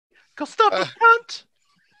Go stop a cunt.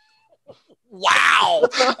 Wow. Been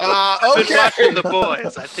Okay. watching The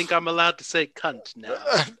Boys. I think I'm allowed to say cunt now.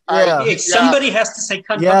 Somebody has to say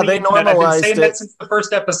cunt. Yeah, on the they internet. I've been normalized saying it. that since the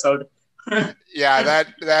first episode. Yeah,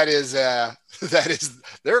 that is their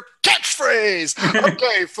catchphrase.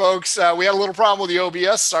 Okay, folks, we had a little problem with the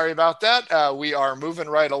OBS. Sorry about that. We are moving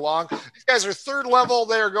right along. These guys are third level.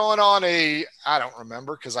 They are going on I don't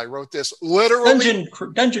remember because I wrote this literally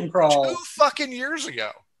Dungeon crawl 2 fucking years ago.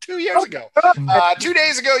 2 years ago. 2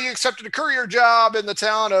 days ago, you accepted a courier job in the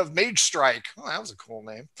town of Mage Strike. Oh, that was a cool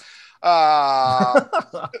name.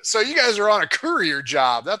 So you guys are on a courier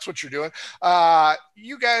job. That's what you're doing.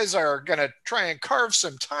 You guys are going to try and carve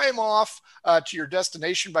some time off to your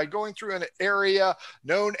destination by going through an area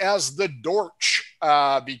known as the Dorch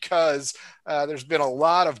because there's been a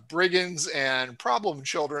lot of brigands and problem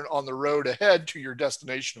children on the road ahead to your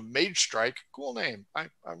destination of Mage Strike. Cool name.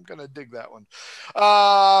 I'm going to dig that one.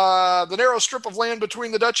 The narrow strip of land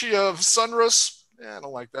between the Duchy of Sunrus, I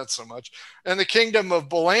don't like that so much, and the Kingdom of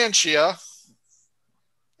Balantia,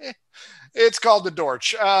 it's called the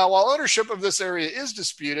Dorch. While ownership of this area is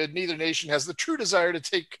disputed, neither nation has the true desire to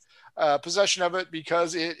take possession of it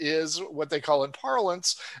because it is what they call in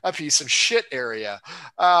parlance a piece of shit area.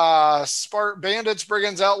 Bandits,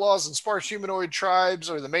 brigands, outlaws, and sparse humanoid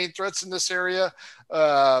tribes are the main threats in this area,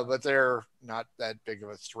 but they're not that big of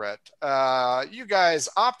a threat. You guys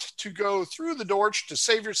opt to go through the Dorch to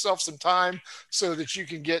save yourself some time so that you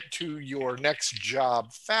can get to your next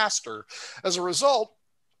job faster. As a result,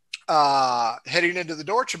 heading into the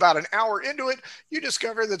Dorch, about an hour into it, you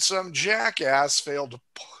discover that some jackass failed to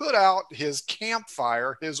put out his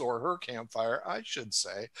campfire, his or her campfire, I should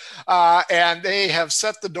say, and they have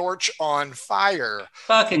set the Dorch on fire.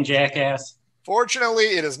 Fucking jackass. Fortunately,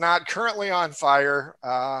 it is not currently on fire.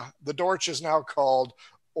 The Dorch is now called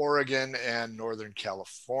Oregon and Northern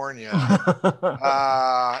California.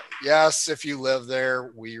 Yes, if you live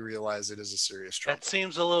there, we realize it is a serious trouble. That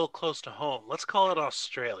seems a little close to home. Let's call it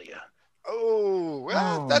Australia. Oh,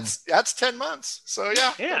 well, that's 10 months. So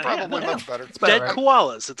probably much better. Dead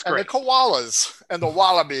koalas. It's great. And the koalas and the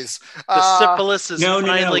wallabies. The syphilis is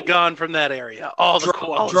finally gone from that area. All the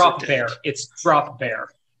koalas drop are bear. dead. It's drop bear.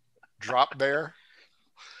 Drop bear.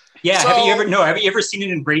 Yeah. So, have you ever seen an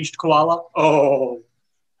enraged koala? Oh,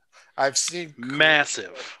 I've seen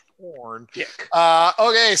massive porn. Dick.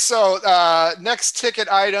 Okay, so next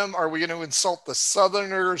ticket item, are we going to insult the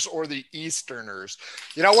Southerners or the Easterners?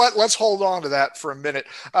 You know what? Let's hold on to that for a minute.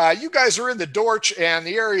 You guys are in the Dorch and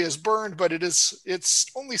the area is burned, but it's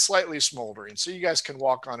only slightly smoldering, so you guys can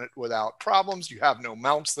walk on it without problems. You have no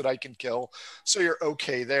mounts that I can kill, so you're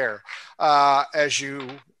okay there. As you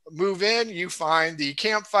move in, you find the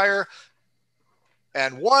campfire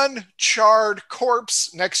and one charred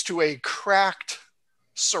corpse next to a cracked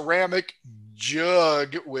ceramic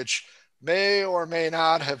jug, which may or may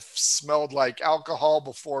not have smelled like alcohol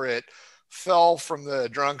before it fell from the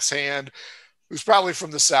drunk's hand, who's probably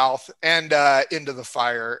from the south, and into the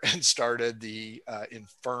fire and started the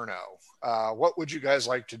inferno. What would you guys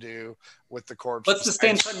like to do with the corpse? Let's just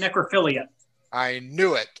stand for necrophilia. I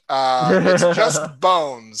knew it. It's just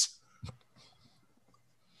bones.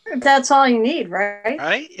 That's all you need, right?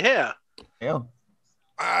 Right? Yeah. Yeah.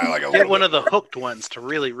 Get one of the hooked ones to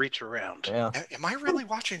really reach around. Yeah. Am I really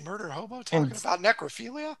watching Murder Hobo talking about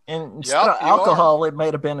necrophilia? And instead of alcohol, it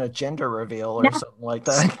might have been a gender reveal or something like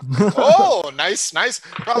that. Oh, nice.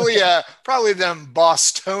 Probably them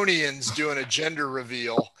Bostonians doing a gender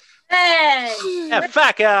reveal. Hey! Yeah,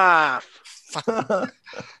 fuck off.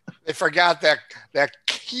 They forgot that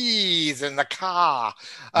keys in the car.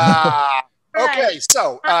 Okay,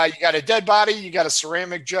 so you got a dead body, you got a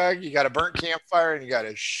ceramic jug, you got a burnt campfire, and you got a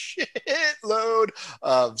shitload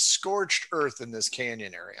of scorched earth in this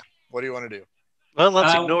canyon area. What do you want to do? Well,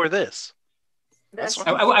 let's ignore this.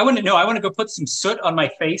 I want to know. I want to go put some soot on my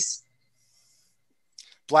face.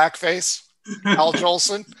 Blackface? Al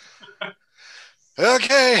Jolson?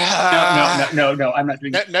 Okay. No. I'm not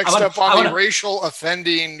doing that. Next up on the racial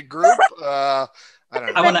offending group. I don't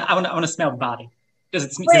know. I want to smell the body. Does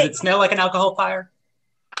it smell like an alcohol fire?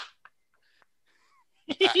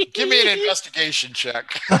 Give me an investigation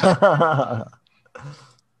check. That's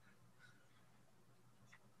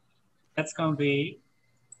going to be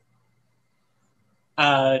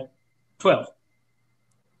 12.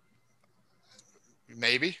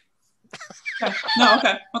 Maybe. Okay. No,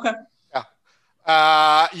 okay.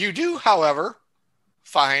 Yeah. You do, however,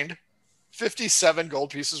 find 57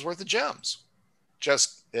 gold pieces worth of gems.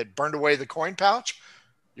 It burned away the coin pouch.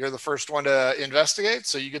 You're the first one to investigate,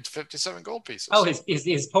 so you get to 57 gold pieces. Oh, his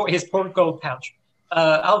poor gold pouch.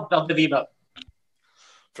 I'll divvy him up.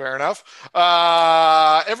 Fair enough.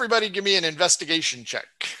 Everybody give me an investigation check.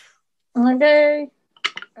 Okay.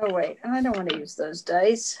 Oh, wait. I don't want to use those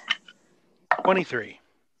dice. 23.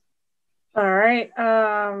 All right.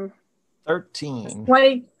 13.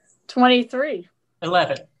 23.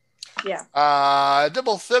 11. Yeah.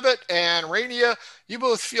 Dibble Thibbet and Rainia, you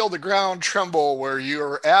both feel the ground tremble where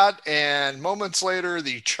you're at, and moments later,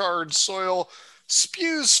 the charred soil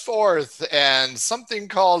spews forth, and something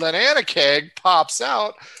called an anakeg pops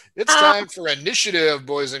out. It's time for initiative,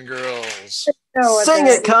 boys and girls. Sing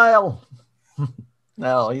it, Kyle.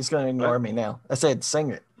 No, he's going to ignore me now. I said sing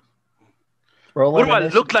it. What do I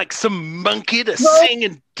look like? Some monkey to sing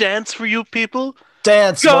and dance for you people?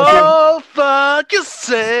 Dance, Go monkey. fuck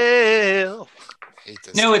yourself. Hate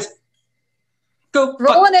this. No, it's go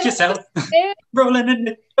Rolling fuck in yourself. Rolling in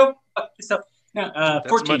it. Go fuck yourself. No, That's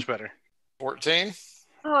 14. much better. 14.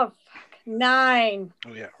 Oh, fuck. 9.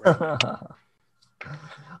 Oh, yeah. Right.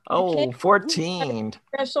 Oh, 14.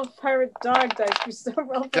 Special pirate dog dice. We still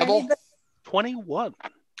roll for Dibble. anything. 21.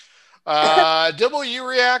 Dibble, you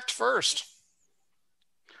react first.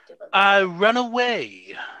 I run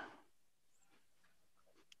away.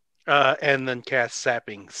 And then cast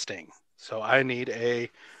Sapping Sting. So I need a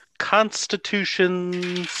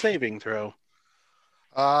Constitution saving throw.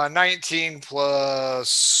 19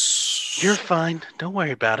 plus. You're fine. Don't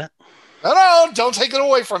worry about it. No, don't take it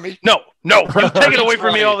away from me. No, you take it away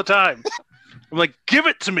from me all the time. I'm like, give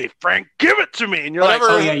it to me, Frank. Give it to me. And you're Whatever.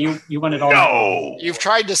 Oh, yeah, you want it all. no. You've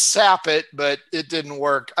tried to sap it, but it didn't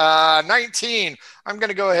work. 19. I'm going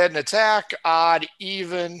to go ahead and attack. Odd,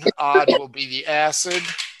 even. Odd will be the acid.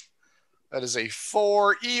 That is a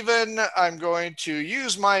 4 even. I'm going to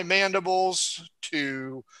use my mandibles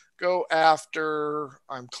to go after.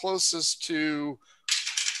 I'm closest to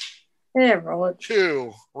Yeah, roll it.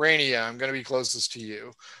 2. Rainia, I'm going to be closest to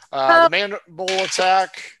you. The mandible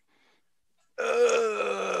attack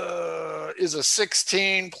is a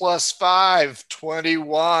 16 plus 5,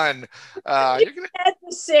 21. You're gonna Add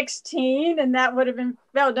the 16, and that would have been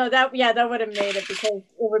that would have made it because it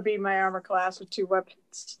would be my armor class with 2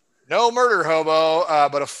 weapons. no murder hobo,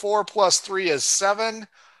 but a 4 plus 3 is 7.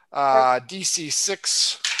 DC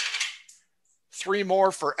 6, 3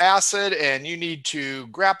 more for acid, and you need to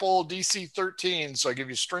grapple DC 13. So I give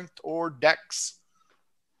you strength or dex.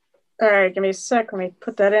 All right, give me a sec. Let me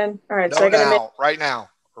put that in. All right, No, so I gotta make right now.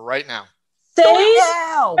 save.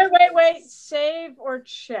 Ow! Wait. Save or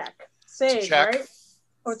check? Save, check. right?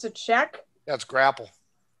 Oh, it's a check? That's grapple.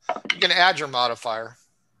 You can add your modifier.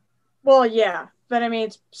 Well, yeah. But I mean,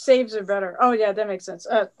 saves are better. Oh, yeah, that makes sense.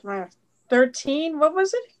 13? What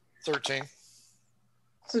was it? 13.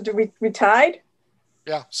 So do we tied?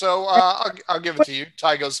 Yeah, so I'll give it to you.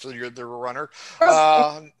 Tie goes to the runner.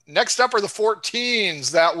 Next up are the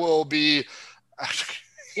 14s. That will be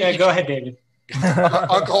Yeah, go ahead, David.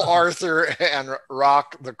 Uncle Arthur and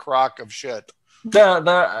Rock the Crock of Shit.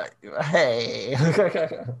 Hey.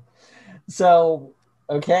 So,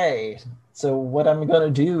 okay. So what I'm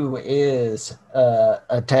going to do is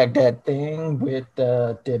attack that thing with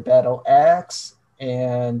the battle axe.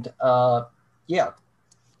 And, yeah.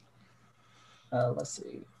 Let's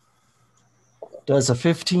see. Does a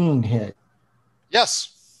 15 hit?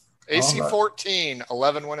 Yes. AC All right. 14,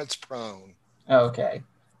 11 when it's prone. Okay.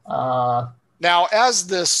 Now, as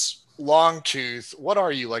this long tooth, what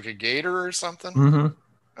are you, like a gator or something? Mm-hmm.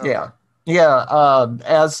 Okay. Yeah. Yeah.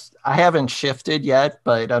 As I haven't shifted yet,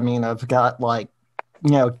 but I mean, I've got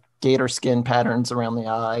gator skin patterns around the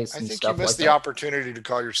eyes I and think stuff you missed like the that. opportunity to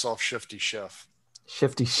call yourself Shifty Schiff.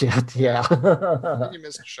 Shifty shit. Yeah. You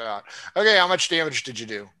missed a shot. Okay, how much damage did you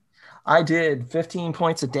do? I did 15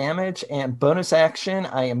 points of damage, and bonus action,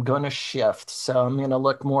 I am going to shift. So I'm going to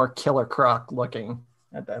look more Killer Croc looking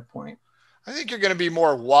at that point. I think you're going to be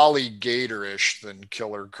more Wally Gator-ish than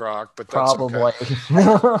Killer Croc, but that's Probably.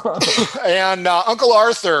 okay. And Uncle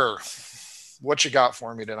Arthur, what you got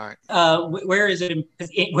for me tonight? Where is it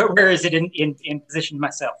where is it in position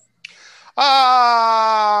myself?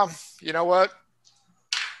 You know what?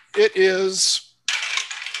 It is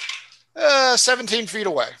 17 feet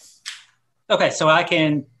away. Okay, so I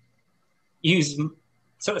can use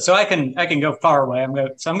so I can go far away. I'm going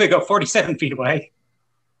to go 47 feet away,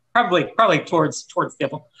 probably towards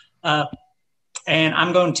Dibble, and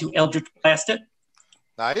I'm going to Eldritch Blast it.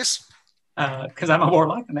 Nice. Because I'm a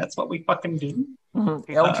warlock, and that's what we fucking do.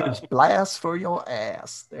 Eldritch Blast for your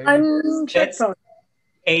ass. There you go. That's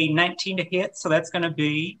a 19 to hit, so that's going to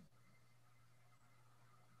be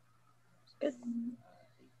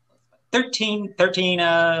 13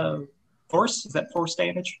 force. Is that force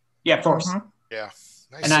damage? Yeah, force. Mhm. Yeah.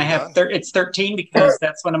 Nice And I have it's 13 because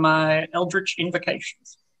that's one of my Eldritch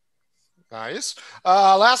invocations. Nice.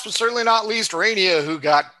 Last but certainly not least, Rainia, who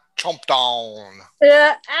got chomped on.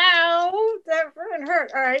 Yeah, ow, that freaking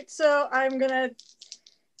hurt. All right, so I'm gonna.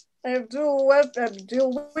 I have dual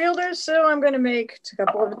wielders, so I'm gonna make a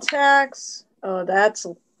couple of attacks. Oh, that's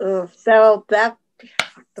that.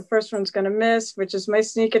 The first one's gonna miss, which is my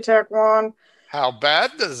sneak attack one. How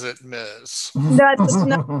bad does it miss? That's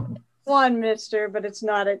not one, Mister, but it's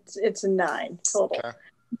not. It's a 9 total. Okay.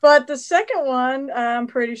 But the second one, I'm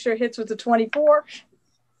pretty sure hits with a 24.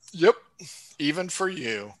 Yep, even for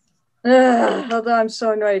you. Although I'm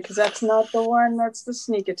so annoyed because that's not the one. That's the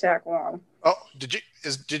sneak attack one. Oh, did you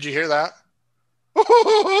hear that?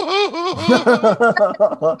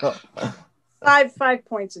 5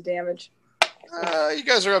 points of damage. You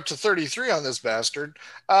guys are up to 33 on this bastard.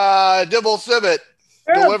 Dibble Thibbit,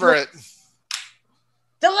 deliver it.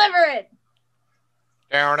 Deliver it.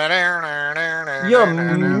 You're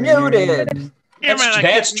muted. Yeah, man, I That's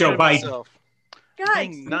can't Joe mute Biden. myself. Guys,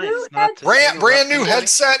 Being nice new not to Brand new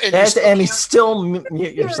headset, and And still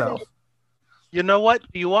mute yourself. You know what?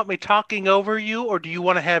 Do you want me talking over you, or do you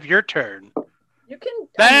want to have your turn? You can.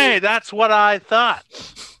 Hey, that's what I thought.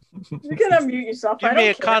 You can unmute yourself. Give I me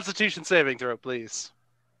a don't care. Constitution saving throw, please.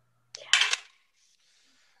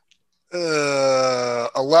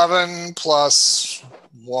 11 plus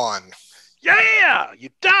 1. Yeah, you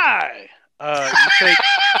die. You take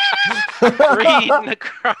 3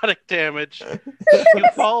 necrotic damage. You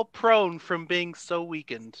fall prone from being so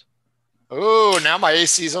weakened. Oh, now my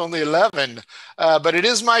AC is only 11. But it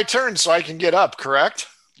is my turn, so I can get up, correct?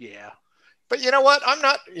 Yeah. But you know what? I'm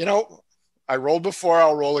not, I rolled before,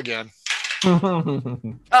 I'll roll again.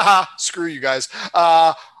 Haha, screw you guys.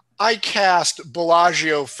 I cast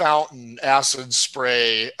Bellagio Fountain Acid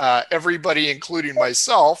Spray. Everybody, including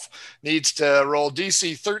myself, needs to roll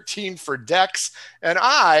DC 13 for Dex, and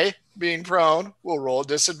I, being prone, will roll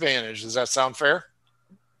disadvantage. Does that sound fair?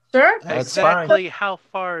 Sure. That's Exactly how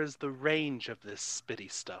far is the range of this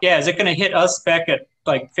spitty stuff? Yeah, is it going to hit us back at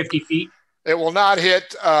like 50 feet? It will not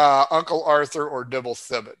hit Uncle Arthur or Dibble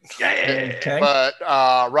Thibbit. Yeah. Okay. But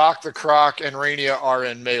Rock the Croc and Rainia are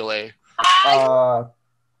in melee.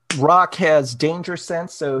 Rock has danger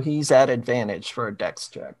sense, so he's at advantage for a dex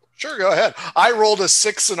check. Sure, go ahead. I rolled a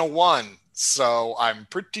 6 and a 1, so I'm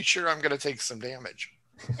pretty sure I'm going to take some damage.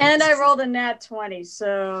 And I rolled a nat 20,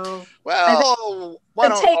 so. Well, why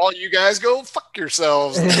don't all you guys go fuck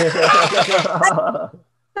yourselves?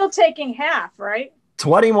 Still taking half, right?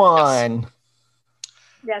 21.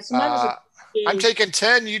 Yes. Yeah, so I'm taking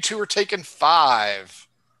 10. You two are taking 5.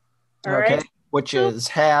 All Okay, right. which is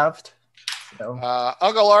halved. So,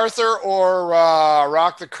 Uncle Arthur or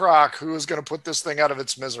Rock the Croc, who is going to put this thing out of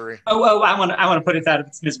its misery? Oh, I want to put it out of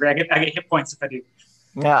its misery. I get hit points if I do.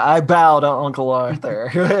 yeah, I bow to Uncle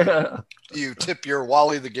Arthur. You tip your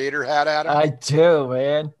Wally the Gator hat at him? I do,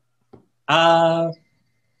 man.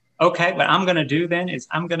 Okay, what I'm gonna do then is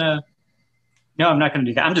I'm not gonna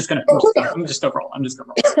do that. I'm just gonna roll.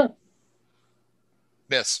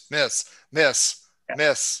 Miss.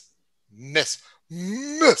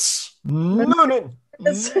 Noonan.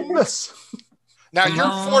 Miss. Now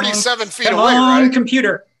you're 47 feet Come away, on, right?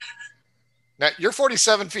 computer. Now you're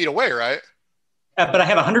 47 feet away, right? But I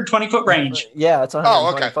have 120-foot range. Yeah, it's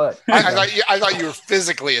 120 okay. foot. I thought you were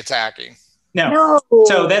physically attacking. No.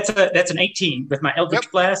 So that's an 18 with my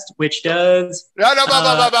Eldritch Blast, which does. No.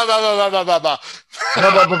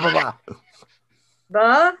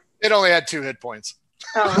 It only had 2 hit points.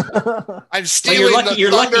 Oh. I'm Well, stealing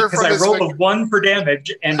you're the lucky thunder because from I his rolled a 1 for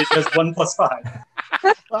damage, and it does 1 + 5.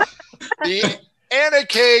 The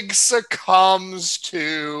Anakeg succumbs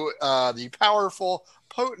to the powerful,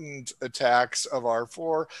 potent attacks of our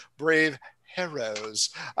 4 brave heroes.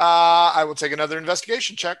 I will take another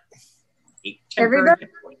investigation check. Everybody?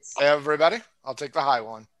 Everybody? I'll take the high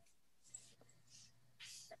one.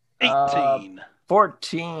 18.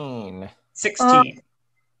 14. 16.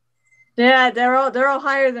 Yeah, they're all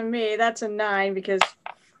higher than me. That's a 9 because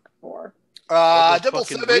 4. Dibble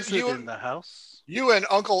Fucking Thibbit, wizard in the house. you and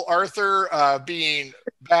Uncle Arthur being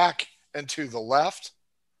back and to the left,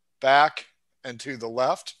 for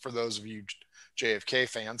those of you JFK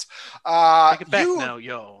fans. Take it back now,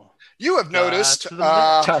 yo. You have noticed to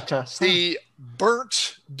the the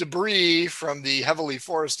burnt debris from the heavily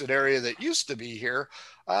forested area that used to be here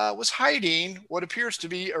was hiding what appears to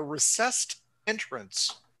be a recessed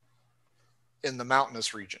entrance in the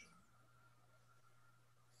mountainous region.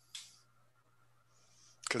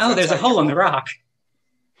 Oh, there's a hole in the rock.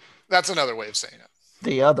 That's another way of saying it.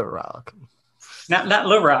 The other rock. Not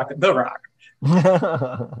the rock, the rock.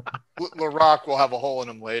 The rock will have a hole in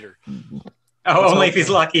him later. Oh, only if he's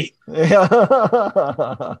lucky. Yeah.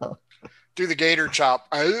 Do the gator chop.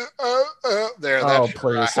 There, Oh, that's your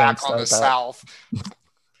please hack don't on the start that. South.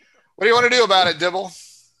 What do you want to do about it, Dibble?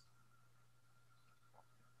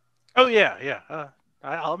 Oh yeah.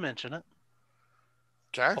 I'll mention it.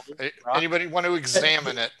 Okay. Anybody want to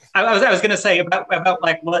examine it? I was going to say about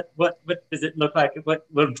like what does it look like? What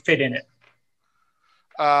would fit in it?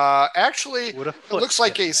 Actually, Would a it foot looks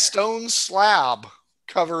like fit in a there? stone slab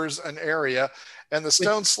covers an area, and the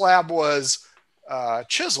stone slab was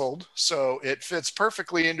chiseled, so it fits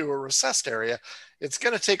perfectly into a recessed area. It's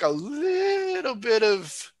going to take a little bit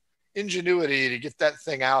of ingenuity to get that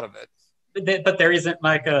thing out of it. But there isn't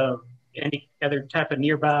like any other type of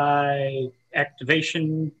nearby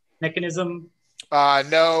activation mechanism.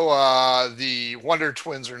 No, the Wonder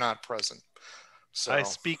Twins are not present. So, I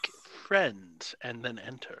speak friend and then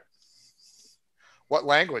enter. what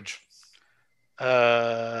language?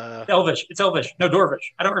 Elvish. It's Elvish. No, Dorvish.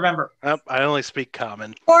 I don't remember. I only speak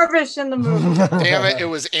common. Orvish in the movie. Damn it! It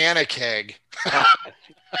was Anakeg.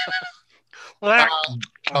 Well,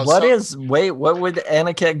 What would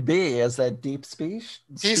Anakeg be? Is that deep speech?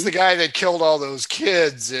 He's the guy that killed all those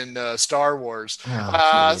kids in Star Wars.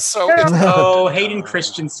 Oh, So it's, Oh, Hayden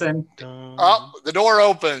Christensen. the door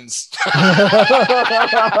opens.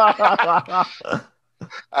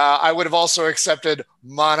 I would have also accepted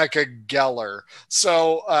Monica Geller.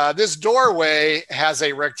 So this doorway has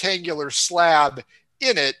a rectangular slab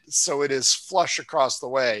in it, so it is flush across the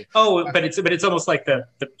way. Oh, but it's almost like the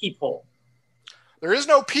peephole. There is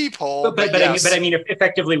no peephole, But yes, I mean,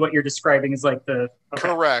 effectively, what you're describing is like the. Okay.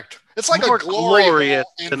 correct. It's like more a glory glorious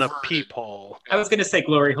hole than a inverted. peephole. I was going to say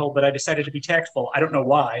glory hole, but I decided to be tactful. I don't know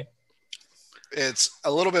why. It's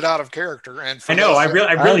a little bit out of character, and for I know. those I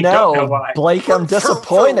that- really don't know why. Blake, I'm for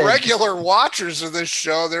disappointed. regular watchers of this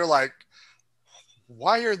show, they're like,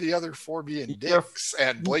 "Why are the other four being dicks?"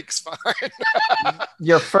 And Blake's fine.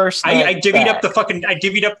 Your first. I night divvied back. up I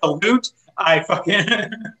divvied up the loot. I fucking.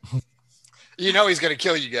 You know he's going to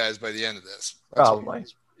kill you guys by the end of this. That's what Probably.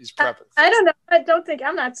 he's prepping. I don't know.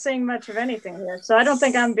 I'm not saying much of anything here, so I don't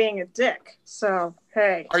think I'm being a dick. So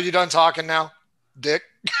hey. Are you done talking now, Dick?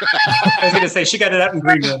 I was going to say she got it out in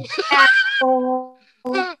green room. Oh.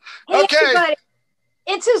 Hey, Okay. everybody.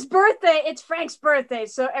 It's his birthday. It's Frank's birthday,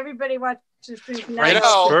 so everybody watches Frank's I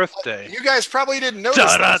know. Birthday. You guys probably didn't notice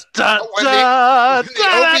Da, da, this, da, but when da, the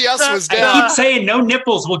da, OBS da, was da. I down. keep saying no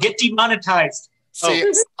nipples will get demonetized. See,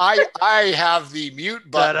 I have the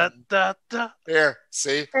mute Da, da, button da, da. here.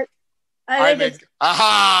 See, I think it's,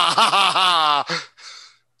 aha.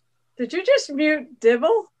 did you just mute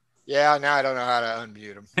Dibble? Yeah, now I don't know how to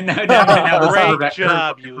unmute him. now that's Great over-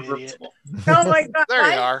 job, you idiot. Oh my god!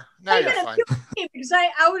 There you are. Now I'm you're gonna fine. kill me because I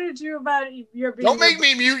outed you about your being. Don't make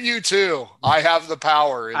me mute you too. I have the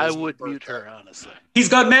power. It I is my would mute birthday. her, honestly. He's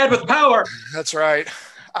got mad with power. That's right.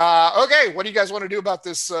 Okay, what do you guys want to do about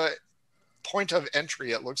this point of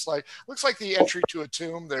entry? It looks like the entry to a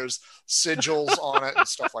tomb. There's sigils on it and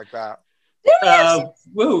stuff like that.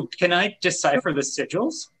 Woo! Can I decipher the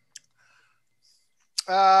sigils?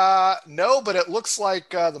 No, but it looks like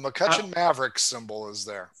the McCutcheon Maverick symbol is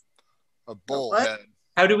there. A bull What? head.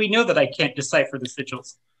 How do we know that I can't decipher the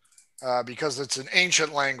sigils? Because it's an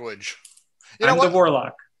ancient language. You I'm know the what?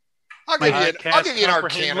 warlock. I'll give I you cast an comprehend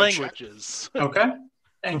arcana check. languages. Okay.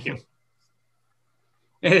 Thank you.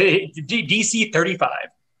 DC 35.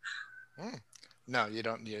 No, you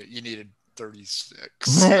don't. You needed 36.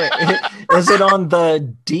 Is it on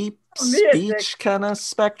the deep Music. speech kind of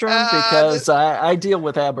spectrum? Uh, Because I deal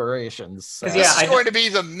with aberrations. So. 'Cause, This yeah, is going to be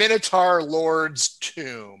the Minotaur Lord's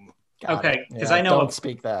tomb. Got Okay, it. 'cause I know Don't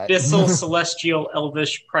speak that. Abyssal, Celestial,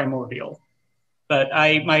 Elvish, Primordial. But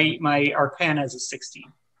my Arcana is a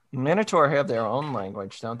 16. Minotaur have their own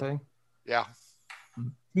language, don't they? Yeah.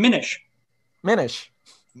 Minish. Minish.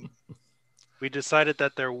 We decided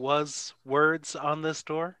that there was words on this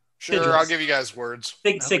door. Sure, Sigils. I'll give you guys words.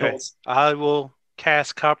 Big Okay. sigils. I will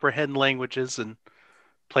cast comprehend languages and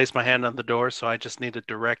place my hand on the door, so I just need to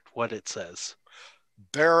direct what it says.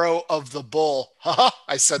 Barrow of the Bull. Haha,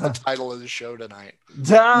 I said the title of the show tonight.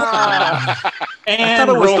 Ah! I And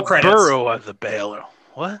thought it was roll the credits. burrow of the Baylor.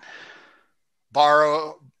 What?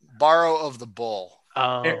 Barrow of the Bull.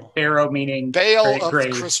 Oh, Barrow meaning Bale of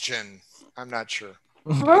grave. Christian. I'm not sure.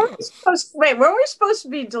 weren't we supposed to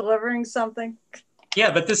be delivering something?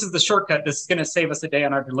 Yeah, but this is the shortcut. This is going to save us a day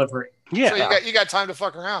on our delivery. yeah. So you got time to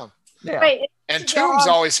fuck around. Yeah. Wait, And Yeah. tombs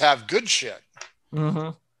always have good shit. Mm-hmm.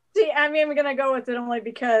 see, I mean, I'm gonna go with it only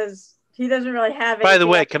because he doesn't really have it. By the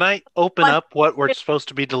way, can I open up what we're supposed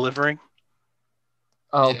to be delivering?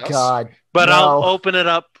 Oh Yes. God. But No. I'll open it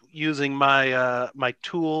up using my my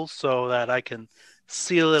tools so that I can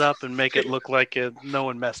seal it up and make it look like no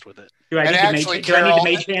one messed with it. Do I need to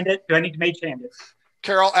mage hand it? Do I need to mage hand it?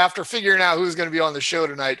 Carol, after figuring out who's going to be on the show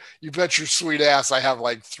tonight, you bet your sweet ass I have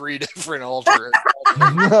like 3 different alternate.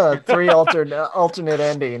 3 alternate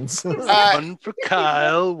endings. One for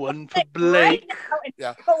Kyle, one for Blake.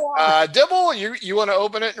 Yeah. Dibble, you want to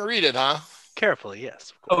open it and read it, huh? Carefully,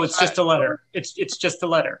 yes. Oh, it's just a letter. It's just a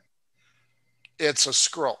letter. It's a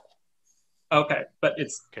scroll. Okay, but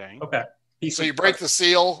it's okay. So you break the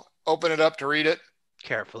seal, open it up to read it.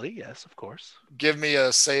 Carefully, yes, of course. Give me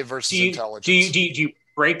a save versus intelligence. Do you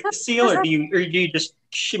break the seal, or do you just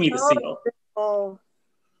shimmy the seal? Oh.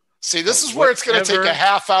 See, this is where it's going to take a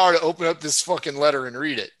half hour to open up this fucking letter and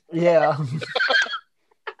read it. Yeah.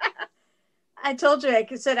 I told you. I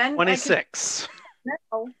said 26.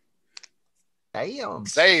 Damn.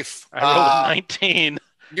 Safe. I rolled 19.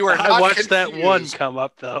 You are not I watched confused. that one come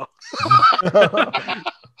up though.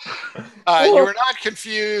 You were not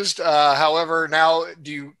confused. However, now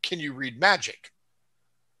can you read magic?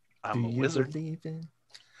 I'm a wizard.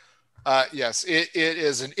 Yes, it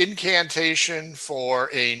is an incantation for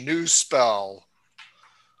a new spell.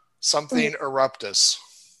 Something eruptus.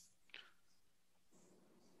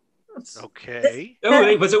 Okay. Oh,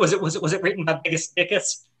 wait, was it written by Biggest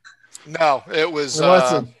Dickus? No, it was.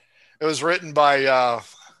 It was written by.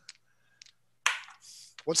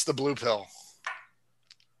 What's the blue pill?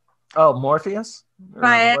 Oh, Morpheus?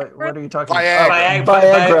 Viagra? What are you talking Viagra. about?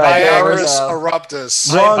 Viagris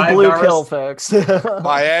eruptus. Wrong blue pill fix.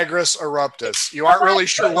 Viagris eruptus. You aren't really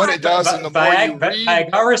sure what it does, and the more you read,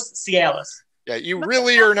 Viagris Cialis. Yeah, you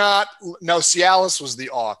really are not. No, Cialis was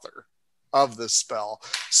the author of this spell.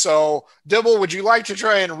 So, Dibble, would you like to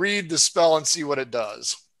try and read the spell and see what it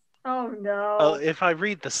does? Oh no! Well, if I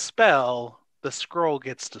read the spell, the scroll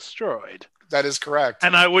gets destroyed. That is correct.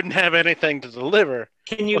 And I wouldn't have anything to deliver.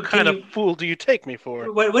 What kind of fool do you take me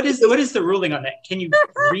for? What is the ruling on that? Can you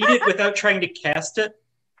read it without trying to cast it?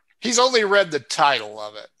 He's only read the title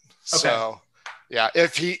of it. Okay. So, yeah,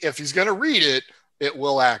 if he's going to read it, it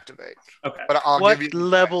will activate. Okay. But what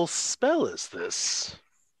level spell is this?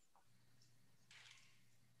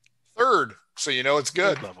 3rd, so you know it's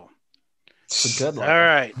good. Third level. It's a good level. All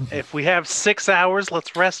right. If we have 6 hours,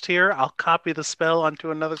 let's rest here. I'll copy the spell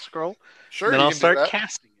onto another scroll. Sure. Then I'll start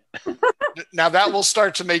casting it. Now that will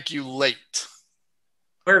start to make you late.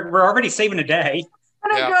 We're already saving a day.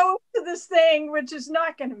 I'm gonna go to this thing, which is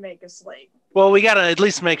not gonna make us late. Well, we gotta at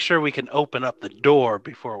least make sure we can open up the door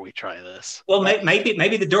before we try this. Well,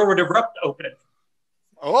 maybe the door would erupt open.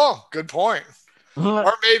 Oh, good point.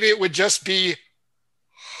 Or maybe it would just be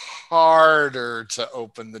harder to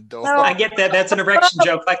open the door. No. I get that. That's an erection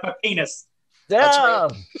joke, like my penis. That's Yeah.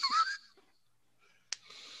 right.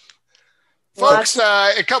 Folks,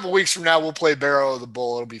 a couple weeks from now, we'll play Barrow the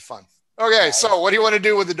Bull. It'll be fun. Okay, so what do you want to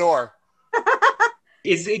do with the door?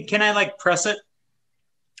 Can I press it?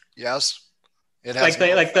 Yes. It has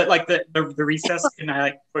like the recess? Can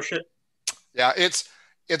I push it? Yeah, it's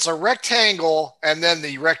a rectangle, and then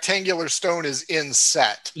the rectangular stone is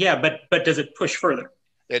inset. Yeah, but does it push further?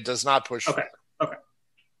 It does not push. Okay. Further. Okay.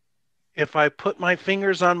 If I put my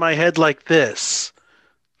fingers on my head like this,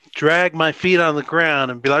 drag my feet on the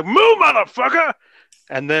ground, and be like, "Move, motherfucker!"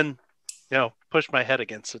 and then, push my head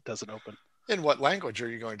against it, doesn't open. In what language are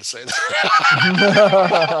you going to say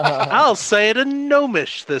that? I'll say it in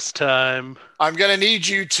Gnomish this time. I'm going to need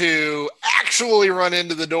you to actually run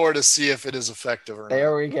into the door to see if it is effective or not.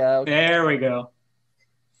 There we go. There we go.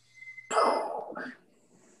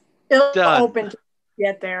 It'll Done. open to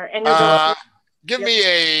get there, and you'll Give me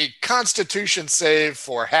a Constitution save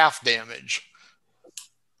for half damage.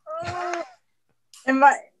 Am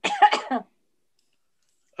I?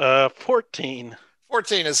 14.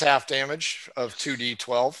 14 is half damage of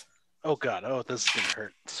 2d12. Oh god, this is gonna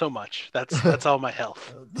hurt so much. That's all my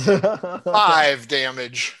health. 5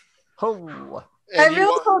 damage. Oh. And I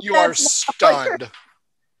really hope you are that's not stunned.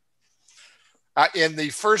 In the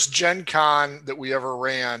first Gen Con that we ever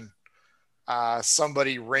ran,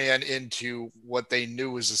 somebody ran into what they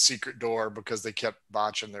knew was a secret door because they kept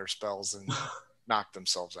botching their spells and knocked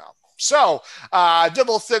themselves out. So,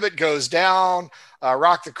 Dibble Thibbit goes down.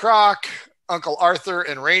 Rock the Croc, Uncle Arthur,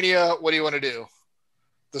 and Rainia, what do you want to do?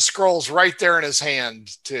 The scroll's right there in his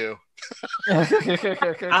hand, too.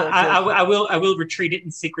 I will retreat it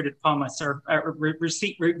and secret it upon myself.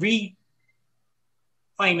 Reclaim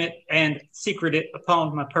it and secret it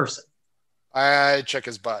upon my person. I check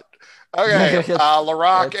his butt. Okay,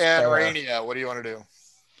 Larock That's and fair. Rainia, what do you want to do?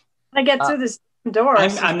 I get through this door.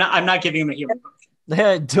 I'm not giving him a healing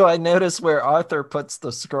potion. Do I notice where Arthur puts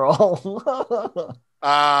the scroll?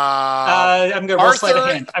 I'm gonna roll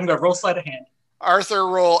sleight of hand. Arthur,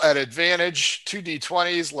 roll at advantage. 2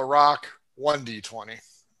 d20s. LaRock, 1 d20.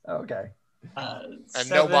 Okay. And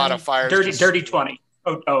no modifiers. Dirty 20.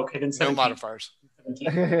 Oh, okay. Then 17. No modifiers.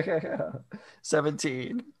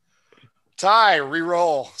 17. Ty,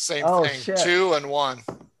 re-roll. Same Oh, thing. shit. 2 and 1.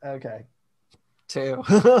 Okay. 2.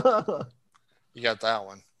 You got that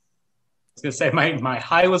one. I was going to say my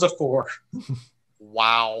high was a 4.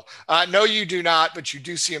 Wow. No, you do not, but you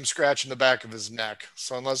do see him scratching the back of his neck.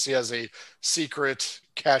 So unless he has a secret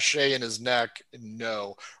cachet in his neck,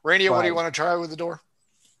 no. Rainier, what do you want to try with the door?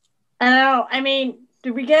 I don't know. I mean,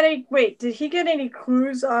 did we get did he get any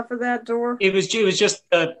clues off of that door? It was just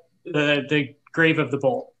the grave of the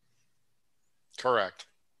bull. Correct.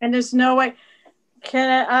 And there's no way.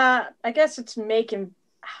 Can I guess it's make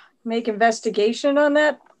investigation on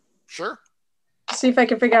that. Sure. See if I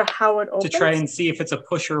can figure out how it opens. To try and see if it's a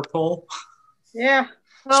push or a pull. Yeah.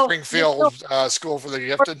 Well, Springfield School for the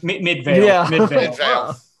Gifted. Midvale. Yeah.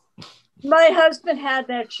 Midvale. My husband had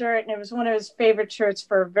that shirt, and it was one of his favorite shirts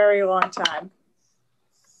for a very long time.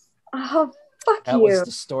 Oh, fuck That you. was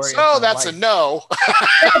the story. So that's a no.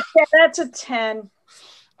 That's a 10.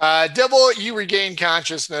 Dibble, you regain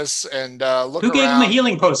consciousness and look Who around. gave him a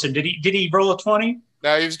healing potion? Did he roll a 20?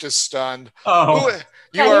 No, he was just stunned. Oh.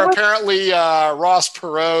 You are apparently Ross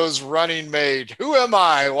Perot's running mate. Who am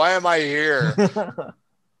I? Why am I here?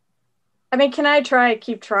 I mean, can I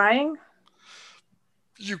keep trying?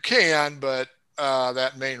 You can, but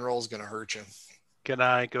that main roll is going to hurt you. Can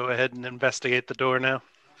I go ahead and investigate the door now?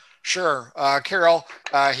 Sure. Carol,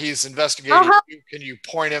 he's investigating. Can you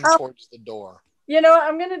point him towards the door? You know,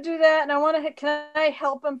 I'm going to do that, and can I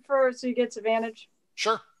help him first so he gets advantage?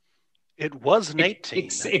 Sure. It was an 18.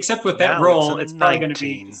 Except with that roll, it's probably going to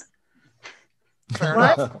be... Fair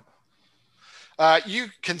enough. You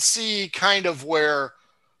can see kind of where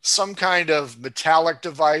some kind of metallic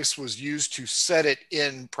device was used to set it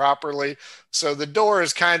in properly. So the door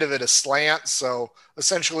is kind of at a slant. So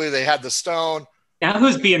essentially they had the stone. Now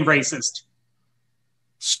who's being racist?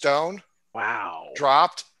 Stone. Wow.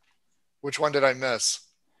 Dropped. Which one did I miss?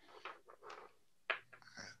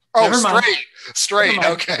 Oh, Never mind. Straight.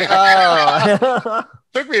 Okay.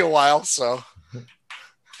 Took me a while. So,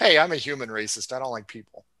 hey, I'm a human racist. I don't like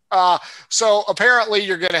people. So apparently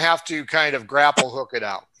you're going to have to kind of grapple hook it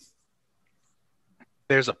out.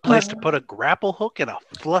 There's a place to put a grapple hook in a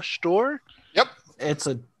flush door? Yep. It's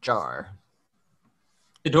a jar.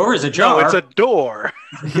 The door is a jar. No, it's a door.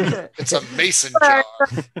 It's a mason jar.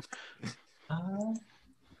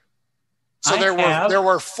 So there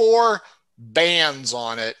were 4 bands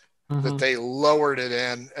on it that they lowered it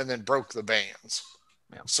in and then broke the bands.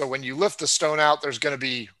 Yeah. So when you lift the stone out, there's going to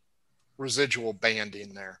be residual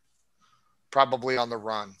banding there, probably on the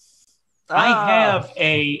run. I have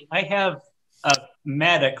a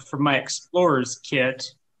mattock from my explorer's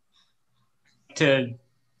kit. My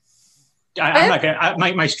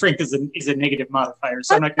strength is a negative modifier,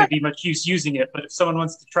 so I'm not going to be much use using it. But if someone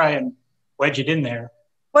wants to try and wedge it in there,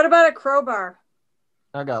 what about a crowbar?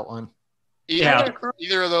 I got one.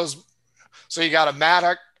 Either of those. So you got a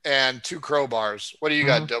mattock and 2 crowbars. What do you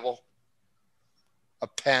got, Dibble? A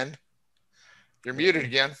pen. You're muted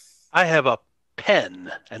again. I have a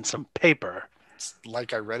pen and some paper. It's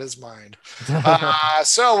like I read his mind.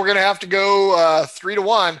 So we're going to have to go 3 to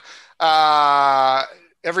 1.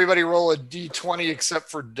 Everybody roll a d20 except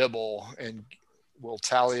for Dibble, and we'll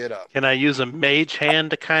tally it up. Can I use a mage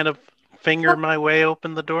hand to kind of finger my way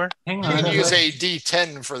open the door? hang You on. can use a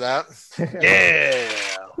d10 for that. Yeah.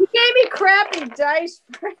 You gave me crappy dice.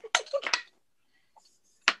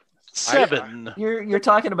 7. You're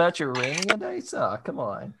talking about your ring dice? Oh, come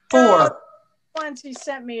on. 4. Once he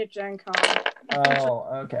sent me a Gen Con Oh,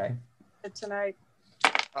 okay. tonight.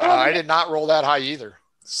 I did not roll that high either.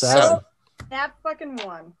 7. That fucking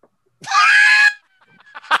one.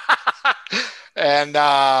 And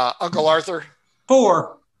Uncle Arthur.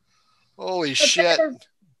 4. Holy shit.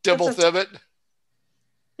 Dibble Thibbit.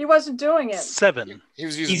 He wasn't doing it. 7. He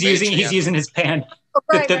was using He's using his pen. Oh,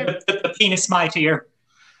 right, The penis mightier.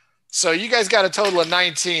 So you guys got a total of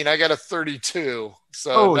 19. I got a 32.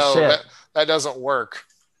 So shit. That doesn't work.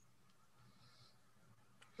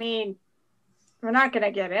 I mean, we're not going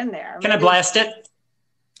to get in there. Can I blast it?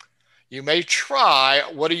 You may try.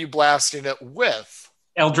 What are you blasting it with?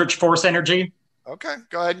 Eldritch Force Energy. Okay,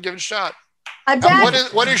 go ahead and give it a shot.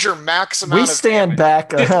 What is your max amount? We stand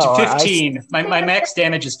back. 15. My max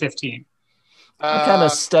damage is 15. I kind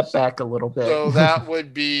of step back a little bit. So that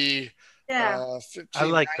would be 15, I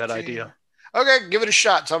like 19. that idea. Okay, give it a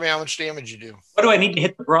shot. Tell me how much damage you do. What do I need to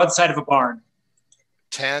hit the broadside of a barn?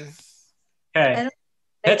 10. Okay.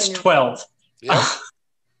 That's 12. Yep.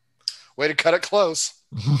 Way to cut it close.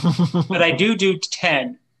 But I do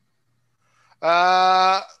 10.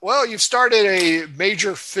 Well, you've started a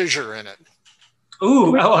major fissure in it.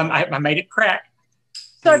 Ooh, I made it crack.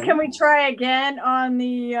 So can we try again on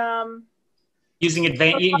the Using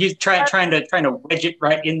advantage, you trying to wedge it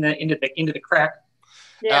right into the crack.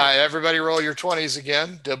 yeah. Everybody roll your 20s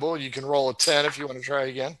again. Dibble, you can roll a 10 if you want to try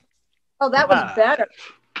again. Oh, that was better.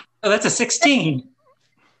 Oh, that's a 16.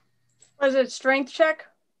 Was it strength check?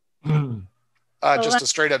 Just a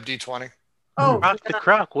straight up D20. Oh, Rock the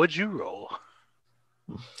croc, what'd you roll?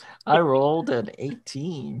 I rolled an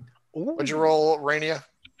 18. What'd you roll, Rainia?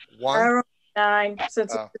 I 1? rolled 9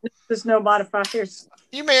 since there's no modifiers.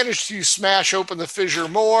 You manage to smash open the fissure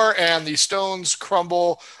more, and the stones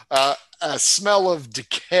crumble. A smell of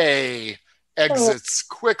decay exits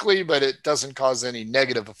quickly, but it doesn't cause any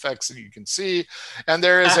negative effects that you can see. And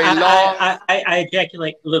there is I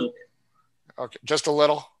ejaculate a little bit. Okay, just a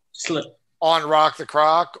little? Just a little. On Rock the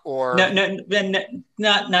Croc, or? No,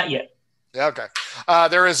 not yet. Yeah, okay.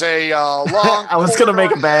 There is a long... I was going to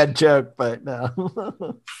make a bad joke, but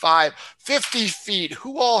no. 50 feet.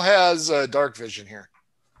 Who all has dark vision here?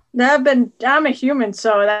 I'm a human,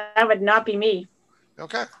 so that would not be me.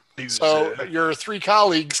 Okay. So your 3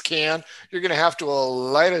 colleagues can. You're going to have to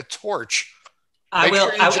light a torch. I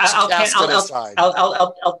will. Sure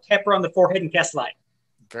I'll tap her on the forehead and cast light.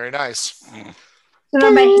 Very nice. Now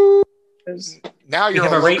we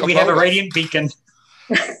have a radiant beacon.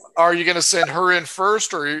 Are you going to send her in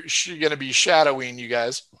first, or is she going to be shadowing you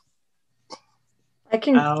guys? I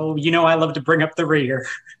can. Oh, I love to bring up the rear.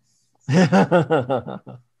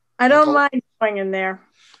 I don't mind going in there.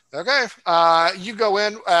 Okay. You go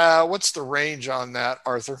in. What's the range on that,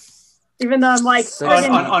 Arthur? Even though I'm like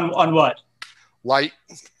on what? Light.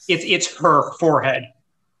 It's her forehead.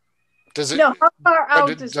 Does it? No, how far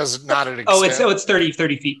out does it not extend? Oh, it's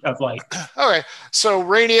 30 feet of light. Okay. So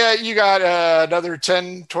Rainia, you got another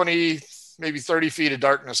 10, 20, maybe 30 feet of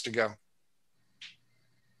darkness to go.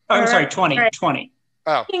 Oh, I'm sorry, 20. Right. 20.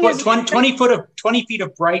 Oh. 20 feet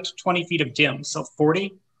of bright, 20 feet of dim. So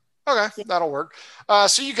 40. Okay, that'll work.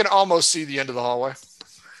 So you can almost see the end of the hallway.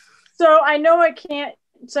 So I know I can't.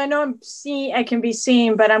 So I know I can be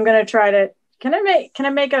seen, but I'm gonna try to. Can I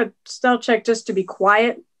make a stealth check just to be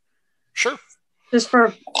quiet? Sure. Just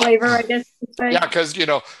for flavor, I guess. Yeah, because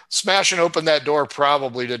smashing open that door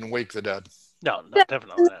probably didn't wake the dead. No,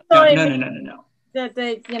 definitely not. No. That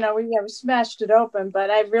they, we smashed it open,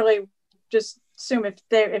 but I really just assume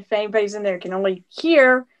if anybody's in there can only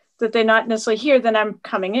hear that they not necessarily hear, then I'm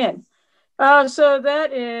coming in. So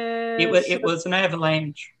that is. It was an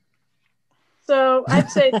avalanche. So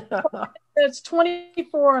I'd say that's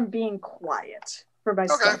 24 on being quiet for my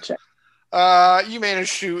stealth check. You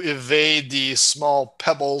managed to evade the small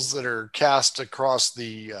pebbles that are cast across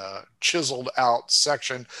the chiseled out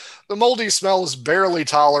section. The moldy smell is barely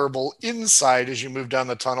tolerable inside as you move down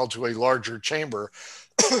the tunnel to a larger chamber.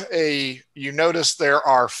 You notice there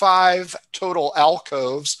are 5 total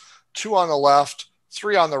alcoves, 2 on the left,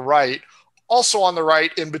 3 on the right. Also on the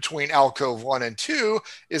right, in between alcove 1 and 2,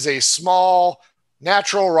 is a small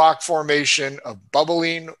natural rock formation of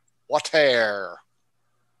bubbling water.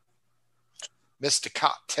 Mr.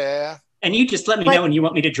 Cocktail. And you just let me know when you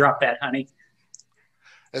want me to drop that, honey.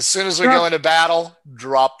 As soon as we go into battle,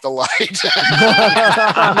 drop the light.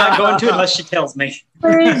 I'm not going to unless she tells me.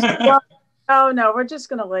 Please. Oh, no, we're just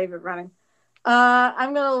going to leave it running.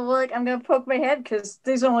 I'm going to poke my head because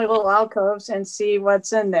these are only little alcoves and see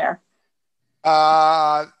what's in there.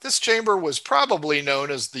 This chamber was probably known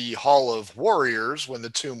as the Hall of Warriors when the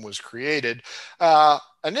tomb was created.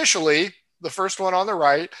 Initially, the first one on the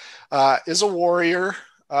right is a warrior.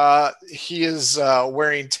 He is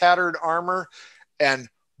wearing tattered armor and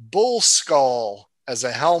bull skull as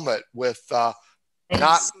a helmet with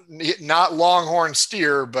not longhorn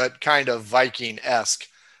steer, but kind of Viking-esque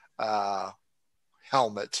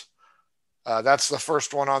helmet. That's the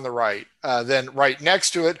first one on the right. Then right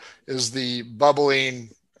next to it is the bubbling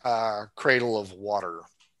cradle of water.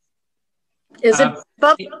 Is it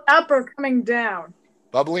bubbling up or coming down?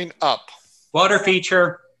 Bubbling up. Water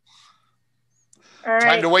feature. All right.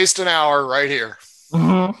 Time to waste an hour right here.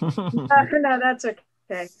 No, that's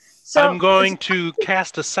okay. So I'm going to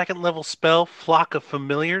cast a 2nd level spell, Flock of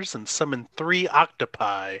Familiars, and summon 3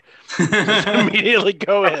 octopi. Just immediately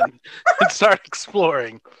go in and start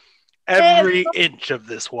exploring every inch of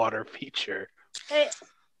this water feature.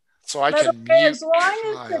 So I can mute as long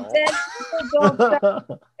as the dead people don't stop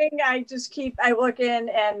moving, I look in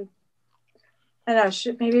and I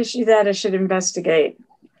should investigate.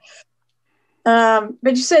 But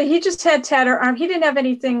you say he just had tattered arm. He didn't have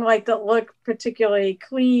anything like that looked particularly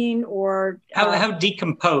clean or How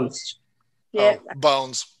decomposed? yeah. Oh,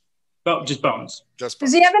 bones. Well, just bones. Just Does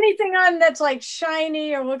bones. he have anything on that's like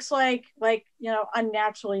shiny or looks like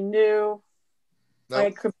unnaturally new? Nope.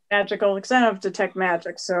 Like could be magical? Because I don't detect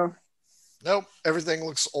magic, so Nope. Everything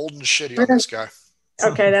looks old and shitty on this guy.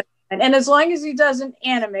 okay, that's fine. And as long as he doesn't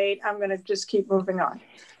animate, I'm gonna just keep moving on.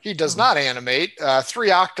 He does not animate. 3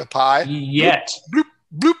 octopi Yet.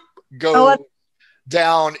 bloop, go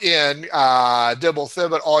down in Dibble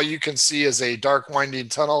Thibbit. All you can see is a dark winding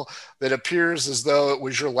tunnel that appears as though it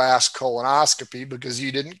was your last colonoscopy because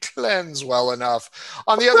you didn't cleanse well enough.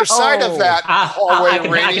 On the other side of that hallway,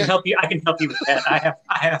 I can help you. I can help you with that.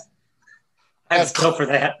 I have a skill for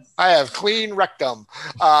that. I have clean rectum.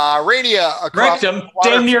 Rania across Rectum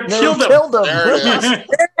damn near killed him. There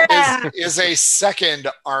it is a second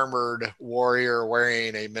armored warrior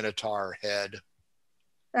wearing a minotaur head.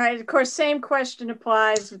 All right, of course, same question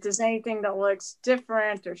applies. If there's anything that looks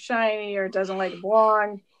different or shiny or doesn't like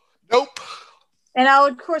belong. Nope. And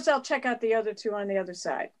I'll check out the other two on the other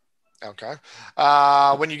side. Okay.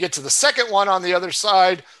 When you get to the second one on the other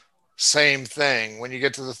side, same thing. When you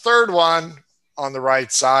get to the third one on the right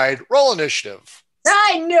side, roll initiative.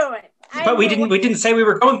 I knew it. But we didn't say we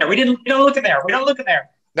were going there. We don't look in there. We don't look in there.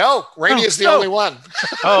 No, Rainy is the only one.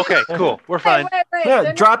 Oh, okay, cool. We're fine. Wait.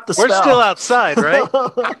 Yeah, drop the spell. We're still outside, right?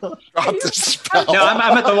 Drop the spell. No,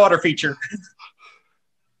 I'm at the water feature.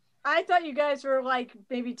 I thought you guys were like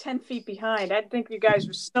maybe 10 feet behind. I think you guys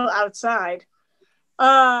were still outside.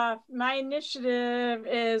 My initiative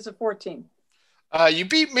is a 14. You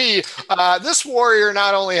beat me. This warrior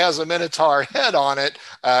not only has a minotaur head on it,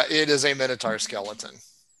 it is a minotaur skeleton.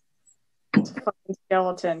 It's a fucking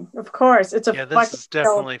skeleton. Of course. It's a Yeah, fucking this is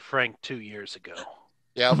definitely Frank 2 years ago.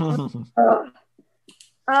 Yeah. skeleton.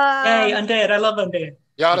 Hey, undead. I love undead.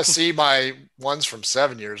 You ought to see my ones from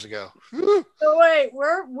 7 years ago. So wait,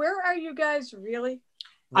 where are you guys really?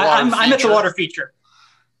 I'm at the water feature.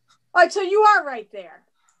 Oh, so you are right there.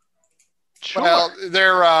 Sure. Well,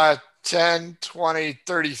 they're 10, 20,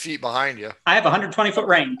 30 feet behind you. I have 120-foot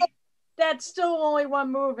range. That's still only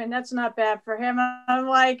one move, and that's not bad for him. I'm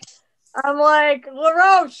like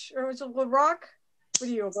LaRoche, or was it LaRock? What are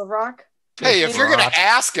you, LaRock? Hey, if you're going to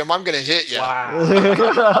ask him, I'm going to hit you. Wow.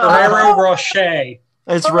 Ferrero Rocher.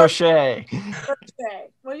 It's Rocher. Okay.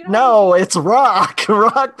 Well, you don't No, it's Rock.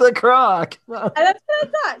 Rock the Croc. That's what I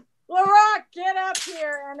thought. LaRock, get up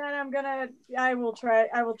here, and then I will try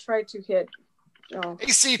to hit. Oh.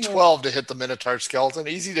 AC 12 to hit the Minotaur skeleton.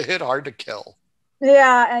 Easy to hit, hard to kill.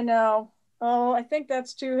 Yeah, I know. Oh, I think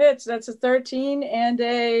that's 2 hits. That's a 13 and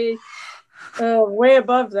a way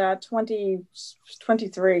above that,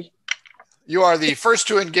 23. You are the first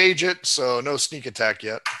to engage it, so no sneak attack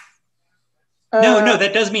yet. No,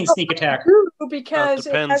 that does mean sneak attack. Because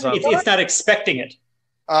depends on- It's not expecting it.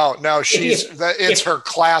 Oh no, it's her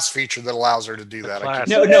class feature that allows her to do that. class.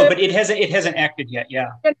 No, but it hasn't acted yet.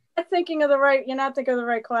 Yeah. You're not thinking of the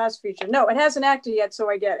right class feature. No, it hasn't acted yet, so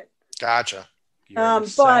I get it. Gotcha. You're an But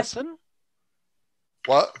assassin?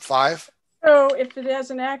 What? 5? so if it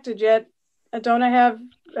hasn't acted yet, don't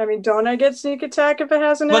I get sneak attack if it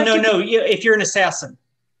hasn't Well, acted? no. If you're an assassin.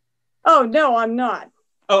 Oh no, I'm not.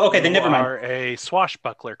 Oh, okay. Then never You mind. are a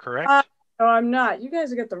swashbuckler, correct? No, I'm not. You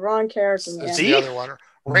guys have got the wrong character, man. It's See? the other one.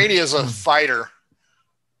 Rainy is a fighter.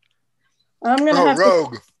 I'm gonna have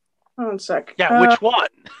Rogue. to. Hold on a sec. Yeah, which one?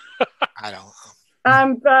 I don't know.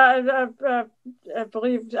 I'm I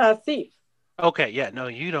believe thief. Okay, yeah, no,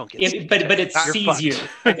 you don't get. But it You're sees fucked. you.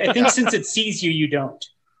 I think since it sees you, you don't,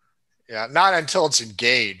 Yeah, not until it's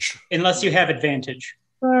engaged. unless you have advantage.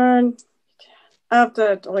 Burn. I'll have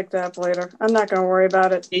to look that up later. I'm not gonna worry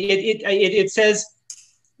about it. It says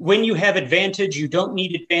when you have advantage, you don't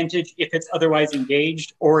need advantage if it's otherwise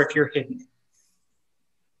engaged or if you're hidden.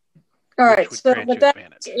 All Which right, would so grant but you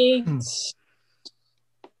that's advantage.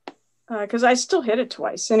 8. Because I still hit it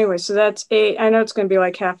twice anyway, so that's 8. I know it's going to be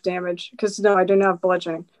like half damage because no, I do not have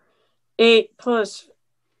bludgeoning. 8 plus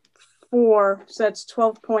 4, so that's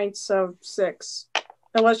 12 points of 6.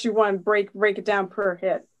 Unless you want to break it down per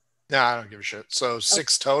hit. No, I don't give a shit. So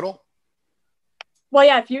 6 total? Well,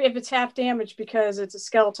 yeah, if it's half damage because it's a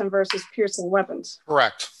skeleton versus piercing weapons,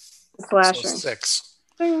 Correct. slashing. So 6.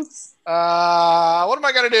 Ding. What am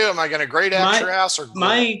I going to do? Am I going to grade at your ass or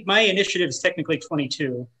My initiative is technically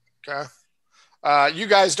 22. Okay. You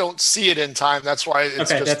guys don't see it in time. That's why it's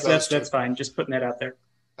Okay, just those two. that's fine. Just putting that out there.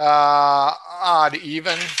 Odd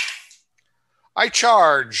even. I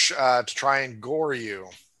charge to try and gore you.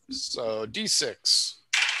 So D6.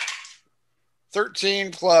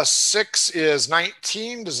 13 plus 6 is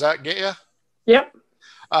 19. Does that get you? Yep.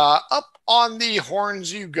 Up on the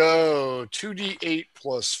horns you go. 2d8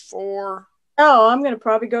 plus 4. Oh, I'm gonna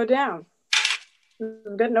probably go down.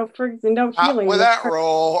 I've got no healing. With that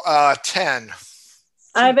roll, 10.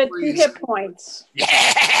 I have 2 threes. hit points.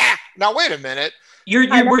 Yeah. Now wait a minute.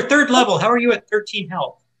 We're third level. How are you at 13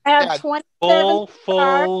 health? I have Yeah. 27.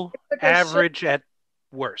 Full took a average at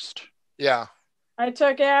worst. Yeah. I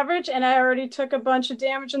took average, and I already took a bunch of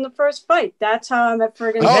damage in the first fight. That's how I'm at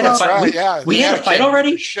friggin' had a that's fight. right. Yeah. We had a fight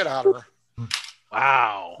already? Shit out of her.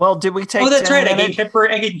 Wow. Well, did we take? Oh, that's 10 right. I minutes? gained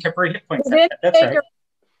temporary hit points. We didn't That's take right. her-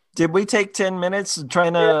 Did we take 10 minutes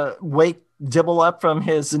trying to wake Dibble up from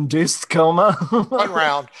his induced coma? 1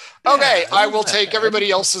 round. Okay, Yeah, I will not take bad.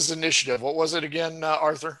 everybody else's initiative. What was it again,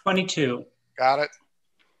 Arthur? 22. Got it.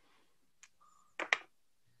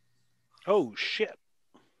 Oh shit.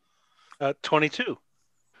 22.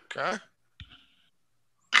 Okay.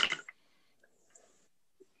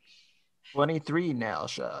 23 now,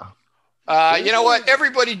 Shaw. You know what?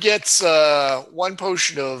 Everybody gets 1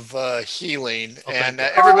 potion of healing, and Oh,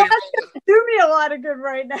 everybody that's gonna do me a lot of good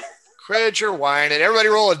right now. credit your wine, and everybody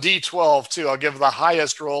roll a d12 too. I'll give the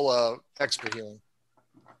highest roll extra healing.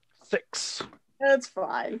 6. That's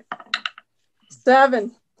fine.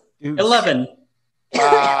 7. Ooh. 11.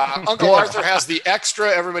 Uncle Yeah. Arthur has the extra.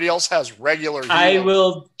 Everybody else has regular healing. I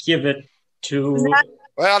will give it to.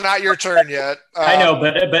 Well, not your turn yet. I know,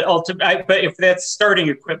 but if that's starting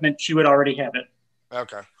equipment, she would already have it.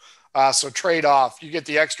 Okay. So trade off. You get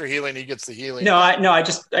the extra healing. He gets the healing. I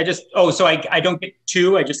just. Oh, so I don't get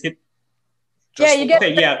 2. I just get. Yeah, you get.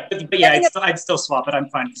 Okay, yeah, but I'd still swap it. I'm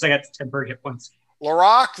fine because I got temporary hit points.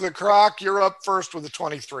 Larock the Croc, you're up first with a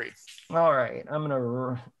 23. All right, I'm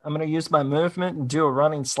gonna use my movement and do a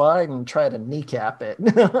running slide and try to kneecap it.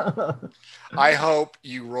 I hope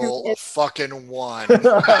you roll a fucking 1.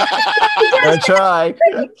 I try. You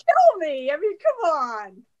kill me. I mean, come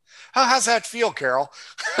on. How's that feel, Carol?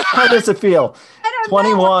 How does it feel? I don't know.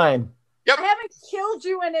 21. Yep. I haven't killed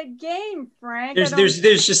you in a game, Frank. There's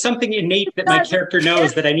just something innate that my character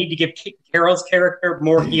knows that I need to give Carol's character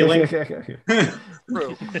more healing.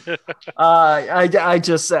 True. I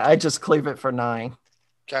just cleave it for 9.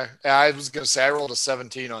 Okay. I was going to say I rolled a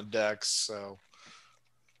 17 on Dex, so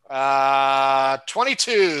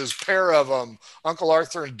 22s, pair of them. Uncle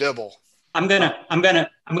Arthur and Dibble. I'm gonna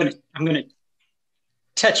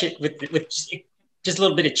touch it with just a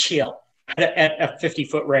little bit of chill at a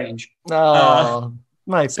 50-foot range. Oh,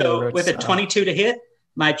 my So favorite. with a 22 to hit,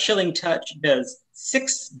 my chilling touch does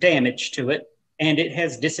 6 damage to it, and it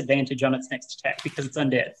has disadvantage on its next attack because it's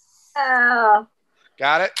undead.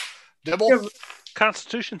 Got it? Dibble?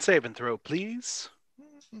 Constitution saving throw, please.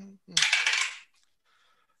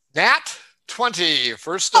 Nat 20,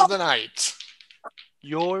 first of the night.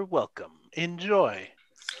 You're welcome. Enjoy.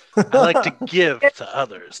 I like to give to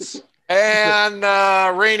others. And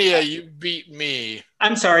Rainia, you beat me.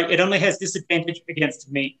 I'm sorry, it only has disadvantage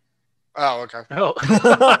against me. Oh, okay. Oh,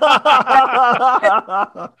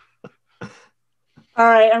 All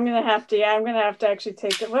right, I'm gonna have to actually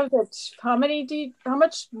take it. What was it? How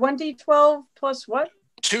much? 1d12 plus what?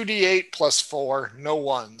 2d8 plus 4, no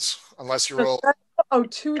ones, unless you roll Oh, 1,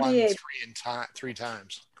 2d8. 3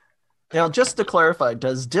 times. Now, just to clarify,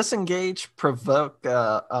 does disengage provoke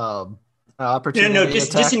opportunity? No, attack?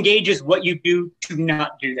 disengage is what you do to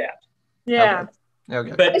not do that. Yeah.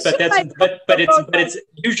 Okay. But it's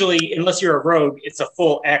usually, unless you're a rogue, it's a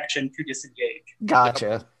full action to disengage.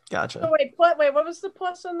 Gotcha. Oh, wait, what was the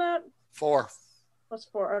plus on that? 4. Plus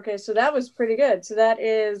 4. Okay, so that was pretty good. So that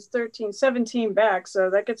is 13, 17 back. So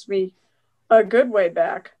that gets me a good way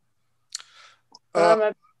back.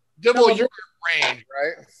 Dibble, you're in range,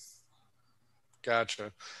 right?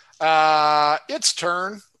 Gotcha. Its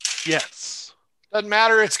turn. yes. Doesn't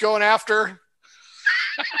matter. It's going after.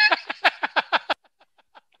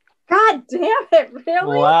 God damn it,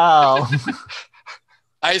 really? Wow.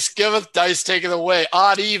 Dice giveth, dice taketh away.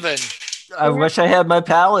 Odd even. I wish I had my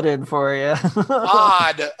paladin for you.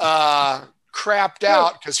 Odd crapped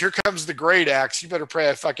out because here comes the great axe. You better pray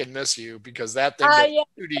I fucking miss you because that thing does Yeah.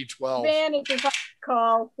 2d12. Advantage if I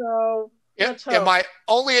call, so let's hope. Am I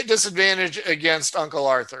only at disadvantage against Uncle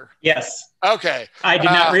Arthur? Yes. Okay. I did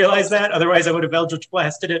not realize that. Otherwise, I would have Eldritch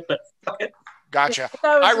blasted it, but fuck it. Gotcha.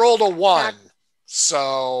 Yeah, I rolled a 1.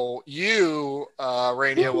 So you,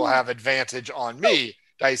 Rainia, will have advantage on me.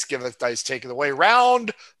 Dice giveth, dice taketh away.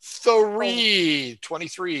 Round 3.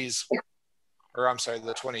 23s. Or I'm sorry,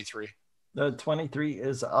 the 23. The 23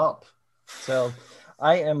 is up. So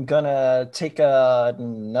I am going to take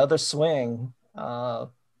another swing.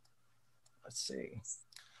 Let's see.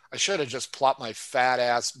 I should have just plopped my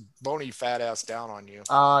bony fat ass down on you.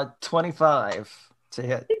 25 to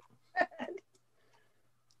hit.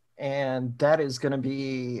 And that is going to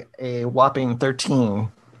be a whopping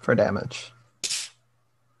 13 for damage.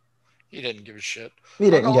 He didn't give a shit. He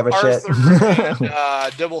didn't give a shit. And,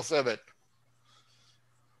 Dibble Thibbit.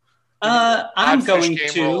 I'm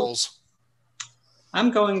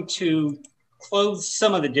going to close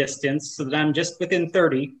some of the distance so that I'm just within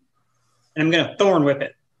 30, and I'm going to Thorn Whip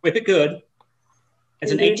it. Whip it good.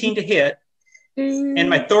 It's an 18 to hit, and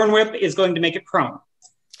my Thorn Whip is going to make it prone.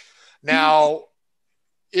 Now,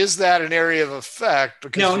 is that an area of effect?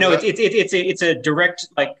 Because no, it's a direct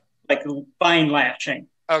like fine lashing.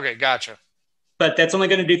 Okay, gotcha. But that's only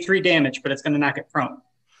going to do 3 damage, but it's going to knock it prone.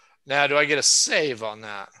 Now, do I get a save on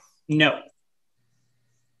that? No.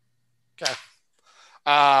 Okay.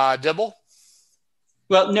 Dibble?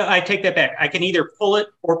 Well, no, I take that back. I can either pull it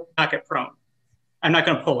or knock it prone. I'm not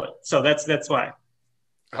going to pull it, so that's why.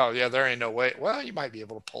 Oh, yeah, there ain't no way. Well, you might be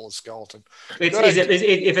able to pull a skeleton.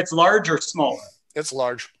 If it's large or small? It's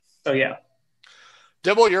large. So, yeah.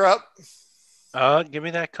 Dibble, you're up. Give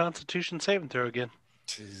me that Constitution saving throw again.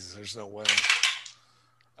 Jeez, there's no way.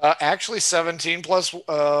 Actually, 17 plus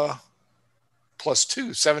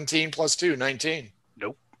 2. 17 plus 2, 19.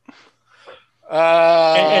 Nope.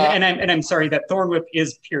 And I'm sorry, that Thorn Whip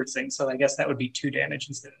is piercing, so I guess that would be 2 damage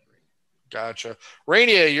instead of 3. Gotcha.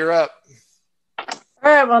 Rainia, you're up. All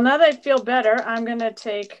right, well, now that I feel better, I'm going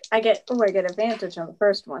to I get advantage on the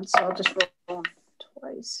first one, so I'll just roll them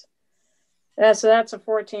twice. Yeah, so that's a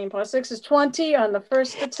 14 plus 6 is 20 on the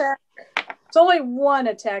first attack. It's only one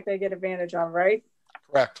attack they get advantage on, right?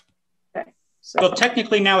 Correct. Okay. So. Well,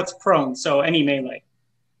 technically now it's prone, so any melee.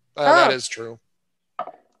 That is true.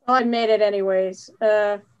 Well, I made it anyways.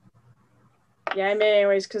 Yeah, I made it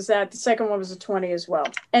anyways because the second one was a 20 as well.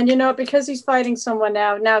 And you know, because he's fighting someone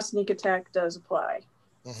now sneak attack does apply.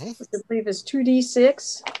 Mm-hmm. Which I believe is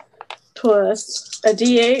 2d6 plus a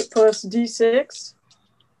d8 plus d6.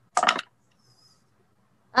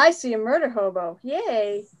 I see a murder hobo.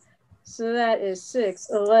 Yay. So that is 6,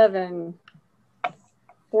 11,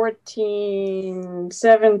 14,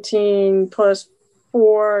 17 plus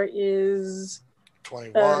 4 is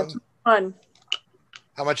 21. 21.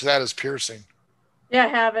 How much of that is piercing? Yeah, I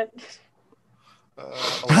have it.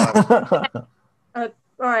 11. All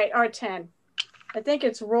right, R10. I think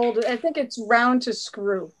it's round to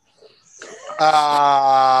screw.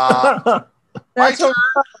 My That's turn.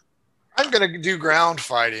 I'm going to do ground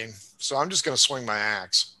fighting, so I'm just going to swing my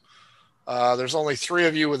axe. There's only 3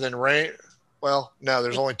 of you within range. Well, no,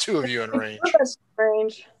 there's only 2 of you in range.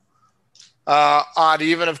 Range. Odd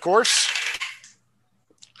even, of course.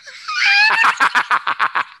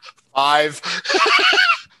 5.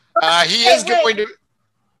 He is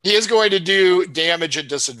going to do damage at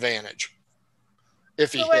disadvantage.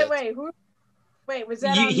 If he hits. Wait, was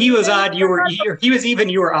that he was odd, he was even,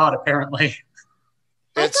 you were odd apparently.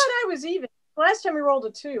 I thought I was even. Last time we rolled a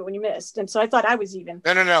 2 when you missed, and so I thought I was even.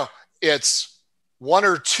 No. It's 1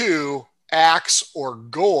 or 2 axe or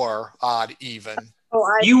gore, odd even. Oh,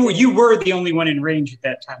 you were the only one in range at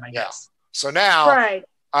that time, I guess. So now right.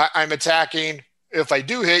 I'm attacking. If I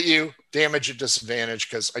do hit you, damage at disadvantage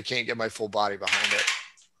because I can't get my full body behind it.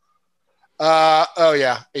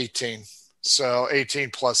 18. So 18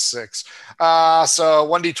 plus 6. So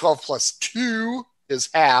 1d12 plus 2 is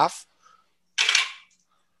half.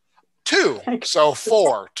 2. So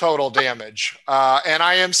 4 total damage. And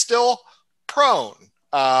I am still prone.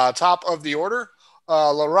 Top of the order.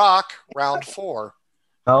 Larock, round 4.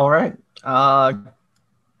 All right.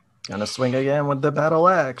 Gonna swing again with the battle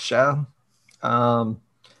axe, yeah.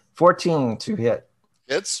 14 to hit.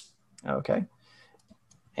 Hits. Okay.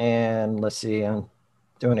 And let's see, I'm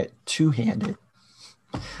doing it two-handed.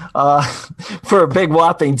 For a big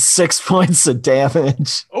whopping 6 points of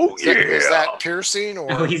damage. Oh yeah. Is that piercing or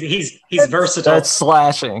No, he's versatile. That's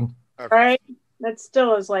slashing. Okay. Right? That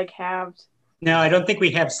still is like halved. No, I don't think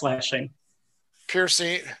we have slashing.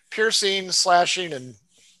 piercing, slashing, and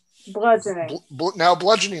Bludgeoning. now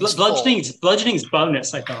bludgeoning's full. Bludgeoning's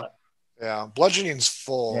bonus, I thought. Yeah, bludgeoning's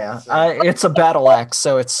full. Yeah, it's a battle axe,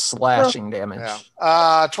 so it's slashing damage.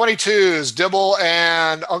 Yeah. 22s, Dibble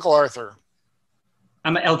and Uncle Arthur.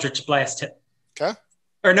 I'm an Eldritch Blast hit. Okay.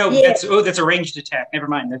 Or no, Yeah. that's a ranged attack. Never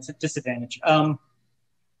mind, that's a disadvantage.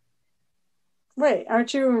 Wait,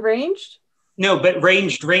 aren't you ranged? No, but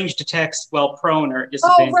ranged attacks while prone are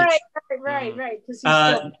disadvantage. Oh, right. 'Cause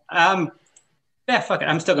he's Fuck it.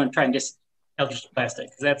 I'm still going to try and just Eldritch Blast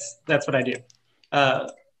it because that's what I do.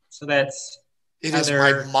 So that's It is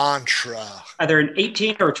my mantra. either an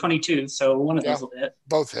 18 or a 22. So one of those will hit.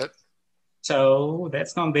 Both hit. So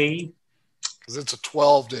that's going to be Because it's a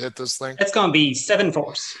 12 to hit this thing. 7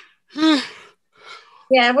 force.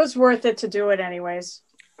 Yeah, it was worth it to do it anyways.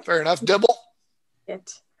 Fair enough. Dibble?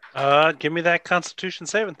 It. Give me that Constitution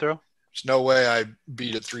saving throw. There's no way I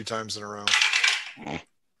beat it 3 times in a row.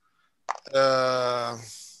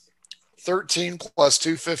 13 plus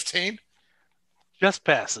 2, 15. Just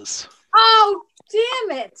passes. Oh,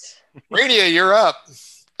 damn it. Rania, you're up.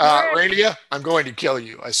 Alright. Rania, I'm going to kill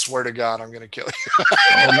you. I swear to God, I'm going to kill you.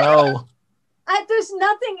 Oh no. There's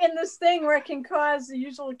nothing in this thing where it can cause the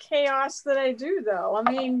usual chaos that I do, though. I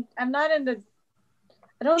mean, I'm not into.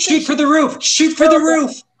 I don't Shoot for the roof! Shoot for the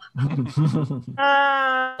roof! When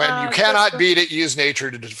you cannot beat it, use nature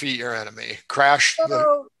to defeat your enemy. Crash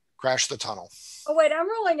the tunnel. Oh wait, I'm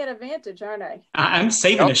rolling at advantage, aren't I? I'm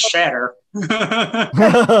saving a shatter. So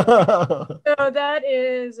that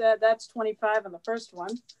is that's 25 on the first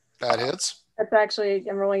one. That hits. That's actually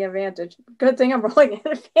I'm rolling advantage. Good thing I'm rolling at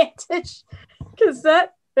advantage, because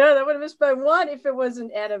that would have missed by 1 if it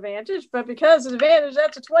wasn't at advantage. But because of advantage,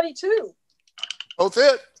 that's a 22. Both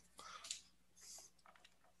hit.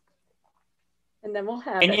 And then we'll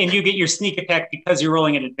have and you get your sneak attack because you're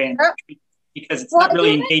rolling at advantage. Because it's Well, not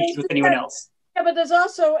really yeah, engaged with anyone else. Yeah, but there's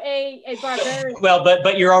also a barbarian. Well,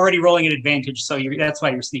 but you're already rolling at advantage, so that's why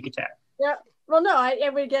your sneak attack. Yeah. Well, no, I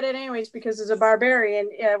would get it anyways because there's a barbarian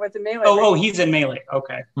with the melee. Oh, he's in melee.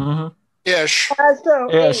 Okay. Mm-hmm. Ish.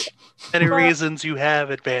 Ish. Any reasons you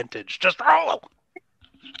have advantage? Just roll.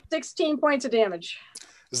 16 points of damage.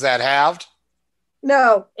 Is that halved?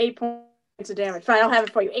 No, 8 points of damage. Fine, I'll have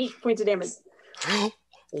it for you. 8 points of damage.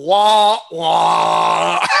 Wah,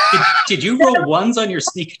 wah. Did you roll 1s on your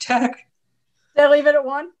sneak attack? Did I leave it at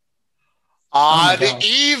 1? Odd gosh.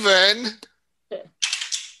 even.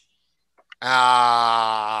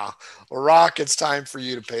 Rock, it's time for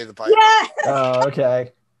you to pay the piper. Yeah, Oh,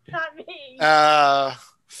 okay. not me.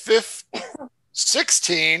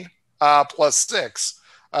 16 plus 6.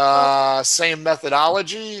 Same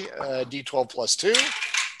methodology. D12 plus 2.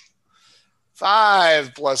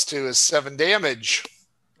 5 plus 2 is 7 damage.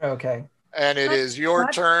 Okay. And it is your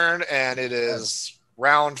turn, and it is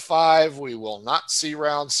round 5. We will not see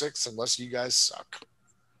round 6 unless you guys suck.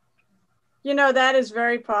 You know, that is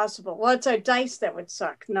very possible. Well, it's our dice that would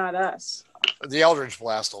suck, not us. The Eldritch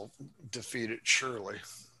Blast will defeat it, surely.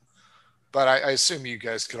 But I assume you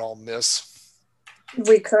guys could all miss.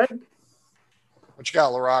 We could. What you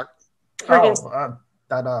got, LaRock?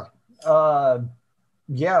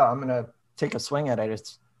 Yeah, I'm gonna take a swing at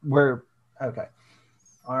it. We're okay.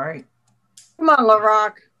 All right. Come on,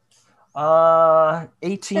 LaRock.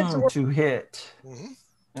 18 to hit. Mm-hmm.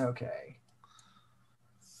 Okay.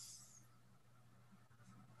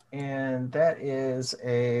 And that is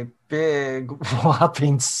a big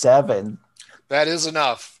whopping 7. That is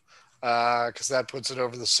enough, because that puts it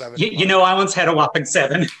over the 7. You know, I once had a whopping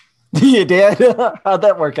 7. You did? How'd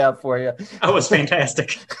that work out for you? That was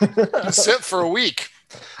fantastic. Sit for a week.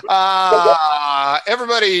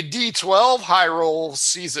 Everybody, D12, high roll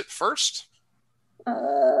sees it first.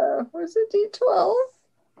 Was it D12?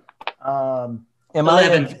 Am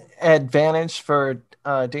 11. I advantage for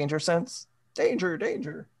danger sense?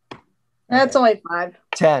 Danger. That's only 5.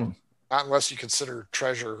 10. Not unless you consider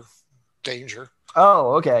treasure danger.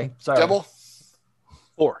 Oh, okay. Sorry. Double.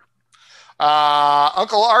 4.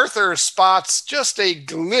 Uncle Arthur spots just a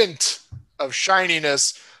glint of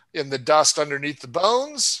shininess in the dust underneath the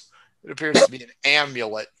bones. It appears to be an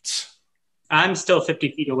amulet. I'm still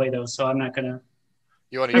 50 feet away though, so I'm not gonna.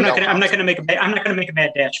 You want I'm not gonna make a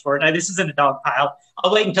mad dash for it. This isn't a dog pile.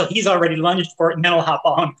 I'll wait until he's already lunged for it, and then I'll hop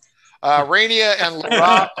on. Rania and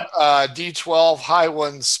LaRock, D12, high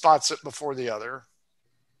one spots it before the other.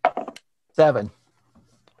 7.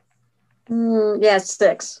 Yeah,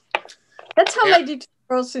 6. That's how my D12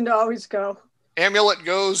 rolls seem to always go. Amulet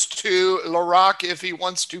goes to LaRock if he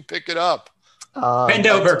wants to pick it up. Bend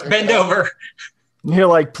over. You're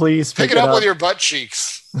like, please Pick it up with your butt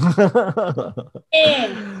cheeks.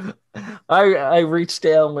 I reached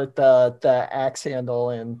down with the axe handle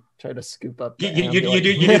and try to scoop up. The You do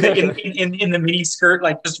the in the mini skirt,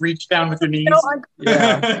 like just reach down with your knees.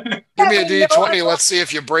 Yeah. Give me a D20. Let's see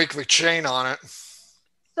if you break the chain on it.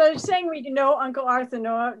 So you're saying we know Uncle Arthur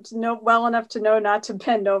know well enough to know not to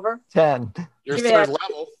bend over? 10. Your Give me third that.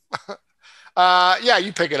 level. Yeah,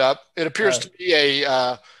 you pick it up. It appears to be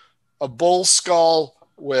a bull skull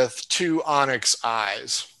with 2 onyx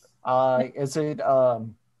eyes. Is it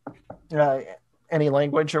any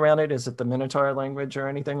language around it? Is it the Minotaur language or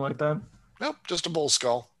anything like that? Nope, just a bull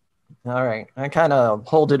skull. All right. I kind of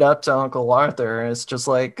hold it up to Uncle Arthur. And it's just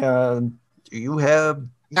like, do you have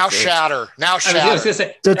Now shatter. Now I was shatter. going to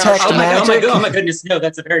say, Detect magic. oh my goodness, no,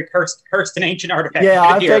 that's a very cursed and ancient artifact. Yeah,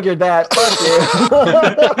 I Good dear. figured that. Fuck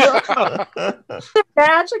you.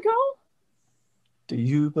 Magical? Do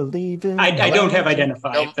you believe in? I don't have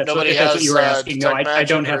identify. No- if that's nobody what, if that's what has, you were asking. No, detect I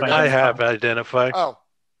don't magic have or identify. I have identify. Oh,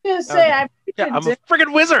 I was gonna say Okay. I Yeah, I'm a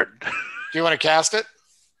friggin' wizard. do you want to cast it?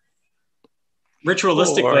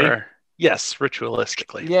 Ritualistically, Or, yes,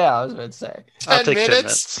 ritualistically. Yeah, I was about to say. I'll 10 take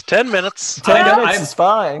minutes? 10 minutes. 10 minutes. 10 I- minutes I'm- is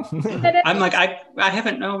fine. I'm like, I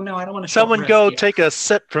haven't, no, I don't want to. Someone go take a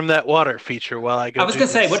sip from that water feature while I go. I was going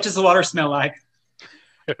to say, this. what does the water smell like?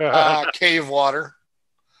 Cave water.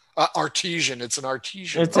 Artesian. It's an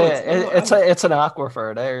artesian. it's water. it's an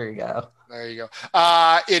aquifer. There you go. There you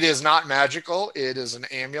go. It is not magical. It is an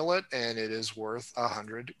amulet, and it is worth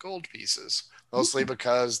 100 gold pieces. Mostly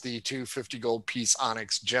because the 250 gold piece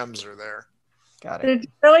onyx gems are there. Got it. Did it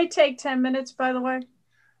really take 10 minutes, by the way?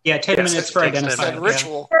 Yeah, 10 Yes, minutes it for takes 10 identify. Said minutes.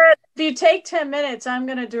 ritual. If you take 10 minutes, I'm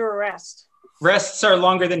gonna do a rest. Rests are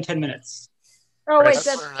longer than 10 minutes. Oh wait, Rest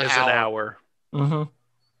that's is an hour. Mm-hmm.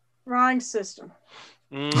 wrong system.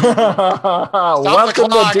 Mm. Welcome to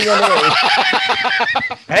clock.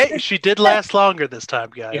 DNA. Hey, she did last longer this time,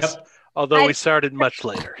 guys. Yep. Although we started much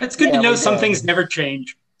later. It's good Yeah, to know we some did. things never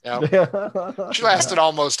change. Yeah. She lasted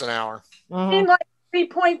almost an hour. In like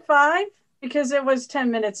 3.5 because it was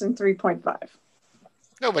 10 minutes and 3.5.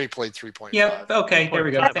 Nobody played 3.5. Yep. Okay. There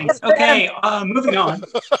we go. 3.5. Thanks. Okay. Moving on.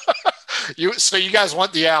 So you guys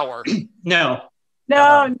want the hour? No.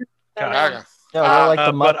 No, Okay. Okay. No, we're like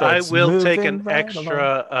the but I Muppets, will take moving an right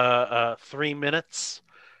extra 3 minutes,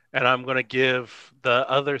 and I'm going to give the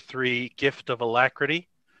other 3 gift of alacrity.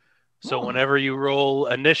 So whenever you roll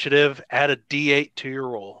initiative, add a D8 to your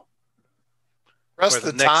roll. Rest For of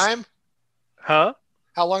the the next- time? Huh?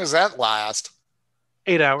 How long does that last?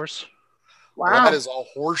 8 hours. wow. That is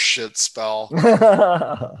a horseshit spell.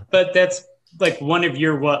 along. But that's like one of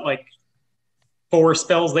your, like 4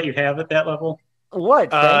 spells that you have at that level? What?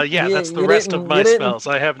 Frank? Yeah, You- that's the you rest didn't- of my you didn't- spells.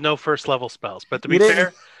 I have no first level spells. But to you be didn't-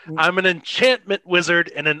 fair, I'm an enchantment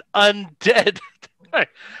wizard and an undead.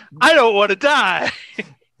 I don't want to die.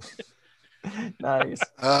 Nice.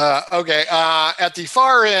 Okay. At the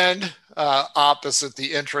far end, opposite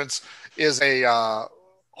the entrance, is a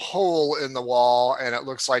hole in the wall, and it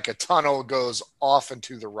looks like a tunnel goes off and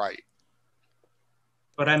to the right.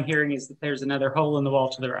 What I'm hearing is that there's another hole in the wall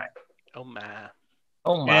to the right. Oh, man.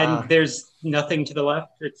 Oh my. And there's nothing to the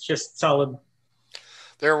left. It's just solid.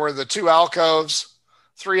 There were the 2 alcoves,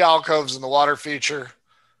 3 alcoves in the water feature.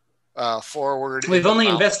 Forward. We've only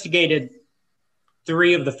out. investigated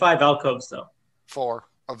 3 of the 5 alcoves, though. 4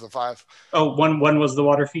 of the 5. Oh, one was the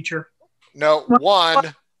water feature. No,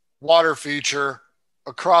 1 water feature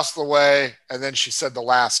across the way, and then she said the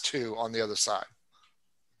last 2 on the other side.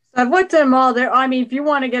 I've looked at them all there. I mean, if you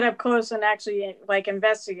want to get up close and actually like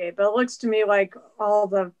investigate, but it looks to me like all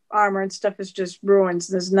the armor and stuff is just ruins.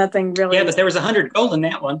 There's nothing really. Yeah, but there was 100 gold in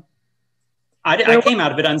that one. I came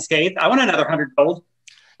out of it unscathed. I want another 100 gold.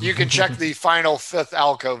 You can check the final 5th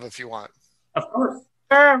alcove if you want. Of course.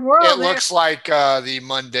 Sure, we're all It there. looks like the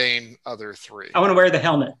mundane other 3. I want to wear the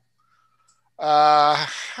helmet.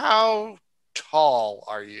 How tall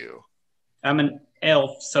are you? I'm an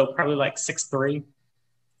elf, so probably like 6'3".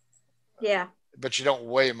 Yeah. But you don't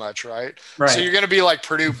weigh much, right? Right. So you're going to be like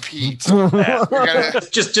Purdue Pete. Oh, You're gonna,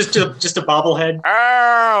 just a bobblehead.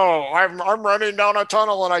 oh, I'm running down a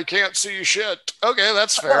tunnel and I can't see shit. Okay,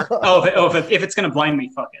 that's fair. If it's gonna blind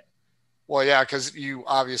me, fuck it. Well, yeah, because you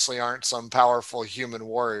obviously aren't some powerful human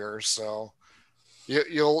warrior, so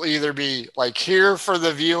you'll either be like here for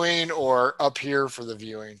the viewing or up here for the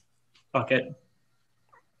viewing. Fuck it.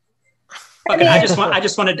 Fuck it. I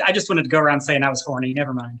just wanted to go around saying I was horny.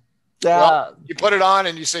 Never mind. Well, you put it on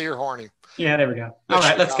and you say you're horny. Yeah, there we go. All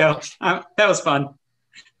right, let's go. That was fun.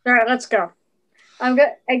 All right, let's go. I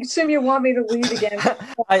assume you want me to lead again.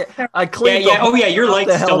 I clean. Yeah. Oh yeah, your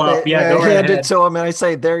light's still up. Yeah, go right hand ahead. it to him, and I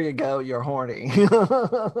say, "There you go. You're horny."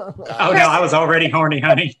 Oh no, I was already horny,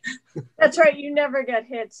 honey. That's right. You never got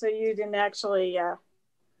hit, so you didn't actually.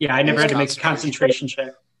 Yeah, I never had to make a concentration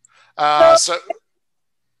check. So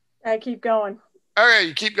I keep going. okay,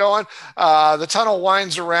 you keep going. The tunnel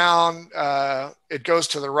winds around. It goes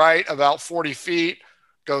to the right about 40 feet,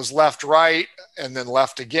 goes left, right, and then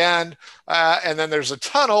left again. And then there's a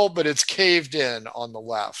tunnel, but it's caved in on the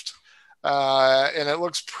left. And it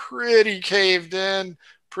looks pretty caved in,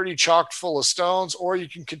 pretty chocked full of stones, or you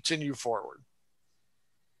can continue forward.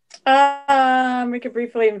 We could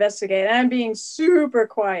briefly investigate. I'm being super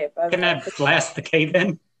quiet. By the Can I way. blast the cave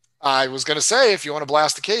in? I was going to say, if you want to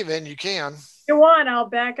blast the cave in, you can. you want, I'll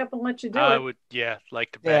back up and let you do I it. would,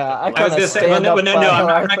 like to back Yeah, up. I I was kinda gonna say, stand up no, by I'm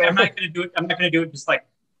not Arthur. going to do it. I'm not going to do it just like,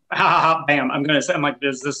 ha, ha, ha, bam. I'm like,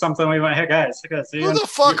 is this something we want? Hey guys, Who the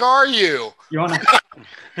fuck are you? you want to?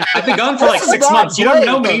 I've been gone for like This is 6 not months. You don't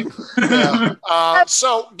know great. me. Yeah.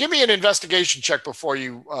 So give me an investigation check before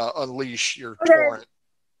you unleash your Okay. torrent.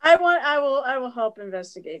 I will help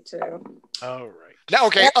investigate too. All right. Now,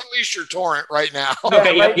 okay, unleash your torrent right now.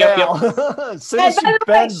 Okay, right yep. now. As soon as Hey, by she the way,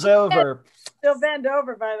 bends over. Still bend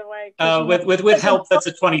over, by the way. 'cause you With help, that's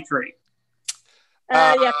a 23.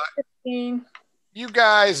 yeah, 15. You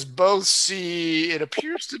guys both see it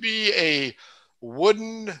appears to be a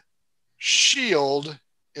wooden shield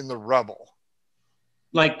in the rubble.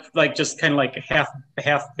 Like just kind of like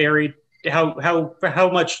half buried. How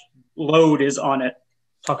much load is on it?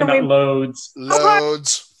 Talking about loads.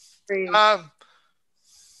 Loads.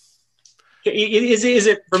 Is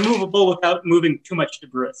it removable without moving too much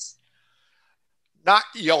debris? Not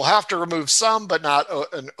you'll have to remove some, but not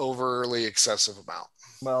an overly excessive amount.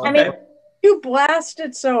 Well, I mean, you blast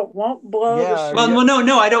it so it won't blow. Yeah, Well,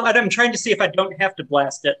 no, I don't. I'm trying to see if I don't have to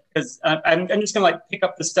blast it because I'm just gonna like pick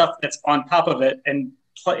up the stuff that's on top of it and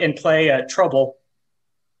play trouble.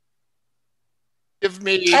 Give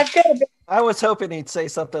me. I've got a big I was hoping he'd say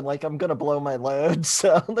something like, I'm going to blow my load.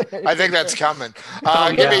 So I think that's coming.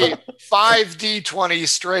 Give me 5 D20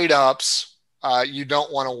 straight ups. You don't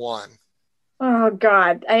want a 1. Oh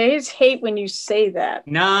God, I just hate when you say that.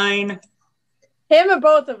 9. Him or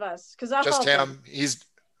both of us? Because I'll Just help him. He's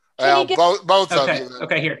Can you get- both Okay, of you.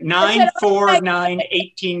 okay. Here, 9, 4, 9,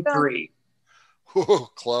 18, 3. Ooh,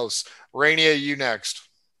 close. Rainier, you next.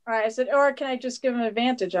 All right, I said, or can I just give him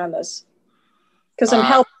advantage on this? Because I'm Uh,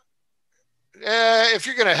 helping. If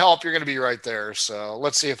you're going to help, you're going to be right there. So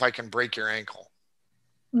let's see if I can break your ankle.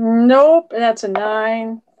 Nope, that's a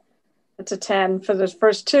 9. That's a 10 for the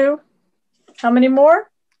first 2. How many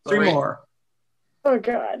more? 3 more. Oh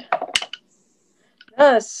God.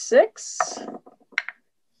 6,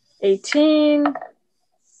 18,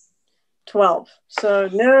 12. So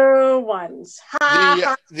no ones.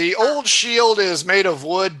 The old shield is made of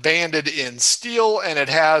wood banded in steel, and it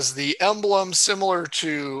has the emblem similar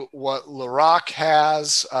to what Laroc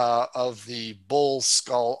has of the bull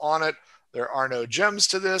skull on it. There are no gems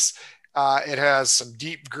to this. It has some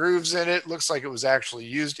deep grooves in it. Looks like it was actually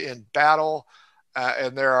used in battle.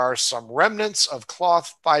 And there are some remnants of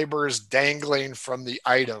cloth fibers dangling from the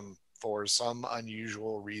item for some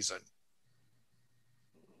unusual reason.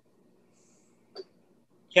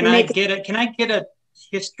 Can I get a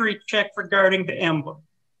history check regarding the emblem?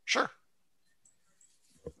 Sure.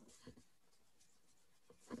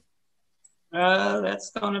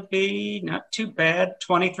 That's going to be not too bad.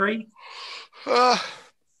 23. Yeah.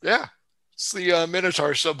 It's the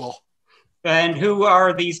Minotaur symbol. And who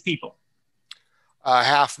are these people?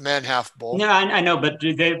 Half men, half bull. No, I know, but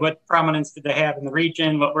what prominence did they have in the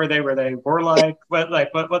region? What were they? Were they warlike? What?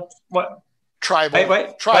 Tribal.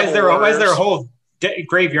 Why is there a whole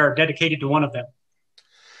graveyard dedicated to one of them?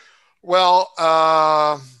 Well,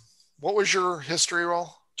 what was your history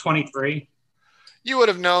roll? 23. You would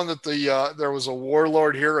have known that there was a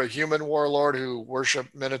warlord here, a human warlord who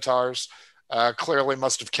worshipped minotaurs. Clearly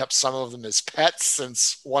must have kept some of them as pets,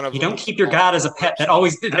 since one of them. You don't keep your god as a pet. That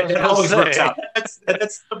always works out. That's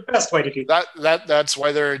the best way to do that. That's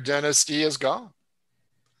why their dynasty is gone.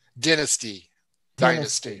 Dynasty.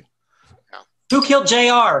 Yeah. Who killed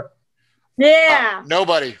JR? Yeah.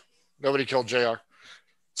 Nobody killed JR.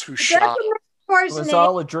 It's who shot. It was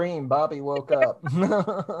all a dream. Bobby woke up. And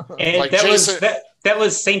Like that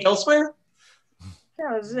was Saint Elsewhere?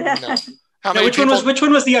 No. Which one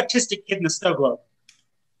was the autistic kid in the snow globe?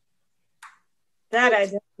 That I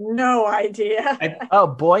have no idea.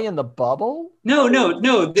 Boy in the bubble? No.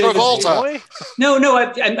 Travolta. No.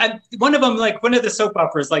 I one of them, like one of the soap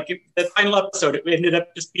operas, like the final episode, it ended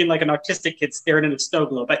up just being like an autistic kid staring at a snow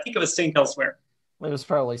globe. I think it was Saint Elsewhere. It was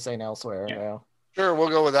probably St. Elsewhere. Yeah. Sure, we'll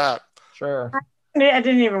go with that. Sure. I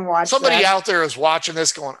didn't even watch. Somebody out there is watching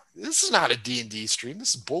this going, this is not a D&D stream.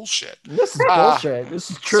 This is bullshit. This is bullshit.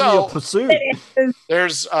 This is Trivial Pursuit.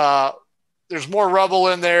 There's more rubble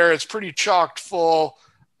in there. It's pretty chocked full.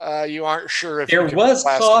 You aren't sure if there was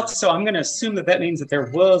cloth, so I'm going to assume that means that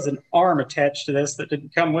there was an arm attached to this that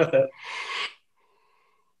didn't come with it.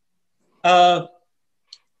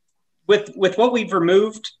 With what we've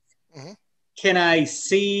removed, can I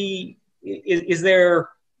see? Is there?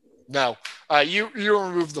 No, you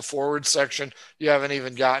removed the forward section. You haven't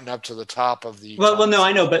even gotten up to the top of the. Well, no,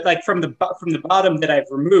 I know, but like from the bottom that I've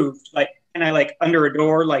removed, like, can I like under a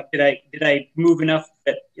door? Like, did I move enough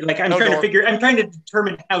that like I'm trying to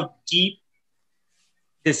determine how deep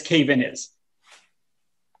this cave in is.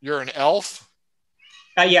 You're an elf?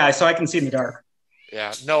 Yeah, so I can see in the dark.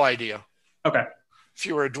 Yeah, no idea. Okay. If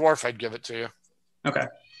you were a dwarf, I'd give it to you. Okay.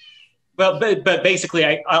 Well, but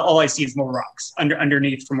basically, all I see is more rocks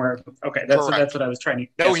underneath from where. Okay, that's what I was trying to.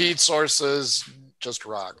 No heat sources, just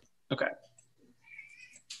rock. Okay.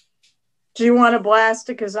 Do you want to blast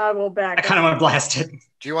it? Because I will back. I kind of want to blast it.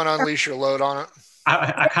 Do you want to unleash your load on it?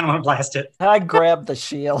 I kind of want to blast it. I grab the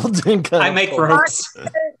shield and I make ropes.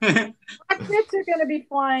 Rockets are going to be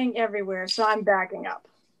flying everywhere, so I'm backing up.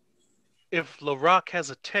 If Larock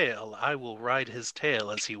has a tail, I will ride his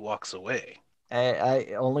tail as he walks away.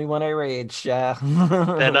 I only when I rage, yeah.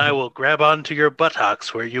 Then I will grab onto your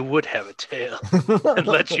buttocks where you would have a tail and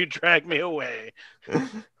let you drag me away.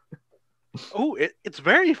 Oh, it's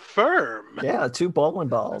very firm. Yeah, 2 bowling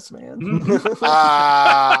balls, man.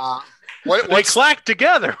 They clack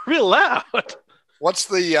together real loud. What's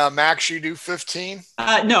the max you do? 15?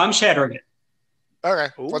 No, I'm shattering it. Okay.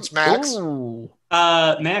 Ooh. What's max? Ooh.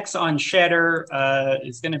 Max on shatter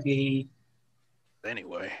is going to be.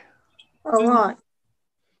 Anyway. A lot.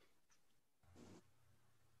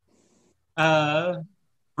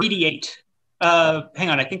 3d8. Hang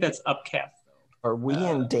on, I think that's upcast. Are we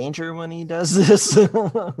in danger when he does this?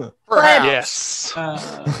 Yes.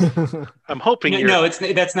 I'm hoping no,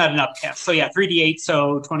 that's not an upcast. So yeah, 3d8,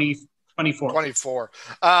 so 24. 24.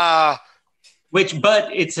 But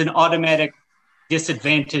it's an automatic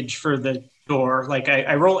disadvantage for the door. Like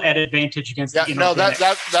I roll at advantage against the inorganic.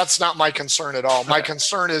 No, that's not my concern at all. Okay. My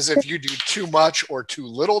concern is if you do too much or too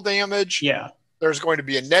little damage, there's going to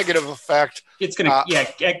be a negative effect. It's going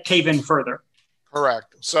to cave in further.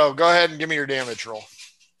 Correct. So go ahead and give me your damage roll.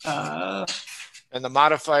 And the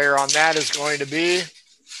modifier on that is going to be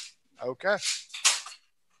okay.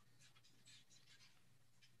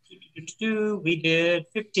 We did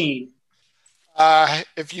 15.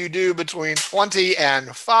 If you do between 20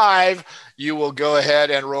 and 5, you will go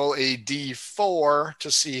ahead and roll a d4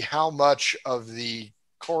 to see how much of the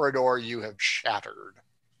corridor you have shattered.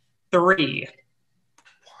 3. 1,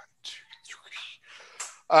 2,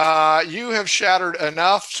 3. You have shattered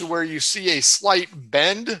enough to where you see a slight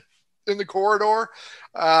bend in the corridor.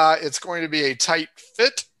 It's going to be a tight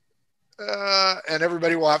fit. And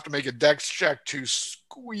everybody will have to make a dex check to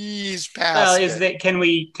squeeze past it. Can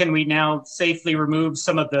we now safely remove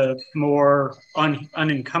some of the more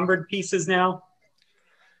unencumbered pieces now?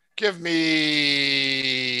 Give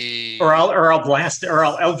me, or I'll blast it, or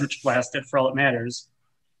I'll Eldritch blast it for all it matters.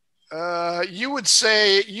 You would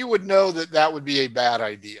know that would be a bad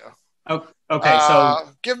idea. Oh, okay, so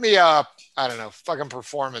give me a fucking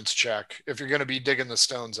performance check if you're going to be digging the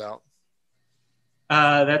stones out.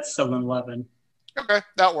 That's an 11. Okay,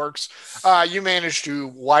 that works. You managed to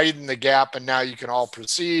widen the gap, and now you can all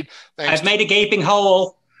proceed. I've made a gaping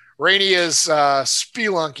hole. Rainia's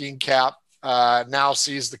spelunking cap now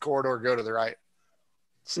sees the corridor go to the right.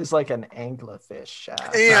 She's like an anglerfish.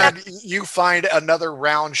 And you find another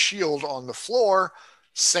round shield on the floor.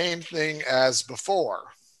 Same thing as before.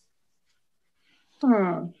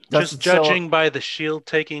 Just judging by the shield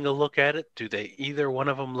taking a look at it, do they either one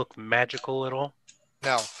of them look magical at all?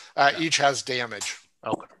 No, each has damage.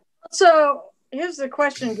 Okay. So here's the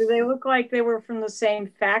question: do they look like they were from the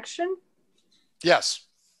same faction? Yes.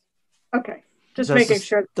 Okay, making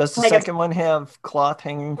sure. Does the second one have cloth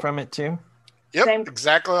hanging from it too? Yep,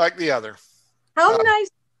 exactly like the other. How nice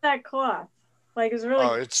is that cloth? Like, it's really.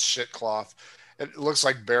 Oh, it's shit cloth. It looks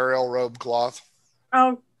like burial robe cloth.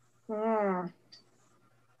 Oh.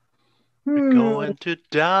 We're going to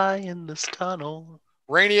die in this tunnel.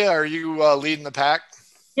 Rainia, are you leading the pack?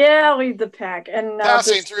 Yeah, I'll lead the pack. And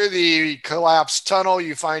passing through the collapsed tunnel,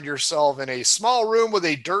 you find yourself in a small room with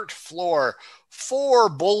a dirt floor. 4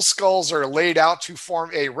 bull skulls are laid out to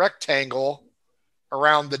form a rectangle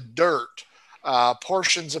around the dirt.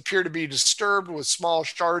 Portions appear to be disturbed with small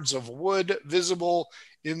shards of wood visible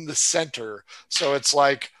in the center. So it's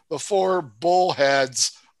like the 4 bull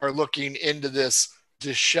heads are looking into this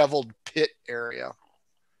disheveled pit area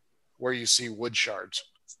where you see wood shards.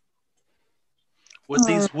 Would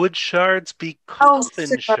these wood shards be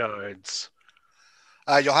coffin shards?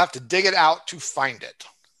 You'll have to dig it out to find it.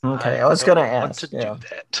 Okay, I was going to ask. Do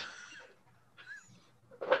that.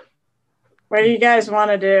 What do you guys want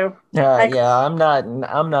to do? I'm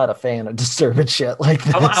not a fan of disturbing shit like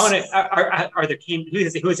this. I want to. Are there who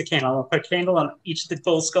is a candle? I want to put a candle on each of the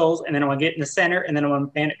bull skulls, and then I want to get in the center, and then I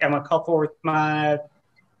want to call forth my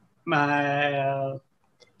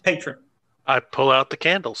patron. I pull out the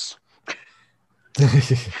candles.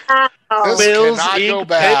 Bills, ink,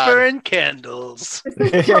 paper, and candles.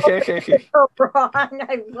 So wrong.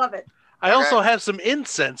 I love it. I also have some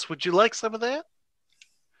incense. Would you like some of that?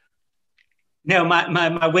 No,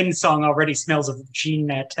 my wind song already smells of Jean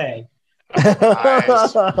Natte.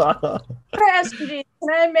 Nice. SMG, can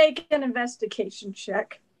I make an investigation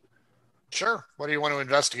check? Sure. What do you want to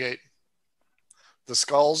investigate? The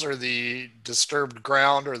skulls or the disturbed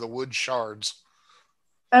ground or the wood shards?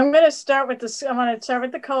 I'm going to start with the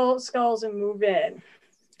skulls and move in.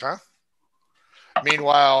 Okay.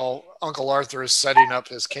 Meanwhile, Uncle Arthur is setting up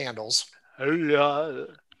his candles. Hello.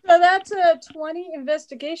 So that's a 20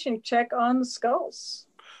 investigation check on the skulls.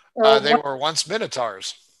 They were once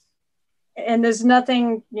minotaurs. And there's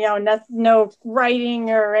nothing, no writing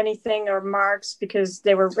or anything or marks because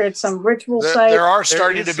they were at some ritual site. There are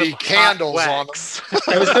starting to be candles on them.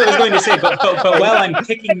 I was going to say, but while I'm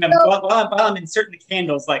picking them, while I'm inserting the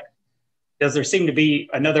candles, like, does there seem to be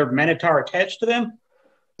another minotaur attached to them?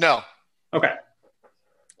 No. Okay.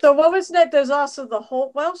 So what was that? There's also the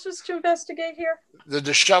whole. What else was to investigate here? The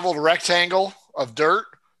disheveled rectangle of dirt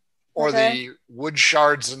or the wood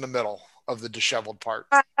shards in the middle of the disheveled part.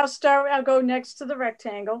 I'll go next to the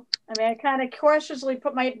rectangle. I mean, I kind of cautiously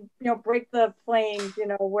put my, break the plane,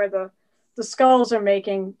 where the skulls are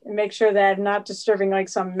making and make sure that I'm not disturbing like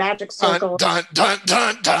some magic circle. Dun, dun,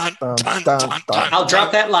 dun, dun, dun, dun, dun, dun, I'll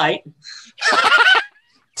drop that light.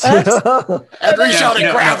 and reach out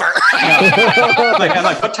and grab her. No. I'm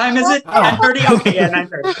like, what time is it? 9:30? Okay, yeah,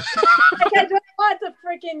 9:30. I don't want the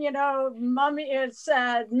freaking, mummy, it's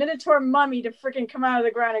Minotaur mummy to freaking come out of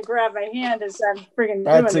the ground and grab my hand as I'm freaking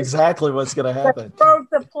That's doing exactly what's going to happen. Broke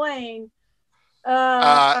the plane.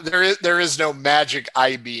 There is no magic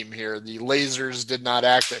eye beam here. The lasers did not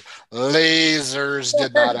activate. Lasers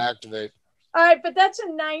did not activate. All right, but that's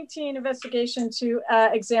a 19 investigation to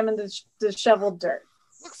examine the disheveled dirt.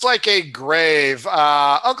 Looks like a grave.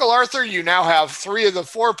 Uncle Arthur, you now have 3 of the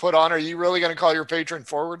 4 put on. Are you really going to call your patron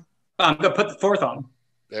forward? I'm going to put the 4th on.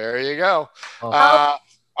 There you go. I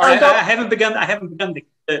haven't begun the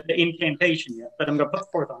incantation yet, but I'm going to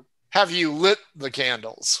put the 4th on. Have you lit the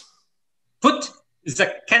candles? Put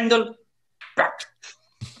the candle back.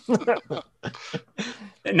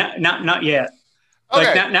 Not yet.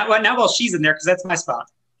 Okay. Like, not while she's in there, because that's my spot.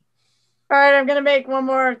 All right, I'm going to make one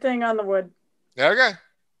more thing on the wood. Okay.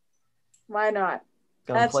 Why not?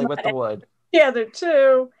 Gonna play with the wood. The other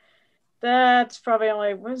 2, that's probably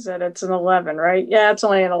only, what is it? It's an 11, right? Yeah, it's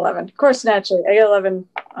only an 11. Of course, naturally. I got 11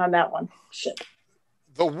 on that one. Shit.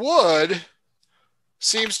 The wood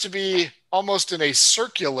seems to be almost in a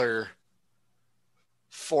circular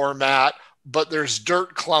format, but there's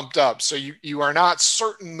dirt clumped up. So you are not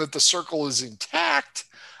certain that the circle is intact.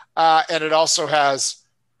 And it also has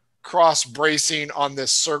cross bracing on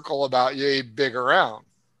this circle about yay big around.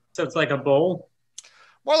 So it's like a bowl?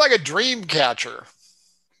 More like a dream catcher.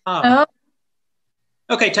 Oh.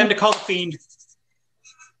 Okay, time to call the fiend.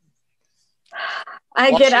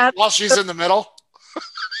 Get out. While she's in the middle?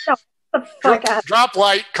 No, drop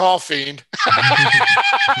light, call fiend.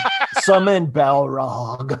 Summon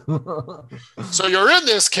Balrog. So you're in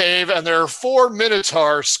this cave, and there are 4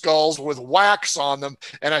 minotaur skulls with wax on them,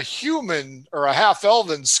 and a human or a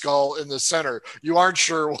half-elven skull in the center. You aren't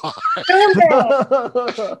sure why.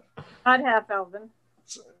 Not half-elven.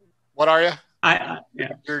 What are you? Yeah.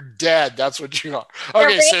 You're dead. That's what you are.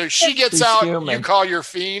 Okay, so she gets She's out. human. You call your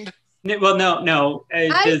fiend. Well, no.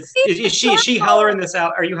 Is she hollering this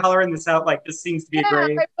out? Are you hollering this out like this seems to be a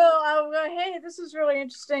grave? I'll go, hey, this is really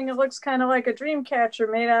interesting. It looks kind of like a dream catcher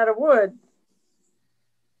made out of wood.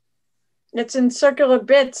 It's in circular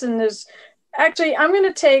bits, and there's actually I'm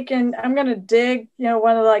going to dig,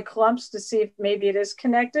 one of the clumps to see if maybe it is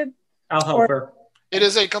connected. I'll help her. It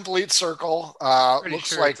is a complete circle. Looks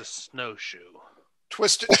sure like it's a snowshoe.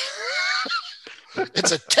 Twisted.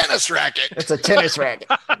 It's a tennis racket. It's a tennis racket.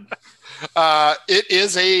 It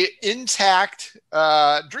is a intact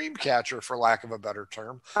dream catcher, for lack of a better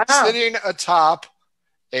term, sitting atop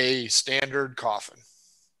a standard coffin.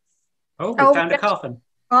 Oh, we found a coffin.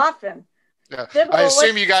 Coffin. Yeah. I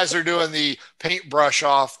assume you guys are doing the paintbrush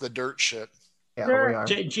off the dirt shit. Yeah, Sure. we are.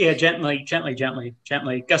 Yeah, gently.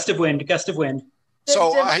 Gust of wind.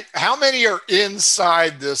 So how many are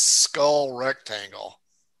inside this skull rectangle?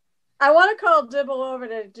 I want to call Dibble over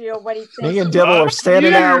to do what he thinks. Me and Dibble are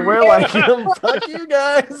standing out. We're like, fuck you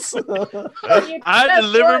guys. I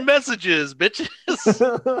deliver messages, bitches.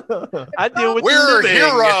 I deal with We're the living.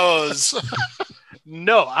 heroes.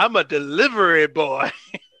 No, I'm a delivery boy.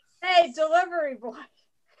 Hey, delivery boy.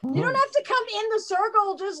 You don't have to come in the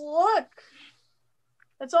circle. Just look.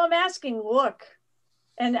 That's all I'm asking. Look.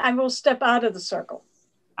 And I will step out of the circle.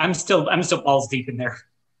 I'm still balls deep in there.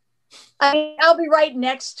 I'll be right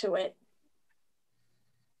next to it.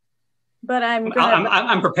 but I'm gonna.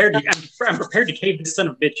 I'm prepared to. I'm prepared to cave this son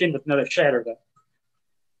of a bitch in with another shatter, though.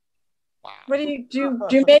 Wow. What do you do?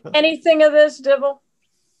 Do you make anything of this, Dibble?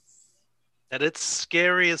 And it's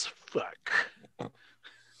scary as fuck.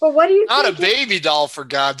 But what do you Not a think baby doll, for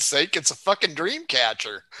God's sake. It's a fucking dream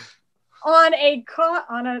catcher. on a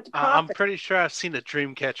I'm coffin? pretty sure I've seen a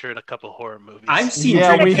dream catcher in a couple horror movies. I've seen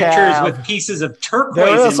Yeah, dream we catchers have. with pieces of turquoise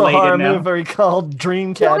There is a inlaid horror in them. movie called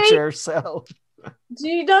Dreamcatcher, so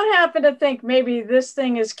You don't happen to think maybe this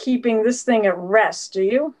thing is keeping this thing at rest, do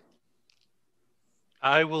you?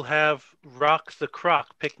 I will have Rock the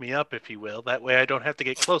Croc pick me up, if you will. That way I don't have to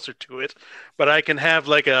get closer to it, but I can have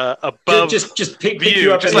like a above. Just pick view,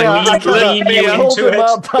 you up just and like lean me you up. hold into him it.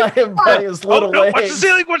 up by his Oh little no! Watch the legs.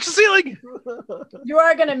 ceiling! Watch the ceiling! You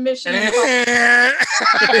are going to mission. Can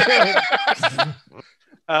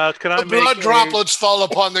I The make blood a- droplets fall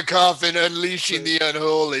upon the coffin, unleashing the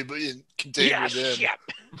unholy, but contained Yeah, within. shit.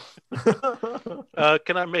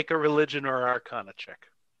 Can I make a religion or arcana check?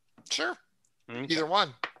 Sure. Okay. Either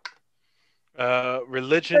one.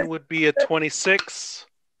 Religion would be a 26.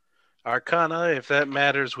 Arcana, if that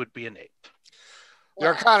matters, would be an 8. The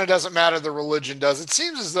arcana doesn't matter, the religion does. It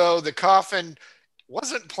seems as though the coffin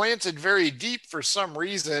wasn't planted very deep for some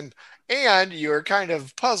reason, and you're kind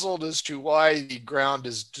of puzzled as to why the ground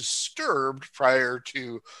is disturbed prior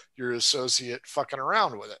to your associate fucking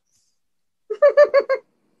around with it.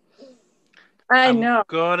 I know. I'm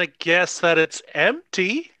gonna guess that it's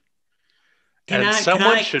empty.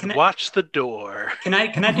 Someone should watch the door. Can I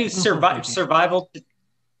do survival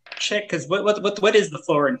check? Because what is the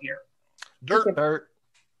floor in here? Dirt.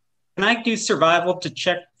 Can I do survival to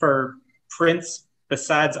check for prints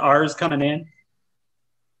besides ours coming in?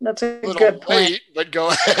 That's a Little good point. late, but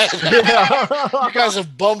go ahead. You guys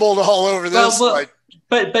have bumbled all over this.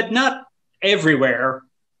 But not everywhere.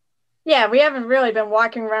 Yeah, we haven't really been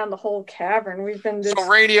walking around the whole cavern. We've been just... So,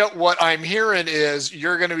 Rainia, what I'm hearing is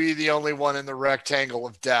you're going to be the only one in the rectangle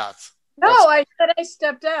of death. No, I said I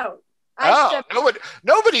stepped out.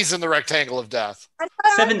 Nobody's in the rectangle of death.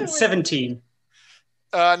 17.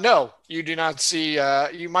 No, you do not see.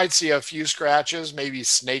 You might see a few scratches, maybe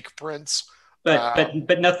snake prints,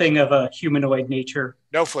 but nothing of a humanoid nature.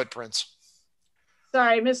 No footprints.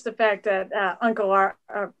 Sorry, I missed the fact that Uncle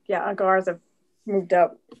Arthur moved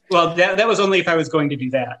up. Well, that was only if I was going to do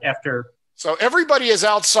that after. So everybody is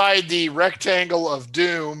outside the rectangle of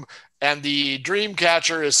doom, and the dream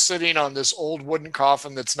catcher is sitting on this old wooden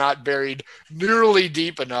coffin that's not buried nearly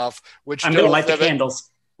deep enough, which I'm going to light the candles.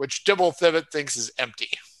 Which Dibble Thibbit thinks is empty.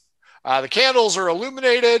 The candles are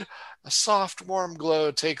illuminated. A soft, warm glow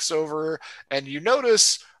takes over, and you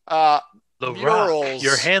notice The murals. Rock,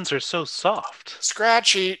 your hands are so soft.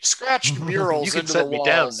 Scratched murals You can into set the me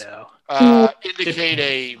walls down now. indicate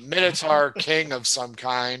a Minotaur king of some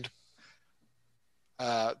kind.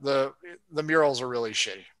 The murals are really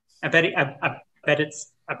shitty. I bet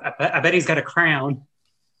he's got a crown.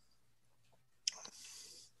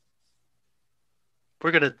 We're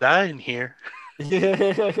gonna die in here. I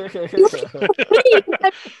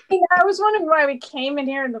was wondering why we came in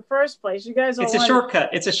here in the first place. You guys all It's a shortcut.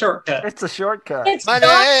 It's a shortcut. It's a shortcut. It's Money!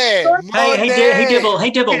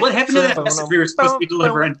 Hey, Dibble. What happened to that message we were supposed to be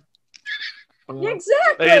delivering?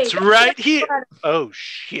 Exactly. It's right here. Oh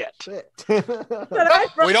shit!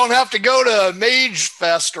 We don't have to go to Mage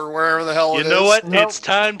Fest or wherever the hell it is. You know what? Nope. It's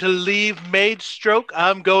time to leave Mage Stroke.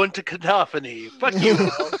 I'm going to Cacophony. Fuck you.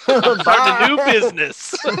 I'm starting a new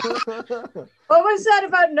business. What was that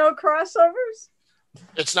about no crossovers?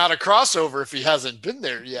 It's not a crossover if he hasn't been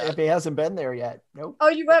there yet. If he hasn't been there yet, nope. Oh,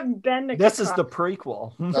 you haven't been to This is the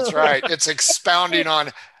prequel. That's right. It's expounding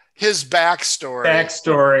on his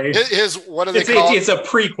backstory. His what do they call it? It's a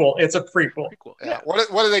prequel. It's a prequel. Yeah. What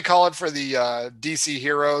do they call it for the DC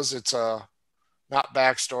heroes? It's a not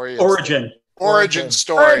backstory. It's Origin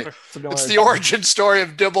story. It's It's the origin story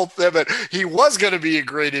of Dibble Thibbit. He was going to be a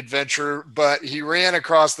great adventurer, but he ran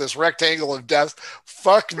across this rectangle of death.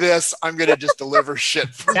 Fuck this. I'm going to just deliver shit.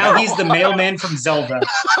 Now he's the mailman from Zelda.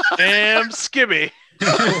 Damn skibby.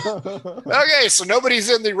 Okay, so nobody's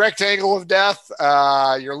in the rectangle of death.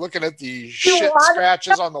 You're looking at the shit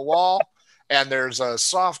scratches on the wall, and there's a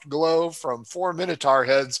soft glow from 4 Minotaur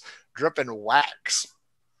heads dripping wax.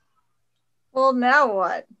 Well, now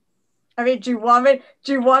what? I mean, do you want me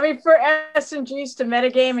for S&Gs to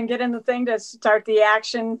metagame and get in the thing to start the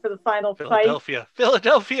action for the final fight?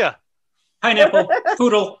 Philadelphia. Pineapple,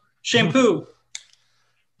 poodle, shampoo.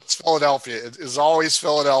 It's Philadelphia. It is always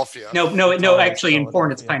Philadelphia. No. Actually, in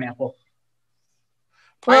porn, it's pineapple.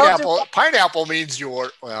 Pineapple means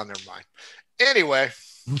you're. Well, never mind. Anyway,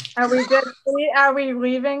 Are we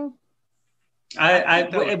leaving? I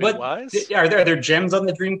That would be what wise. are there gems on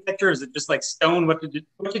the dream catcher? Or is it just like stone? What did it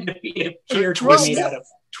appear to be Twist- made out of?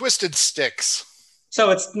 Twisted sticks. So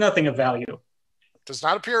it's nothing of value. Does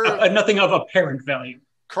not appear Nothing of apparent value.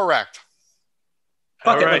 correct.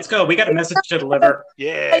 Fuck All it, right. let's go. We got a message to deliver.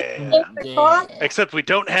 Yeah. Yeah. Except we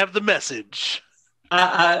don't have the message.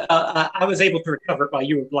 I was able to recover it while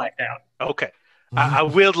you were blacked out. Okay. I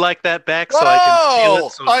will like that back so I can feel Whoa!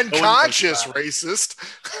 it. So no one Unconscious thinks racist.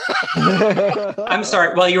 I'm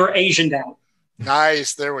sorry, while you were Asianed out.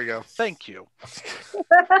 Nice. There we go. Thank you.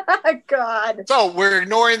 God, So we're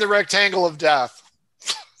ignoring the rectangle of death.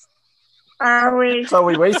 are we? So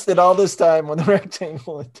we wasted all this time on the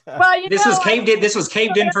rectangle attack. Well, This was caved in. This was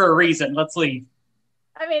caved in for a reason. Let's leave.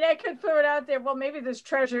 I mean, I could throw it out there. Well, maybe there's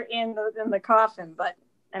treasure in the coffin, but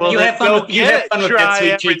I Well, mean, You then have fun go with you have fun with that, try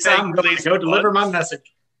sweet cheeks. I'm everything, going to please, go deliver my once.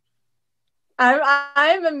 message.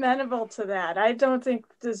 I'm amenable to that. I don't think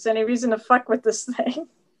there's any reason to fuck with this thing.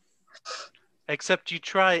 Except you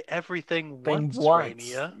try everything once,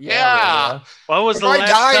 Rainia. Yeah. When was the Am I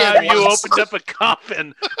last dying time you once? opened up a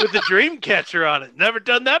coffin with a dream catcher on it? Never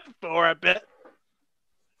done that before, I bet.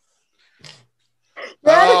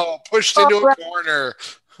 Oh, pushed into a Alright. corner.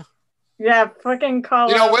 Yeah, fucking call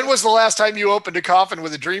You know, out. when was the last time you opened a coffin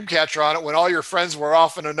with a dream catcher on it when all your friends were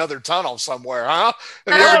off in another tunnel somewhere, huh?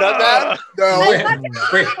 Have you ever done that?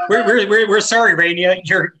 No. We're sorry, Rainia.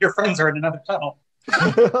 Your friends are in another tunnel.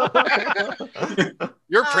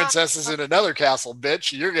 Your princess is in another castle,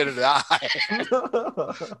 bitch. You're going to die.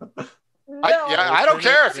 No, I don't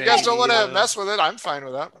care. If you guys don't want to Yeah. mess with it, I'm fine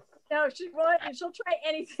with that. no, she'll try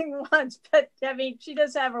anything once, but I mean, she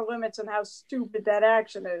does have her limits on how stupid that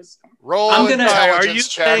action is. Roll I'm gonna- Are intelligence you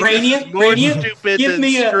check. saying Rainia, this is more Rainia, stupid give than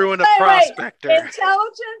me a- screwing a Wait, prospector?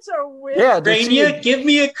 Intelligence or wisdom? Yeah, did Rainia, she, give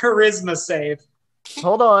me a charisma save.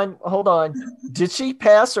 hold on. Did she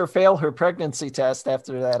pass or fail her pregnancy test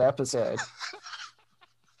after that episode?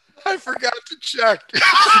 I forgot to check.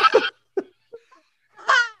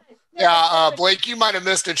 Yeah, Blake, you might have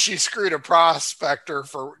missed it. She screwed a prospector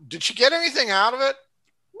for. Did she get anything out of it?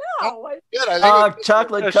 No, Good. I think it-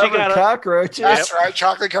 Chocolate she covered got a- cockroaches. that's right.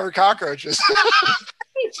 Chocolate covered cockroaches.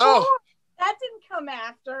 before. Oh. That didn't come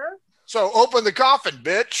after. So open the coffin,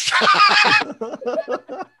 bitch.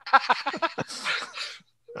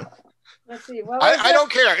 Let's see. What was I it?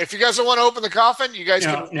 don't care. If you guys don't want to open the coffin, you guys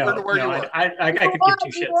No, can turn to where you want. I could give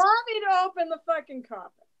two You shits. want me to open the fucking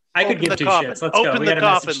coffin? I could Open give the two coffin. shits. Let's go. Open We the got a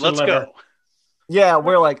coffin. message to Let's deliver. go. Yeah,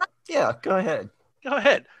 we're like, yeah, go ahead. Go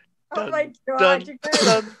ahead. Oh my god, Dun, you guys.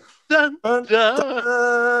 dun, dun, Dun, dun.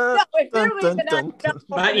 No, if you're dun, leaving, dun, I'm dun.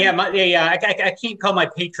 not I can't call my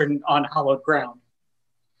patron on hallowed ground.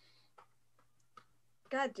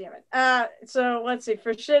 God damn it. So let's see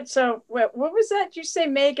for shit. So what was that? You say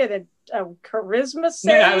make it a charisma No,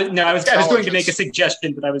 save? I was going to make a Intelligence.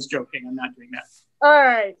 suggestion, but I was joking. I'm not doing that. All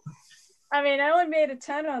right. I mean, I only made a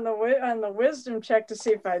 10 on the wisdom check to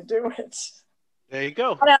see if I do it. There you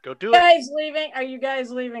go. Now, Go do You it. guys leaving? Are you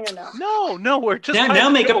guys leaving or no? No, we're just Now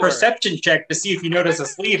make a door. perception check to see if you notice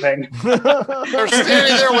us leaving. They're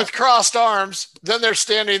standing there with crossed arms. Then they're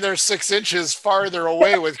standing there 6 inches farther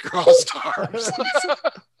away with crossed arms.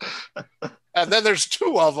 And then there's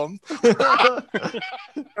 2 of them.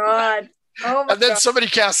 God. Oh my And then god. somebody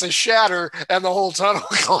casts a shatter and the whole tunnel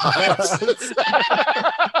collapses.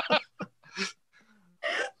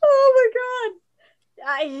 Oh my god.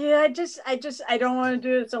 I don't want to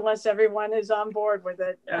do this unless everyone is on board with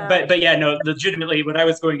it. But yeah, no, legitimately, what I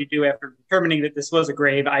was going to do after determining that this was a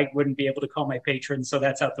grave, I wouldn't be able to call my patron, so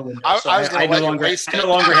that's out the window. I So was gonna let you waste I it. no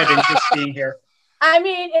longer have interest being here. I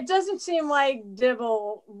mean, it doesn't seem like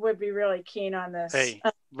Dibble would be really keen on this. Hey,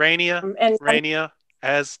 Rainia, And Rainia,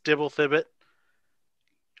 as Dibble Thibbet,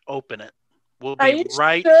 open it. We'll Are be you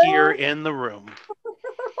right sure? here in the room.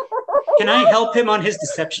 Can I help him on his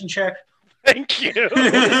deception check? Thank you.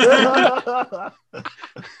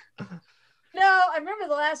 No, I remember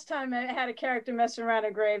the last time I had a character messing around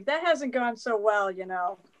a grave. That hasn't gone so well, you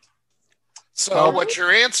know. So what's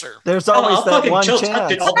your answer? There's Oh, always I'll that fucking one chill tuck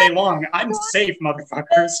chance. it all day long. I'm safe,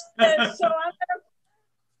 motherfuckers. So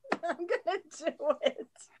I'm gonna do it.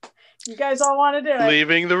 You guys all want to do it?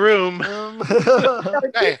 Leaving the room.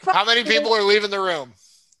 Hey, how many people are leaving the room?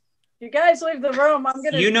 You guys leave the room. I'm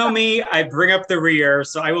gonna. You know me, I bring up the rear,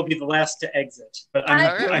 so I will be the last to exit. But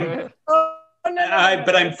Oh, no.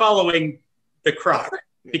 but I'm following the croc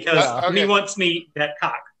because Yeah, okay. me wants me that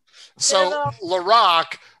cock. So,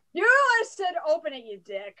 LaRock, You said open it, you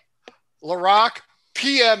dick.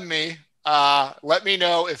 PM me. Let me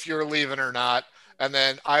know if you're leaving or not. And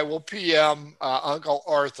then I will PM Uncle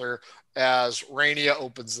Arthur as Rainia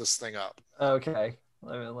opens this thing up. Okay.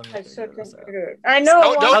 Let me I figure should this out. I know.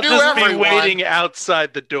 Don't I'll do just be everyone. waiting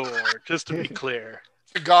outside the door, just to be clear.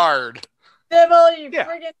 The guard. Dibble, you Yeah.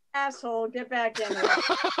 friggin' asshole. Get back in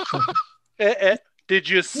here. Did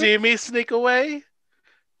you see me sneak away?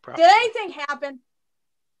 Probably. Did anything happen?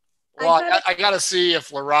 Well, kinda- I got to see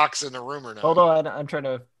if LaRock's in the room or not. Hold on, I'm trying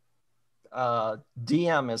to.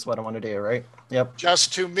 DM is what I want to do, right? Yep.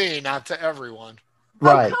 Just to me, not to everyone.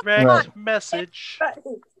 Right. Direct Right. message.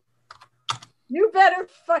 You better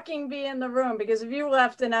fucking be in the room because if you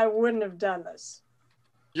left, then I wouldn't have done this.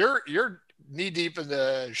 You're knee deep in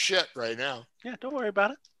the shit right now. Yeah, don't worry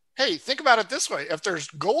about it. Hey, think about it this way: if there's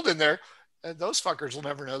gold in there, those fuckers will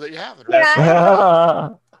never know that you have it. Right? Yeah,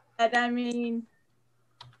 and I mean,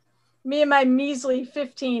 me and my measly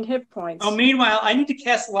 15 hit points. Oh, meanwhile, I need to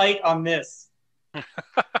cast light on this. Don't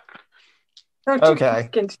you Okay.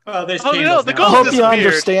 fucking- Oh, there's Oh, candles no, the now. I gold hope you disappeared.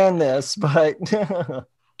 understand this, but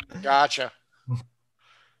Gotcha.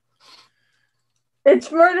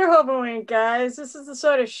 It's murder hoboing, guys. This is the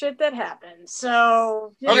sort of shit that happens.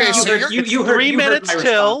 So, Okay, You so heard- you're- you- It's you heard- 3 you heard minutes my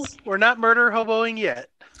till. response. We're not murder hoboing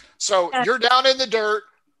yet. So you're down in the dirt.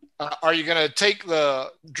 Are you going to take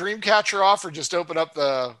the dream catcher off or just open up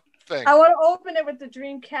the thing? I want to open it with the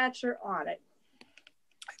dream catcher on it.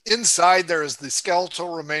 Inside, there is the skeletal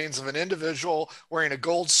remains of an individual wearing a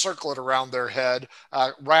gold circlet around their head,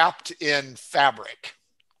 wrapped in fabric.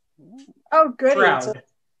 Oh, goody. Proud.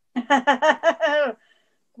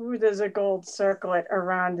 Ooh, there's a gold circlet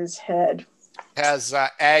around his head. Has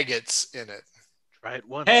agates in it. Try it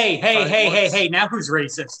once. Hey, Try it once. hey, now who's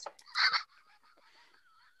racist?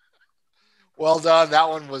 Well done. That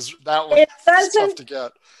one was It tough doesn't. to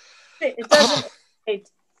get. It doesn't. It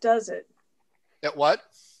does it. At what?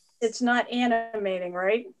 It's not animating,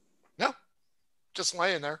 right? Just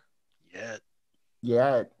laying there. Yet.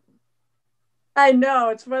 yeah. I know.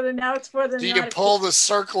 It's whether Do you pull the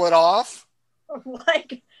circlet off?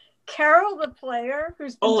 like Carol, the player,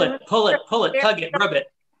 who's been Pull doing it, tug it, rub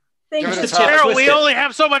it. things Give it a Twist tug. Carol, twist we it. only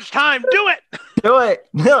have so much time. Do it. Do it.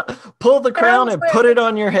 Pull the crown and put it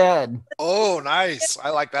on your head. Oh, nice. I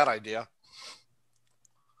like that idea.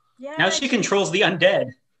 Yeah, Now she controls the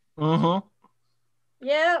undead. Mm-hmm.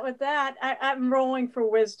 Yeah, with that, I'm rolling for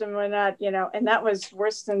wisdom or not, and that was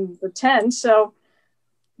worse than the 10. So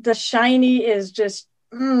the shiny is just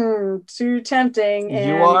too tempting. And,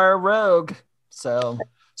 You are a rogue, so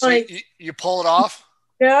So Like- you pull it off?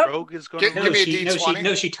 Yep. Rogue is going Give to. me a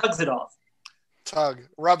D20. She tugs it off. Tug.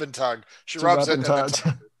 Rub and tug. She to rubs rub it and and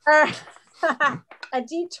then touch. A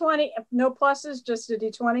D20, no pluses, just a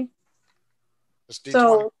D20. just D20.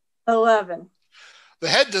 So 11. The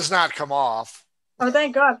head does not come off. Oh,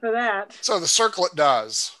 thank God for that. So the circlet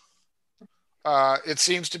does. It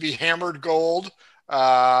seems to be hammered gold,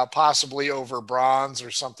 possibly over bronze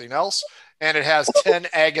or something else, and it has 10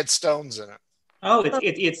 agate stones in it. Oh,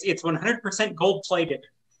 it's 100% gold plated.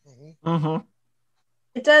 Mm-hmm. Mm-hmm.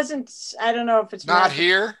 It doesn't, I don't know if it's Not magic.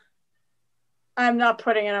 here. I'm not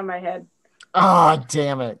putting it on my head. Oh,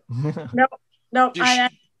 damn it. Nope. Do you, I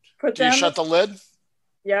put do you them. shut the lid?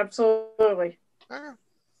 Yeah, absolutely. Eh,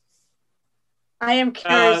 I am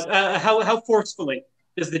curious. How forcefully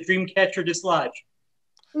does the dream catcher dislodge?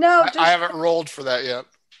 No, I haven't rolled for that yet.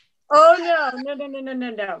 Oh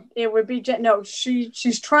no! It would be no.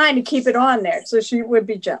 She's trying to keep it on there, so she would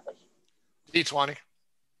be gentle. D20.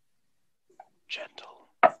 Gentle.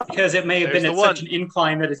 Because it may have There's been at the such an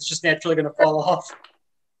incline that it's just naturally going to fall off.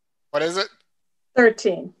 What is it?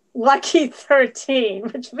 13, lucky 13,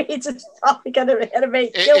 which means it's probably going to hit me.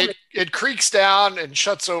 Kill me. It creaks down and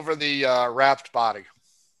shuts over the wrapped body.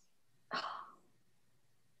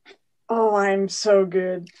 Oh, I'm so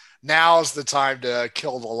good. Now's the time to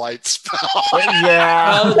kill the light spell.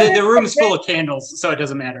 Yeah. The room's full of candles, so it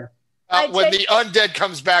doesn't matter. When the undead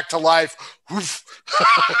comes back to life, woof.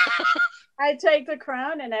 I take the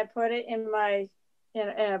crown and I put it in my,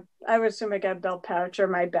 I would assume I got a belt pouch or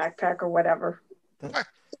my backpack or whatever.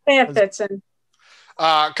 It fits in.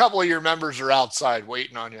 A couple of your members are outside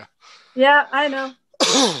waiting on you. Yeah, I know.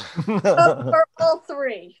 For all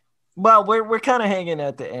three. Well, we're kind of hanging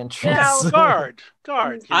at the entrance. Now- Guard.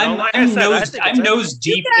 I'm nose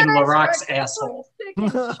deep in LaRock's asshole.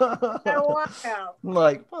 I walk out.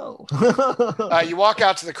 Like, whoa. You walk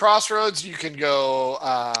out to the crossroads. You can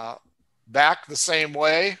go back the same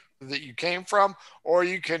way that you came from, or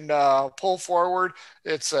you can pull forward.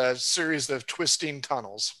 It's a series of twisting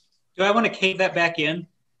tunnels. Do I want to cave that back in?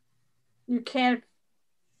 You can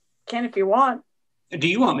if you want. Do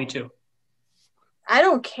you want me to? I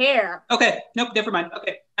don't care. Okay. Nope, never mind.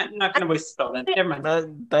 Okay. I'm not going to waste a spell then. Never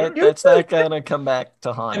mind. That's not gonna come back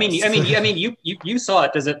to haunt us. You saw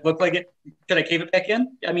it. Does it look like it? Did I cave it back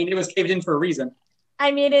in? I mean, it was caved in for a reason.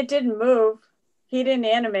 I mean, it didn't move. He didn't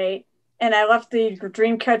animate, and I left the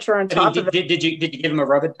dream catcher on top of it. Did you give him a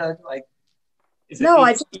rub and tug? Like, no,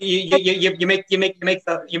 I just you make the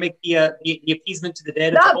appeasement to the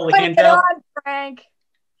dead. Stop the holy hand it on, Frank.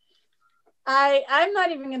 I'm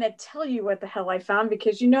not even going to tell you what the hell I found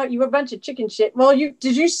because you were a bunch of chicken shit. Well,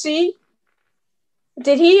 did you see?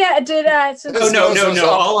 Did he? No.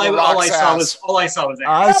 All I saw was that.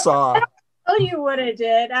 I saw. Tell you what I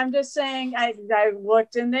did. I'm just saying I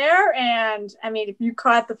looked in there, and I mean, if you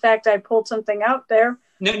caught the fact I pulled something out there.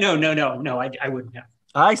 No. I wouldn't have.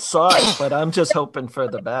 I saw it, but I'm just hoping for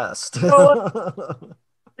the best.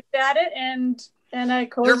 At it and I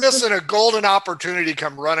closed. You're missing a golden opportunity.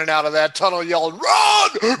 Come running out of that tunnel, yelling,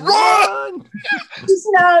 "Run!" She's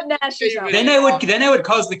not. She's not. Then I would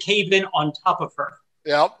cause the cave in on top of her.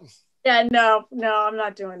 Yep. Yeah. No. I'm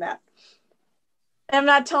not doing that. I'm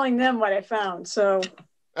not telling them what I found. So.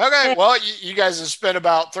 Okay. Well, you guys have spent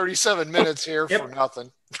about 37 minutes here for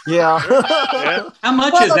nothing. Yeah. How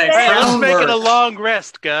much is that? Let's make it a long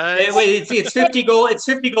rest, guys. It's 50 gold. It's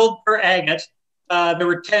 50 gold per agate. There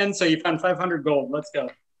were 10, so you found 500 gold. Let's go.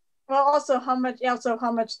 Well, also how much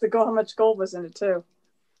gold was in it too?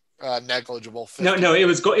 Negligible. 50. No, it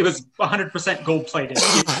was 100% gold plated.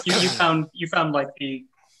 You found like the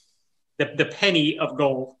penny of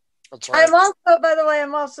gold. That's right.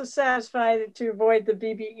 I'm also satisfied to avoid the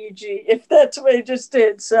BBEG if that's what I just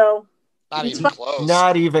did. So not even close.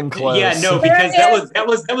 Not even close. Yeah, no, because that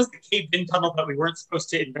was the caved-in tunnel that we weren't supposed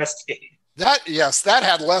to investigate. That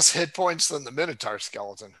had less hit points than the Minotaur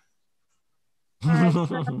skeleton. Right,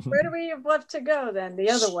 where do we have left to go then? The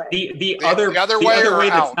other way. The other way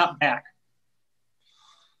that's not back.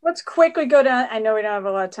 Let's quickly go down. I know we don't have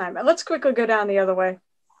a lot of time, but let's quickly go down the other way.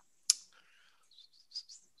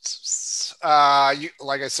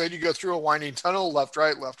 Like I said, you go through a winding tunnel, left,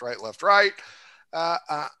 right.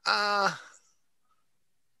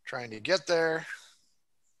 Trying to get there.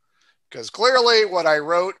 Because clearly what I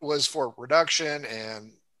wrote was for reduction,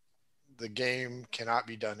 and the game cannot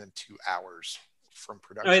be done in 2 hours from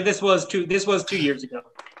production. I mean, this was 2 years ago.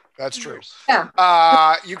 That's true.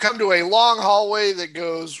 Yeah. You come to a long hallway that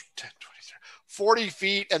goes 10, 20, 40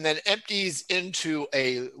 feet and then empties into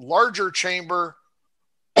a larger chamber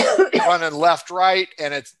running left, right,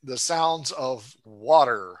 and it's the sounds of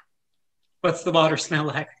water. What's the water smell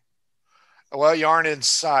like? Well, you aren't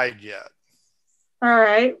inside yet. All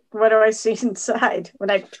right. What do I see inside when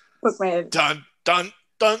I put my head? Dun, dun,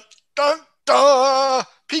 dun, dun, dun.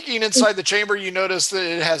 Peeking inside the chamber, you notice that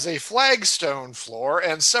it has a flagstone floor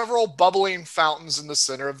and several bubbling fountains in the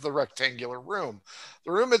center of the rectangular room.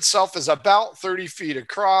 The room itself is about 30 feet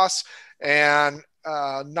across, and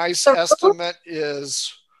nice estimate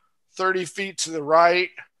is 30 feet to the right,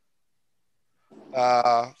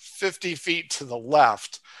 50 feet to the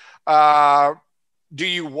left. Do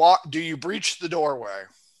you breach the doorway?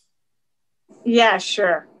 Yeah,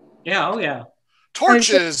 sure. Yeah, oh yeah.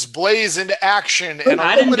 Torches blaze into action and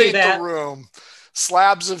illuminate the room.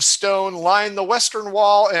 Slabs of stone line the western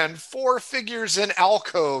wall, and 4 figures in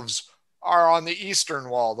alcoves are on the eastern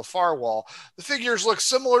wall, the far wall. The figures look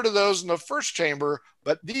similar to those in the first chamber,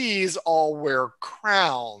 but these all wear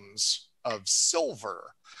crowns of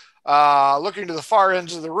silver. Looking to the far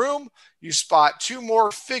ends of the room, you spot 2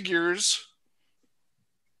 more figures,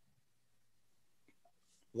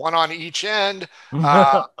 one on each end,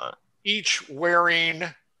 each wearing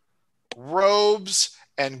robes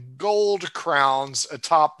and gold crowns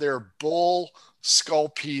atop their bull skull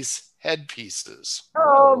piece headpieces.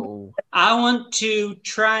 Oh. I want to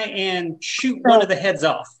try and shoot one of the heads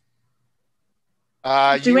off.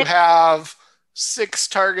 You have 6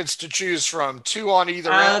 targets to choose from, 2 on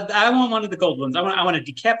either end. I want one of the gold ones. I want to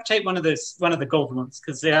decapitate one of the gold ones,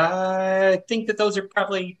 because I think that those are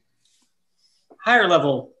probably higher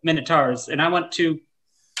level minotaurs, and I want to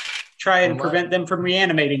try and prevent them from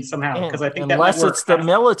reanimating somehow, because I think that might work. Unless it's the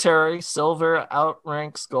military, silver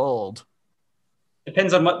outranks gold.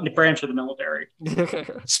 Depends on what branch of the military.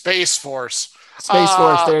 Space Force. Space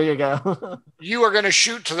Force, there you go. You are going to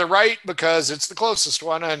shoot to the right because it's the closest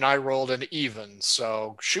one, and I rolled an even,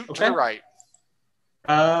 so shoot to the right.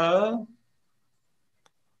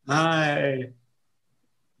 My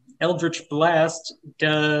Eldritch Blast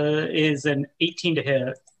is an 18 to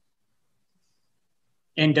hit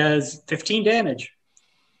and does 15 damage.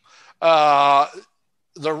 The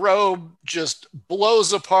robe just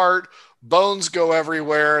blows apart. Bones go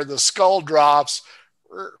everywhere. The skull drops.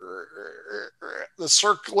 The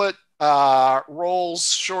circlet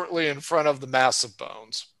rolls shortly in front of the mass of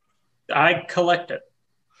bones. I collect it.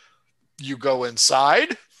 You go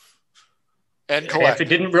inside and collect. If it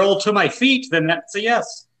didn't roll to my feet, then that's a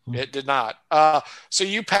yes. It did not. So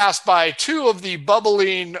you passed by 2 of the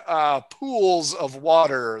bubbling pools of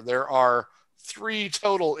water. There are 3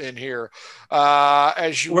 total in here.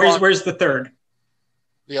 As you where's the third?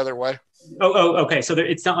 The other way. Oh, okay. So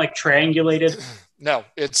it's not like triangulated. No,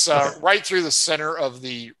 it's right through the center of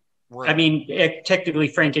the room. I mean, technically,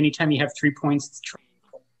 Frank, anytime you have 3 points, it's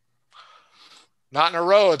triangle. Not in a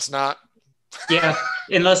row. It's not. Yeah,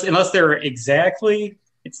 unless they're exactly,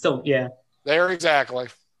 it's still They're exactly.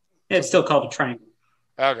 It's still called a triangle.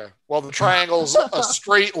 Okay. Well, the triangle's a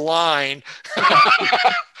straight line.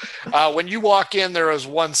 When you walk in, there is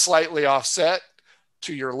one slightly offset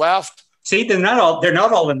to your left. See, they're not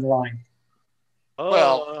all in the line. Oh.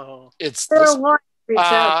 Well, it's this.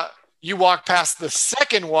 You walk past the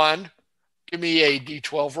second one. Give me a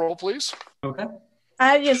D12 roll, please. Okay.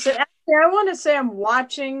 Yes, actually, I want to say I'm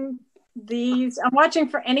watching these. I'm watching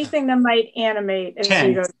for anything that might animate as 10.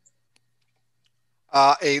 you go.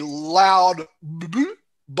 A loud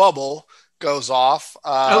bubble goes off.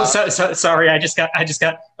 Sorry. I just got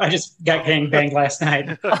gang banged last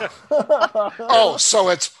night. So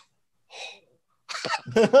it's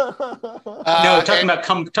no, talking about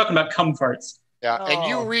cum farts. Yeah, and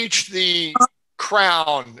you reach the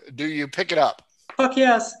crown. Do you pick it up? Fuck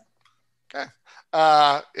yes. Okay.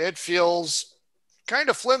 It feels kind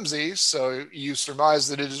of flimsy, so you surmise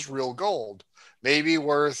that it is real gold, maybe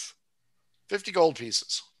worth 50 gold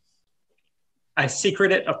pieces. I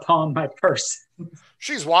secret it upon my purse.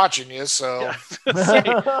 She's watching you, so.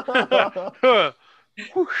 Well,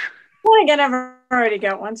 again, I've already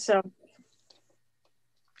got one, so.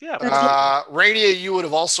 Yeah. Rainia, you would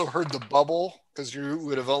have also heard the bubble because you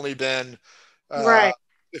would have only been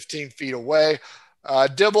 15 feet away.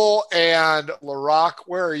 Dibble and Larock,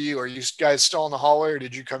 where are you? Are you guys still in the hallway, or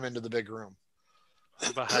did you come into the big room?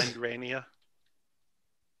 I'm behind Rainia.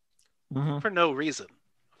 For no reason,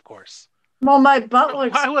 of course. Well, my butt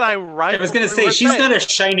looks. Why would I write? I was going to say she's not a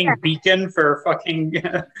shining beacon for fucking.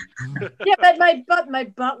 Yeah, but my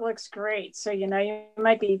butt looks great. So you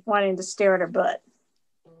might be wanting to stare at her butt.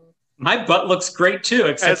 My butt looks great too.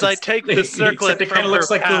 Except as I take the circlet, it kind of looks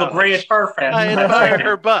like the La Brea tar fan. I admire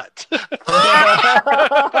her butt.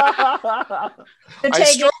 I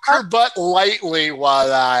stroke her butt lightly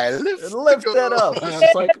while I lift that up.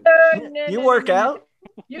 It's like, you work out?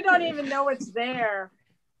 You don't even know it's there.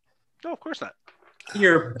 No, of course not.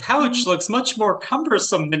 Your pouch looks much more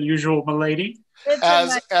cumbersome than usual, milady.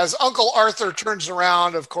 As Uncle Arthur turns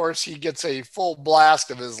around, of course, he gets a full blast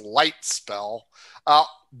of his light spell.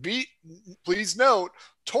 Please note,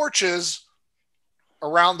 torches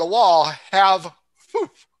around the wall have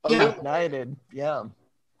ignited. Yeah.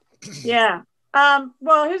 Yeah.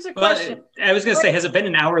 Well, here's a question. I was going to say, has it been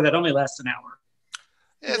an hour? That only lasts an hour.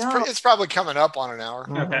 It's probably coming up on an hour.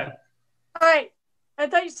 Okay. All right. I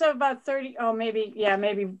thought you said about 30. Oh, maybe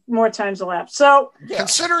more times elapsed. So,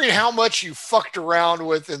 considering how much you fucked around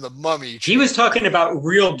with in the mummy, he was talking about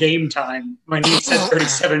real game time when he said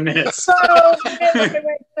 37 minutes. So, wait.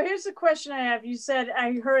 So here's the question I have. You said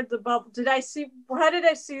I heard the bubble. How did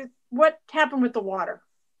I see what happened with the water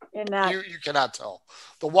in that? You cannot tell.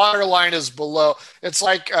 The water line is below. It's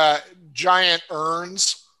like giant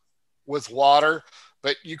urns with water,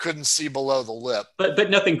 but you couldn't see below the lip. But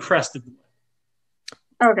nothing crested.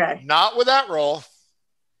 Okay. Not with that roll.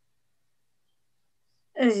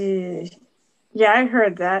 Yeah, I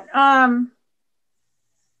heard that. I'll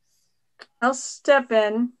step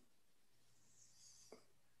in.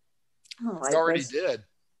 You already did.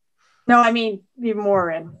 No, I mean, be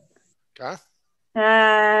more in. Okay.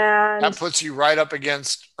 And that puts you right up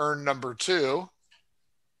against urn number 2.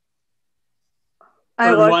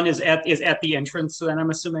 Urn 1 is at the entrance, then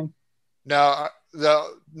I'm assuming. No,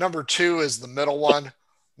 the number 2 is the middle one.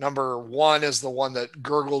 Number 1 is the one that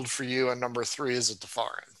gurgled for you, and number 3 is at the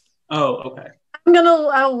far end. Oh, okay.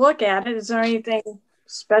 I'll look at it. Is there anything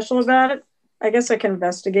special about it? I guess I can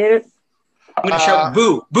investigate it. I'm going to shout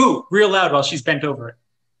boo, boo, real loud while she's bent over it.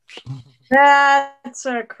 That's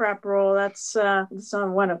a crap roll. That's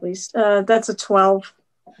on 1 at least. That's a 12.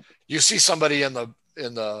 You see somebody in the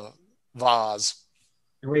vase.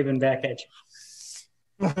 They're waving back at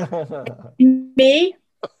you. Me?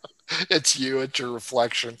 It's you. It's your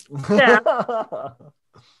reflection. Yeah.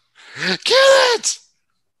 Get it!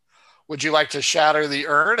 Would you like to shatter the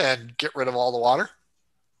urn and get rid of all the water?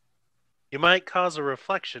 You might cause a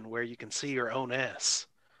reflection where you can see your own ass.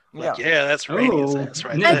 Yeah, that's Radiant's ass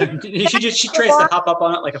right there. She traced the hop up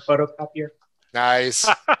on it like a photocopier. Nice.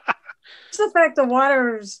 It's the fact the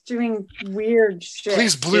water is doing weird shit.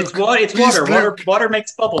 Please, Blue. It's water. It's Please, water. Blue. Water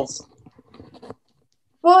makes bubbles.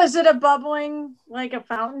 Well, is it a bubbling, like a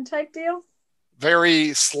fountain type deal?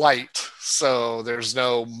 Very slight, so there's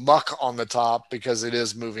no muck on the top because it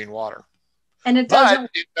is moving water. And it But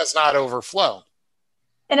doesn't. it does not overflow.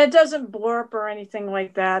 And it doesn't blurp or anything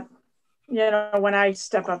like that. When I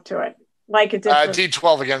step up to it, like it did.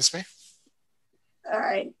 D12 against me. All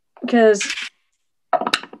right, because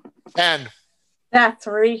 10. that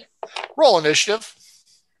 3. Roll initiative.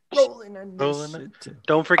 Rolling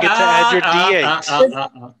Don't forget to add your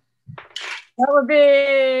D8. That would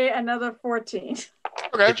be another 14.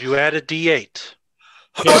 Okay. Did you add a D8?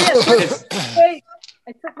 Oh, yes. Wait,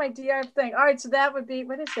 I took my DI thing. All right, so that would be,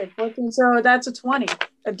 what is it, 14? So that's a 20,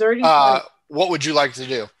 a dirty 20. What would you like to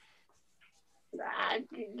do?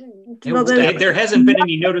 There hasn't been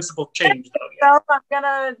any noticeable change though yet.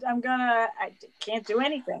 I can't do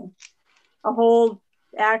anything. I'll hold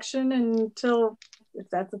action until, if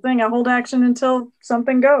that's the thing, I'll hold action until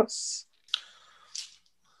something goes.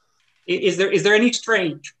 Is there any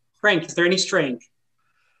strange? Frank, is there any strange?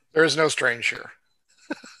 There is no strange here.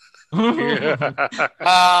 3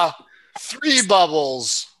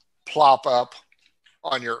 bubbles plop up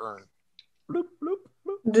on your urn. bloop, bloop,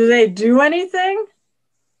 bloop. Do they do anything?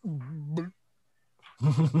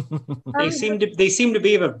 They seem to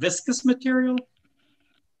be of a viscous material.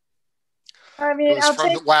 I It mean, was I'll from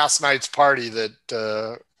take. last night's party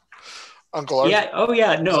that Uncle Arthur. Yeah. Oh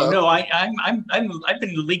yeah. No. So- No. I've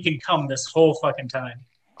been leaking cum this whole fucking time.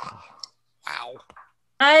 Wow.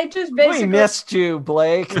 I just We basically missed you,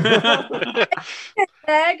 Blake. dagger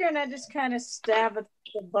and I just kind of stab at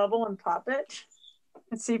the bubble and pop it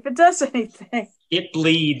and see if it does anything. It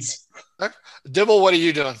bleeds. Dibble, what are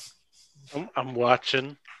you doing? I'm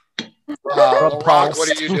watching. LaRock, what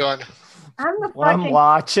are you doing? I'm the I'm fucking.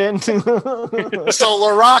 watching. So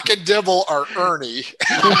LaRock and Dibble are Ernie.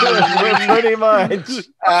 Pretty much.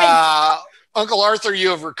 Uncle Arthur, you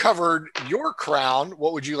have recovered your crown.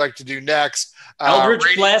 What would you like to do next? Eldritch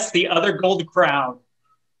Rainy- bless the other gold crown.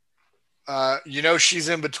 She's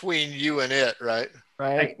in between you and it, right?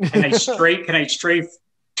 Right. Can I strafe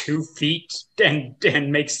 2 feet and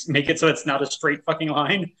make it so it's not a straight fucking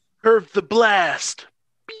line? Curve the blast.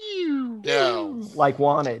 Pew. No. Like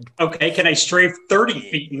wanted. Okay, can I strafe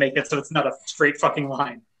 30 feet and make it so it's not a straight fucking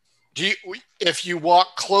line? If you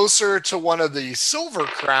walk closer to one of the silver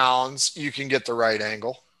crowns, you can get the right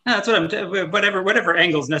angle. No, that's what whatever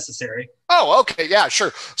angle's necessary. Oh, okay. Yeah,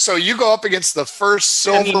 sure. So you go up against the first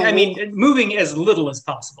silver. I mean, moving as little as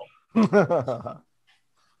possible.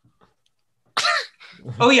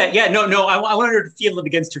 Oh yeah. No. I wanted her to feel it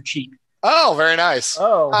against her cheek. Oh, very nice.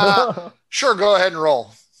 Oh. Sure, go ahead and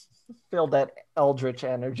roll. Feel that eldritch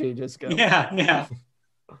energy just go. Yeah.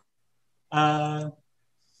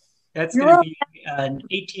 That's going to be an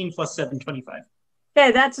 18 plus 7, 25.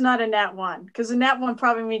 Okay, that's not a nat 1 because a nat 1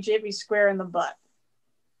 probably means you hit me square in the butt.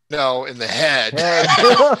 No, in the head. Head.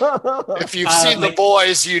 If you've seen the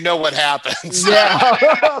boys, you know what happens.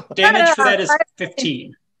 Yeah. Damage for that is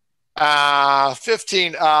 15.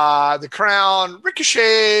 15. The crown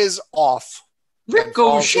ricochets off.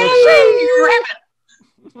 Ricochet!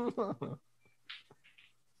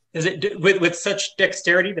 Is it with such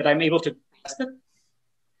dexterity that I'm able to cast it?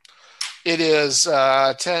 It is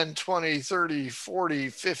 10, 20, 30, 40,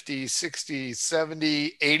 50, 60,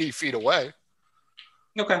 70, 80 feet away.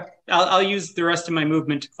 Okay. I'll use the rest of my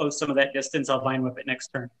movement to close some of that distance. I'll vine whip it next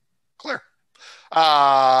turn. Clear.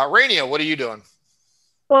 Rainia, what are you doing?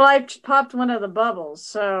 Well, I popped one of the bubbles.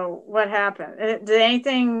 So what happened? Did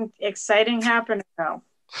anything exciting happen? No.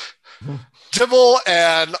 Dibble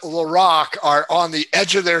and LaRock are on the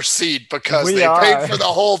edge of their seat because We they are. paid for the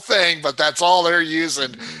whole thing, but that's all they're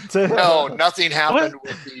using. No, nothing happened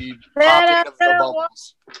with the popping of the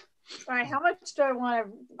bubbles. All right, how much do I want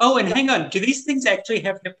to? Oh, and hang on. Do these things actually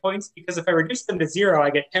have hit points? Because if I reduce them to 0, I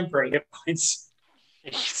get temporary hit points.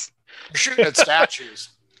 You're shooting at statues.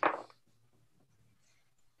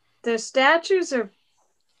 The statues or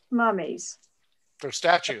mummies? They're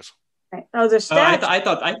statues. Right. Oh, they're Oh, statues. I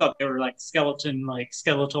thought they were like skeletal.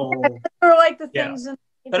 They're like the Yeah. things in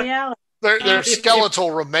But- reality. They're If-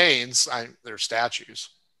 skeletal remains. They're statues.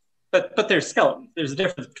 But they're skeletons. There's a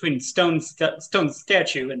difference between stone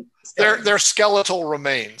statue and They're skeletal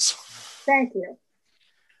remains. Thank you.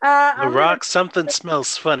 The I'm rock, something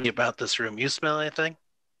smells funny about this room. You smell anything?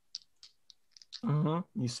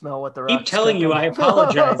 You smell what the keep telling you I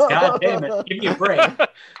apologize. God damn it. Give me a break.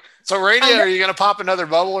 So, Rainia, are you going to pop another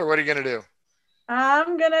bubble, or what are you going to do?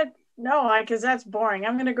 No, because that's boring.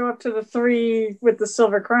 I'm gonna go up to the 3 with the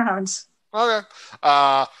silver crowns. Okay.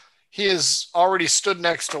 He is already stood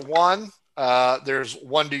next to one. There's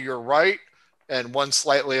one to your right and one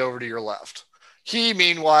slightly over to your left. He,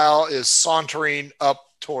 meanwhile, is sauntering up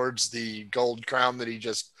towards the gold crown that he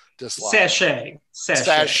just dislodged.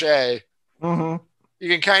 Sachet. Mm-hmm. You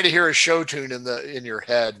can kind of hear a show tune in your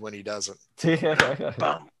head when he does it.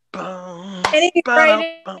 Bum, bum, Any bum,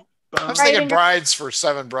 writing? bum, I was bum. thinking Brides for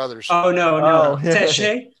Seven Brothers. Oh no, Oh.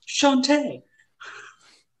 Sachet, Shantae.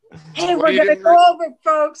 Hey, What we're you gonna didn't go over,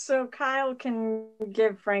 folks, so Kyle can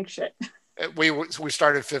give Frank shit. We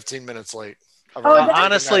started 15 minutes late. I've Oh, already that's- taken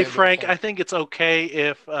Honestly, that into Frank, account. I think it's okay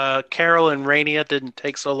if Carol and Rainier didn't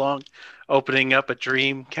take so long opening up a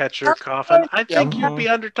dream catcher coffin. I think Yep. you'd be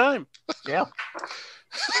under time. Yeah.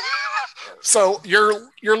 So you're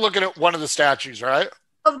looking at one of the statues, right?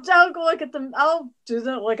 I'll go look at the. I'll do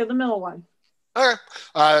the look at the middle one. Okay.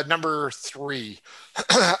 Number 3.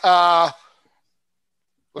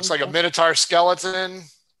 Looks like a Minotaur skeleton.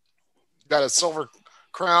 Got a silver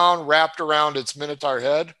crown wrapped around its Minotaur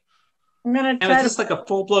head. I'm gonna And try is this to. like a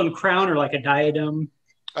full-blown crown or like a diadem?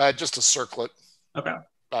 Just a circlet, Okay.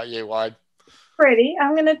 about yay wide. Pretty.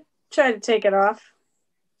 I'm gonna try to take it off.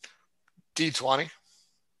 D20.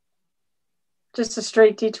 Just a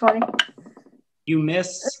straight D20. You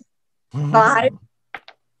miss. 5.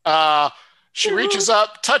 She reaches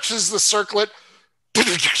up, touches the circlet. What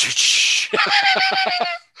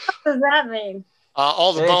does that mean?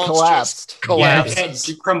 All the It bones collapsed. just collapse. Yeah,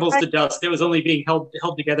 it crumbles to dust. It was only being held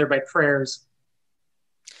together by prayers.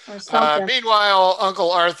 Or something. Meanwhile,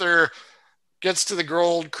 Uncle Arthur gets to the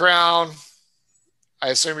gold crown. I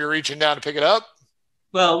assume you're reaching down to pick it up.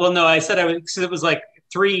 Well, no. I said I was. So it was like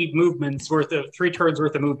 3 turns worth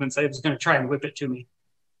of movements. I was going to try and whip it to me.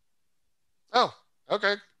 Oh,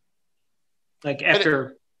 okay. Like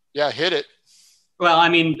after. Yeah, hit it. Well, I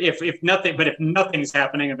mean, if nothing's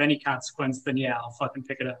happening of any consequence, then yeah, I'll fucking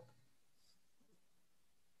pick it up.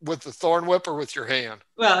 With the thorn whip or with your hand?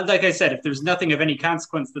 Well, like I said, if there's nothing of any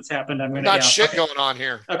consequence that's happened, I'm gonna. Not shit going on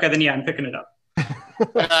here. Okay, then yeah, I'm picking it up.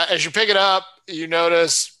 As you pick it up, you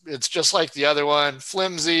notice it's just like the other one,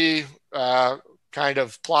 flimsy, kind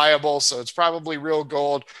of pliable, so it's probably real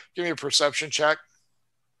gold. Give me a perception check.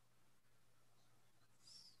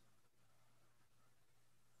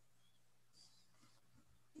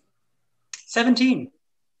 17.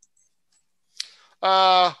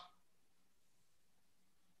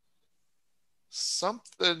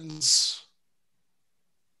 Something's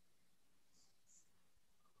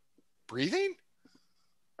breathing?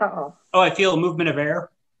 Uh-oh. Oh, I feel a movement of air.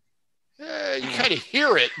 Yeah, you kind of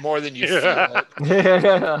hear it more than you feel it.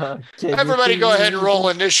 Can Everybody you go ahead and feel- roll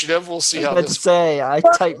initiative. We'll see how Let's this. say I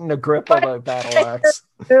tighten the grip of my battle axe,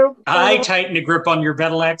 Nope. I tighten a grip on your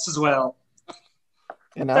battle axe as well.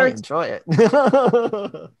 and I enjoy it.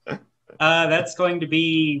 That's going to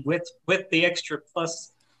be with the extra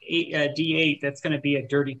plus D8. That's going to be a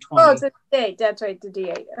dirty 20. Oh, it's a D8. That's right, the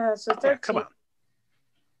D8. So 13. Yeah, come on.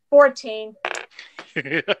 14.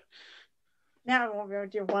 Now I won't be able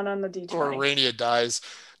to do 1 on the D20. Or Rania dies.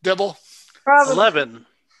 Dibble. Probably. 11.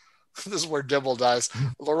 This is where Dibble dies.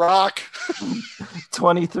 Larock.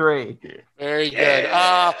 23. Very good.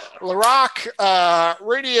 Larock,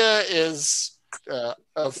 Rania is a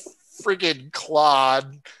freaking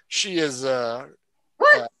clod. She is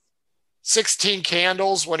 16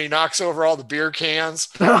 candles when he knocks over all the beer cans.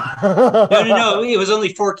 No. It was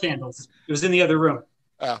only 4 candles. It was in the other room.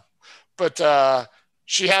 But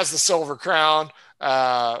she has the silver crown.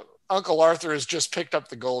 Uncle Arthur has just picked up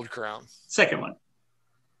the gold crown. Second one.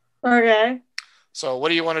 Okay. So what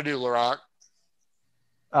do you want to do, Larock?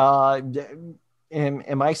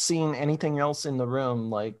 Am I seeing anything else in the room,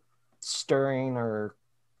 like stirring or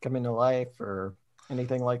coming to life or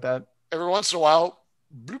anything like that? Every once in a while,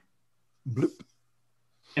 bloop. Bloop.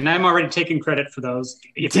 And I'm already taking credit for those.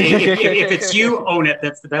 If it's you, own it.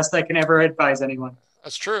 That's the best I can ever advise anyone.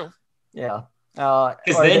 That's true. Yeah.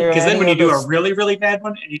 Because then when you do a really, really bad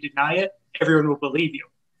one and you deny it, everyone will believe you.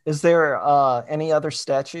 Is there any other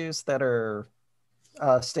statues that are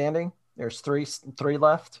standing? There's three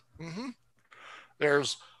left. Mm-hmm.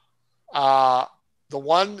 There's the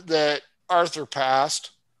one that Arthur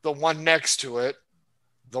passed, the one next to it,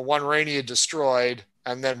 the one Rania destroyed,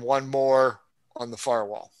 and then one more on the far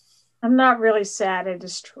wall. I'm not really sad I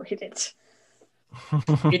destroyed it.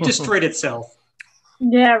 It destroyed itself.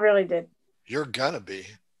 Yeah, it really did. You're gonna be.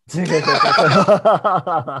 So So,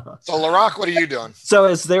 Larock, what are you doing?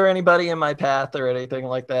 is there anybody in my path or anything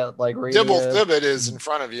like that? Like Dibble Thibbit is in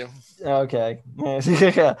front of you. Okay.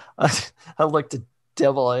 Yeah. I looked at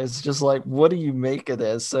Dibble. It's just like, what do you make of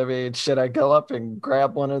this? I mean, should I go up and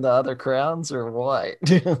grab one of the other crowns or what?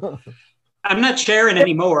 I'm not sharing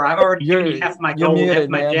anymore. I've already given you half my you're gold, half muted,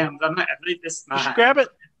 my man. gems. I'm not. This is You should mine. grab it.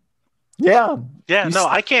 Yeah. Yeah, You no, s-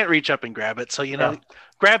 I can't reach up and grab it. So Yeah.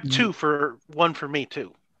 grab one for me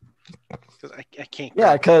too, because I can't.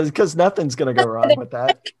 Yeah, grab because nothing's gonna go wrong with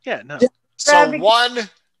that. Yeah, no. So Grabbing- 1,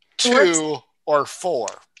 2, or 4.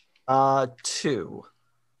 2.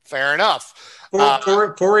 Fair enough.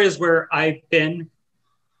 Four is where I've been.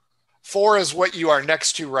 4 is what you are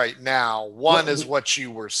next to right now. 1 is what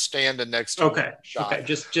you were standing next to. Okay. Shot. Okay.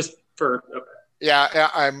 Just for. Okay. Yeah,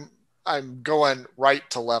 I'm going right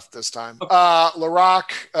to left this time.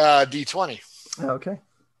 Larock, D20. Okay.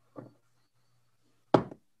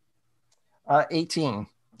 18.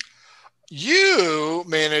 You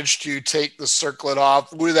managed to take the circlet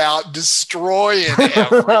off without destroying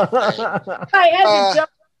everything. I had to jump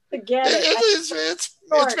to get it. It's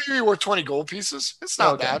maybe worth 20 gold pieces. It's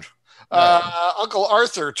not Okay. bad. Right. Uncle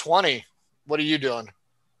Arthur, 20. What are you doing?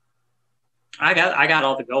 I got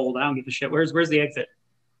all the gold. I don't give a shit. Where's the exit?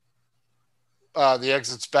 The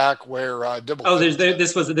exit's back where Dibble. Oh,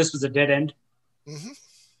 this was a dead end. Mm-hmm.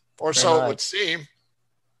 Or so it would seem.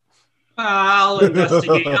 I'll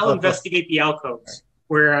investigate. I'll investigate the alcoves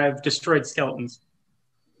where I've destroyed skeletons.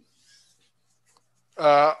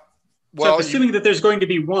 Well, So assuming that there's going to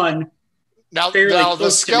be one. Now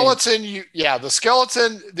the skeleton the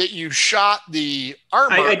skeleton that you shot the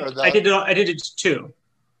armor. I did it to 2.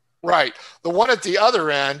 Right. The one at the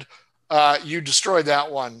other end, you destroyed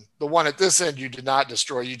that one. The one at this end you did not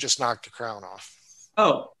destroy. You just knocked the crown off.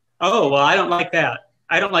 Oh, well, I don't like that.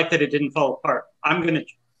 I don't like that it didn't fall apart. I'm going to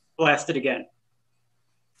blast it again.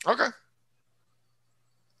 Okay.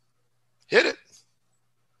 Hit it.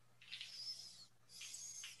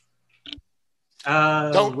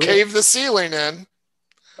 Don't cave the ceiling in.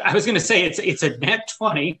 I was going to say it's a net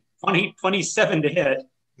 27 to hit.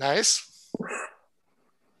 Nice.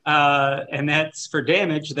 And that's for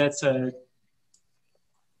damage. That's a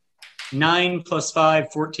 9 plus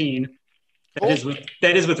 5, 14. That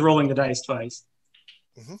is with rolling the dice twice.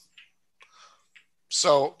 Mm-hmm.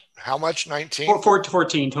 So how much? 19?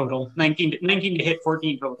 14 total. 19 to hit,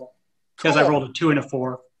 14 total. Because I rolled a 2 and a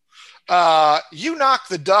 4. You knock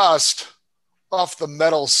the dust off the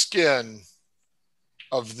metal skin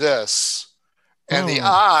of this, and the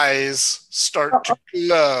eyes start to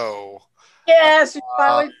glow. Yes, you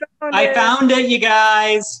finally found it. I found it, you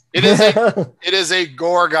guys. It is a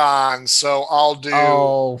Gorgon, so I'll do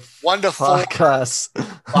 1 to 4, us.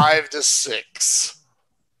 5 to 6.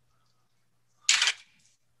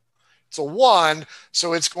 It's a 1,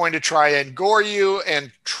 so it's going to try and gore you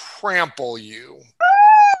and trample you.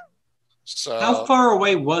 So How far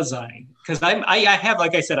away was I? Because I have,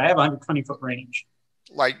 like I said, I have 120 foot range.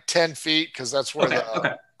 like 10 feet, because that's where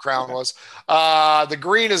the crown was. The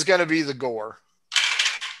green is going to be the gore.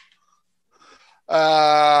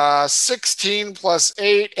 16 plus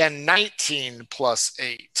 8 and 19 plus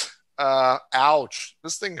 8. Ouch.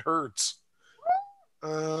 This thing hurts.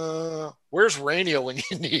 Where's Rainia when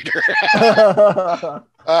you need her?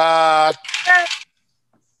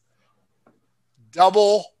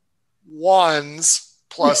 Double 1s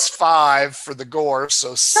plus 5 for the gore,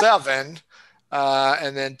 so 7.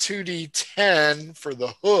 And then 2d10 for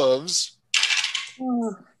the hooves.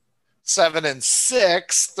 7 and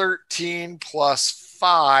 6, 13 plus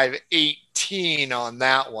 5, 18 on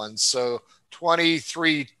that one. So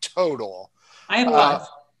 23 total. I have 5.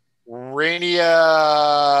 Rainia's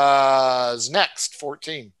next,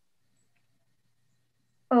 14.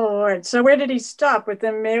 Oh, Lord. So where did he stop?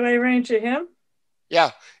 Within melee range of him?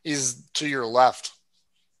 Yeah, he's to your left.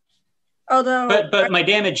 Although, but my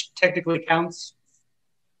damage technically counts.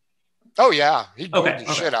 Oh yeah, he beat Okay.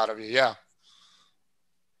 shit out of you. Yeah,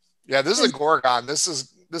 yeah. This is a Gorgon. This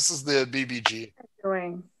is the BBG. All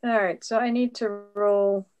right, so I need to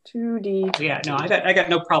roll 2d. Yeah, no, I got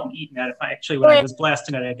no problem eating that. If I when I was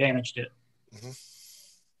blasting it, I damaged it. Mm-hmm.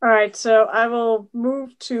 All right, so I will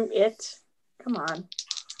move to it. Come on.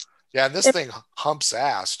 Yeah, and this thing humps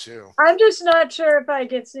ass too. I'm just not sure if I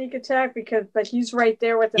get sneak attack but he's right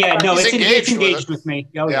there with him. Yeah, no, He's it's engaged with me.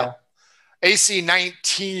 Oh yeah. AC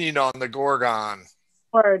 19 on the Gorgon.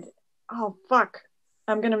 Word. Oh fuck!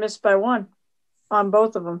 I'm gonna miss by 1 on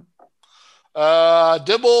both of them.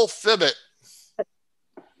 Dibble Fibbit.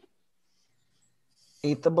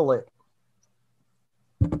 Eat the bullet.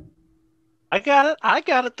 I got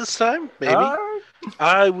it this time, baby.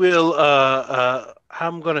 I will.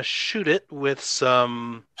 I'm gonna shoot it with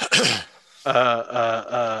some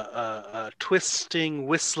twisting,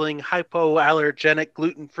 whistling, hypoallergenic,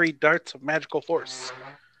 gluten-free darts of magical force.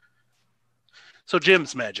 So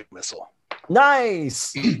Jim's magic missile.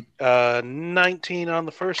 Nice. 19 on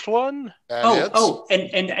the first one. That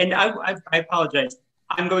hits. And I apologize.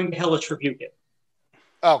 I'm going to hellish rebuke it.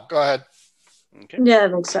 Oh, go ahead. Okay. Yeah,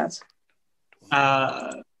 that makes sense.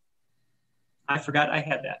 I forgot I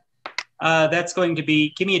had that. That's going to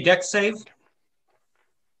be, give me a dex save.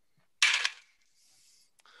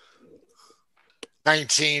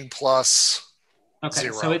 19 plus Okay,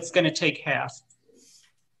 0. so it's going to take half.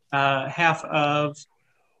 Half of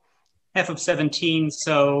 17,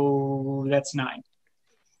 so that's 9.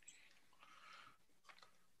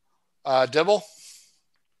 Dibble?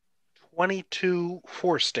 22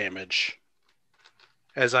 force damage.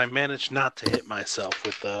 As I managed not to hit myself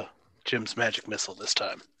with Jim's magic missile this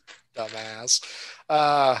time. Dumbass.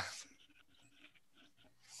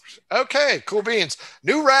 Okay, cool beans.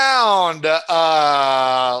 New round.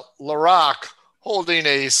 Larock holding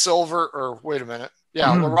a silver, or wait a minute.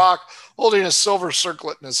 Yeah, Larock holding a silver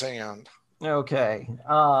circlet in his hand. Okay.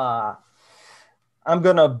 I'm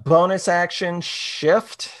gonna bonus action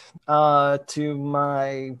shift to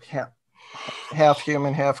my half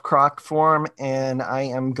human, half croc form, and I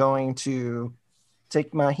am going to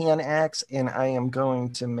take my hand axe and I am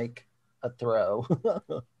going to make a throw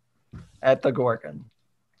at the Gorgon.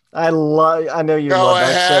 I know you Go love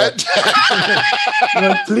ahead. that shit.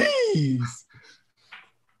 No, please.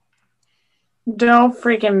 Don't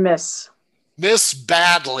freaking miss. Miss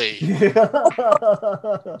badly.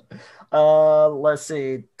 Let's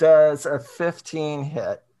see. Does a 15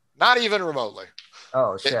 hit? Not even remotely.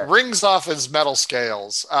 Oh shit. It rings off his metal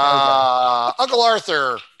scales. Okay. Uncle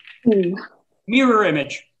Arthur. Mirror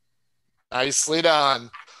image. Nicely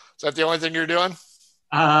done. Is that the only thing you're doing?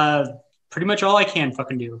 Pretty much all I can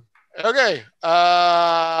fucking do. Okay.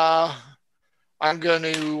 I'm going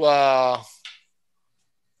to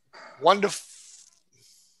 1 to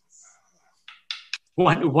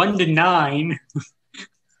 1 to 9.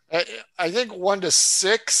 I think 1 to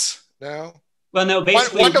 6. No. Well, no,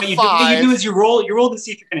 basically One to what you do is you roll to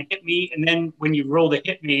see if you're going to hit me, and then when you roll to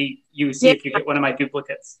hit me, you see if you hit one of my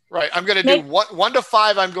duplicates. Right. I'm going to do 1 to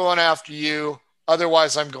 5. I'm going after you.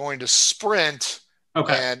 Otherwise, I'm going to sprint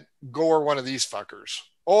and gore one of these fuckers.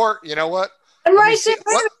 Or, you know what? I'm right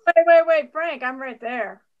there. Wait, Frank. I'm right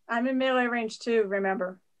there. I'm in melee range too,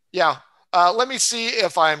 remember? Yeah. Let me see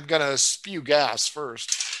if I'm going to spew gas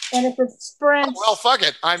first. And if it sprints... Oh, well, fuck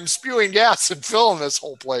it. I'm spewing gas and filling this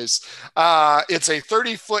whole place. It's a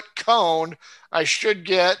 30-foot cone. I should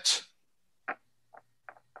get...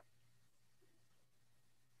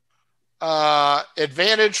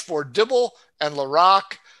 advantage for Dibble and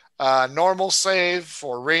Larock. Normal save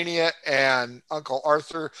for Rainia and Uncle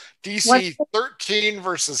Arthur. DC 13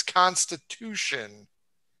 versus Constitution.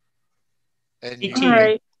 And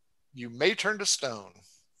you may turn to stone.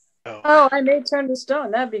 Oh, I may turn to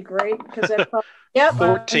stone. That'd be great. Yep.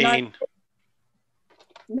 14.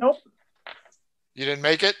 Nope. You didn't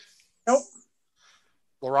make it? Nope.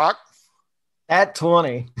 Larock? At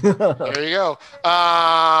 20. There you go.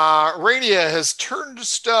 Rainia has turned to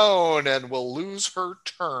stone and will lose her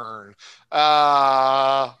turn.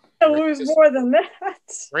 I'll lose more than that.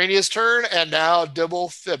 Rainia's turn, and now Dibble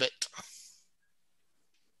Fibbit.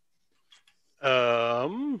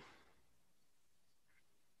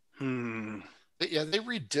 Yeah, they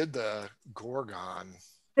redid the Gorgon.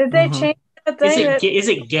 Did they change that thing? Is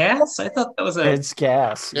it gas? I thought that was It's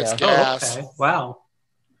gas. It's Yeah. gas. Oh, okay. Wow.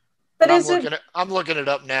 But I'm looking it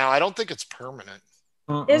up now. I don't think it's permanent.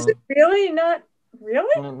 Is it really not?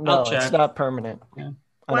 Really? No, it's not permanent. Yeah.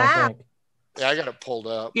 I don't think. Yeah, I got it pulled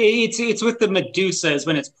up. It's with the Medusas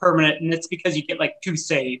when it's permanent, and it's because you get like 2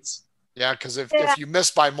 saves. Yeah, because if you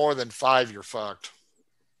miss by more than 5, you're fucked.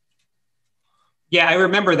 Yeah, I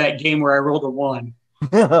remember that game where I rolled a 1.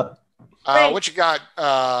 What you got,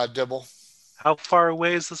 Dibble? How far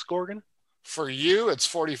away is this Gorgon? For you, it's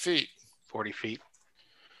 40 feet. 40 feet.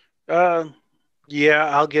 Yeah,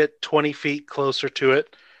 I'll get 20 feet closer to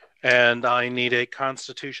it, and I need a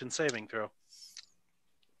Constitution saving throw.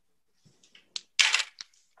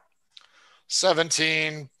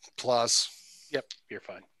 17 plus. Yep, you're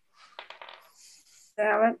fine.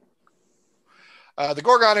 Damn it. The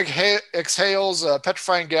Gorgon exhales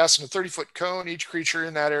petrifying gas in a 30-foot cone. Each creature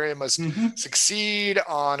in that area must succeed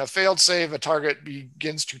on a failed save. A target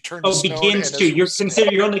begins to turn to stone. Begins to.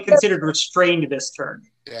 You're only considered restrained this turn.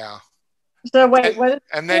 Yeah. So wait, what?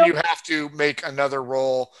 And then you have to make another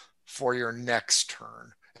roll for your next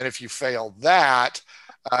turn. And if you fail that,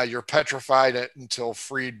 you're petrified until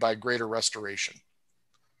freed by greater restoration.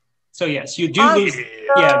 So yes, you do lose.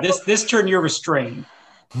 Yeah, this turn you're restrained.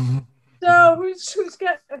 So who's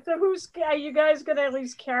are you guys gonna at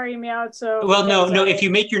least carry me out? So Well, no. If you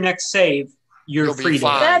make your next save, you're You'll be free to.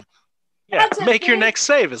 fine. That's a Make your big next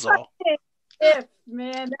save is all. if,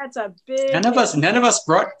 man. That's a big. None of us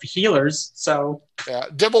brought healers, so Yeah.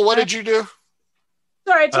 Dibble, what did you do?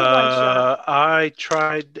 Sorry, it's a one shot. I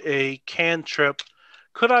tried a cantrip.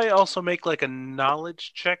 Could I also make like a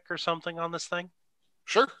knowledge check or something on this thing?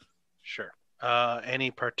 Sure. Sure.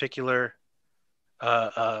 Any particular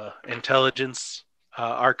intelligence,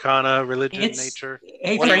 arcana, religion, nature?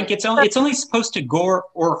 Hey, Frank, it's only supposed to gore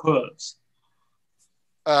or hooves.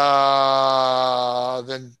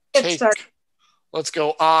 Then let's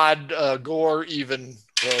go odd, gore, even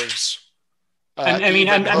hooves. I'm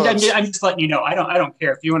just letting you know. I don't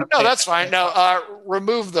care if you want to. No, that's fine. No,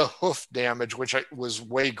 remove the hoof damage, which was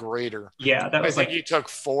way greater. Yeah, that was I think you took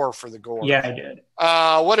 4 for the gore. Yeah, I did.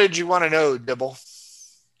 What did you want to know, Dibble?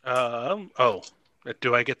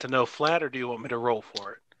 Do I get to know flat, or do you want me to roll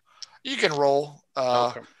for it? You can roll.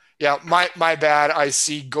 Okay. Yeah, my bad. I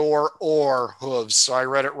see gore or hooves, so I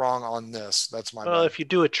read it wrong on this. That's my bad. Well, if you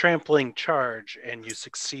do a trampling charge and you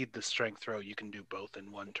succeed the strength throw, you can do both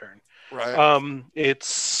in one turn. Right.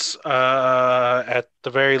 It's at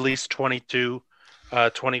the very least 22,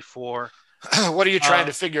 24. What are you trying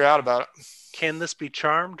to figure out about it? Can this be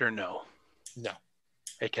charmed or no? No.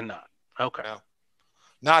 It cannot. Okay. No.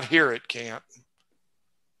 Not here, it can't.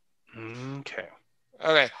 Okay.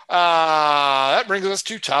 Okay. That brings us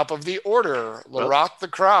to top of the order. LaRock the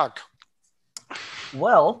Croc.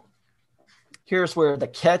 Well, here's where the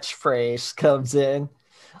catchphrase comes in.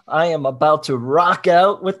 I am about to rock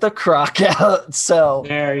out with the croc out. So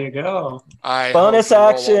there you go. Bonus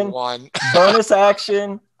action. Bonus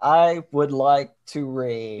action. I would like to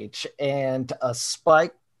rage, and a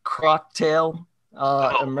spike croc-tail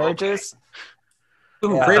emerges.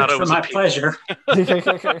 Okay. Ooh, ribs for my pleasure.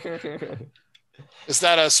 Is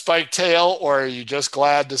that a spike tail, or are you just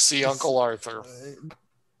glad to see Uncle Arthur?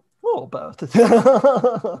 Oh, both.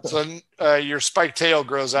 So your spike tail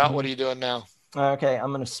grows out. What are you doing now? Okay,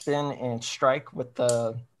 I'm going to spin and strike with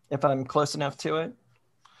if I'm close enough to it.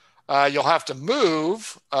 You'll have to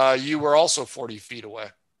move. You were also 40 feet away.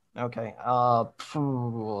 Okay.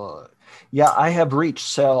 Yeah, I have reached,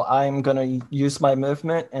 so I'm going to use my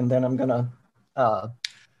movement, and then I'm going to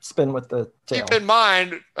spin with the tail. Keep in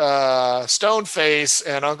mind, Stoneface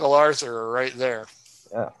and Uncle Arthur are right there.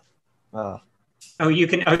 Yeah. You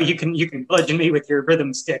can bludgeon me with your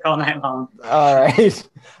rhythm stick all night long. All right.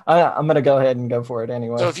 I'm going to go ahead and go for it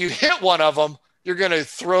anyway. So if you hit one of them, you're going to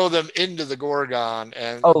throw them into the Gorgon,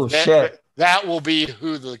 and shit. That will be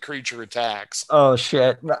who the creature attacks. Oh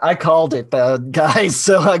shit! I called it, guys.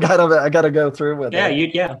 So I gotta go through with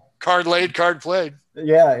it. Yeah. Card laid, card played.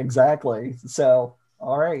 Yeah, exactly. So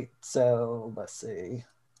all right. So let's see.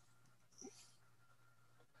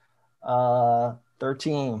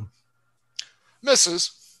 13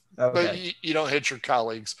 misses. Okay. But you don't hit your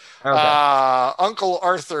colleagues. Okay. Uncle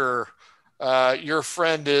Arthur, your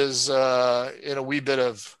friend is in a wee bit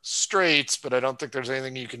of straits, but I don't think there's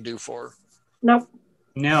anything you can do for her. Nope.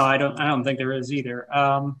 No, I don't think there is either.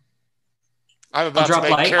 I'm about to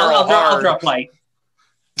make light. Carol I'll drop light.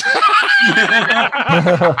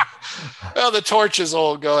 Well, the torches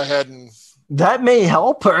will go ahead and. That may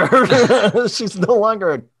help her. She's no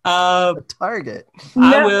longer a target.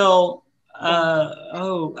 I will.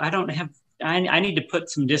 I don't have. I need to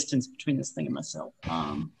put some distance between this thing and myself.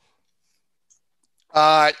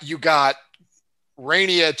 You got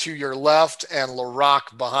Rainia to your left and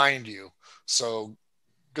LaRock behind you. So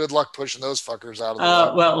good luck pushing those fuckers out of the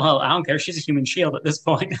way. Well, I don't care. She's a human shield at this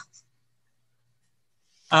point.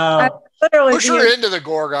 Push her into the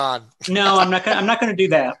Gorgon. No, I'm not gonna do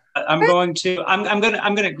that. I'm gonna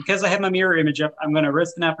because I have my mirror image up. I'm gonna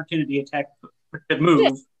risk an opportunity attack to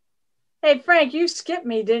move. Hey Frank, you skipped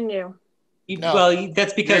me, didn't you? No. Well,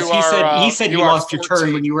 that's because he said you lost your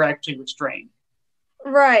turn when you were actually restrained.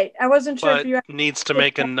 Right. I wasn't sure if you needs to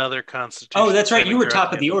make another Constitution. Oh, that's right. You were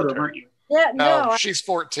top of the order, weren't you? Yeah, no. She's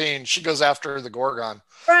 14. She goes after the Gorgon.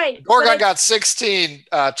 Right. The Gorgon got 16,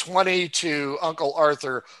 20 to Uncle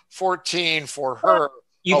Arthur, 14 for her.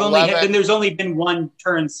 Then there's only been one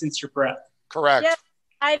turn since your breath. Correct. Yeah,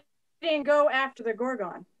 I didn't go after the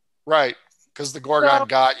Gorgon. Right, because the Gorgon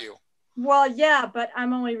got you. Well, yeah, but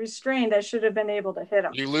I'm only restrained. I should have been able to hit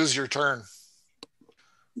him. You lose your turn.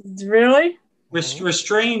 Really?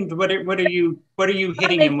 Restrained. What are you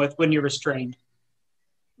hitting him with when you're restrained?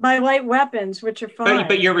 My light weapons, which are fine.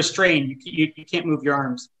 But you're restrained. You can't move your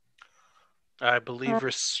arms. I believe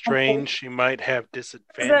restrained. She might have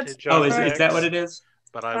disadvantage. Is that what it is?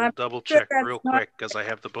 But I will double check real quick because I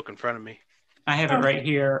have the book in front of me. I have it right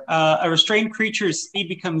here. A restrained creature's speed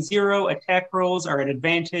becomes 0. Attack rolls are at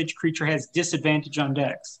advantage. Creature has disadvantage on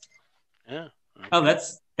dex. Yeah. Oh,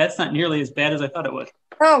 that's not nearly as bad as I thought it would.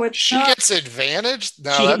 Oh, it's She not. gets advantage?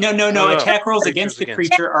 No. No. Attack rolls Creatures against the against.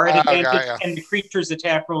 creature are at Oh, advantage, got ya. and the creature's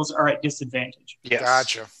attack rolls are at disadvantage. Yes.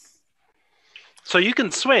 Gotcha. So you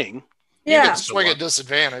can swing. You Yeah. can swing at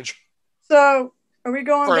disadvantage So are we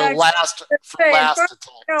going for back? last Hey, attack.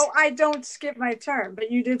 No, I don't skip my turn,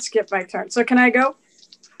 but you did skip my turn. So can I go?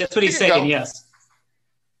 That's what he's You can saying. go. Yes.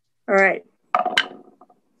 All right.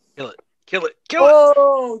 Kill it.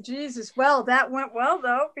 Oh, Jesus. Well, that went well,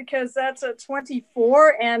 though, because that's a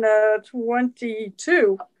 24 and a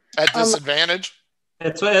 22. At disadvantage?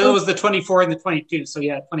 That's what it was, the 24 and the 22. So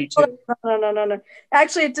yeah, 22. No.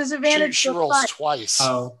 Actually, at disadvantage. She rolls twice.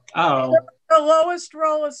 Oh. The lowest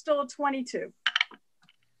roll is still a 22.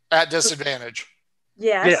 At disadvantage.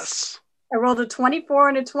 Yes. I rolled a 24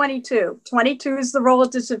 and a 22. 22 is the roll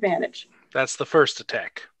at disadvantage. That's the first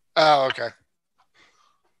attack. Oh, okay.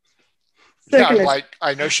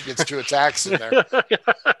 I know she gets 2 attacks in there.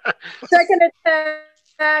 Second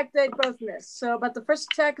attack, they both miss. So, but the first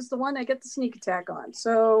attack is the one I get the sneak attack on.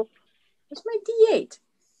 So, where's my D8?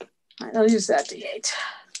 All right, I'll use that D8.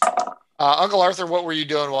 Uncle Arthur, what were you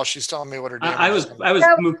doing while she's telling me what her damage I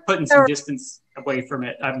was putting some distance away from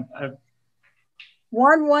it. I'm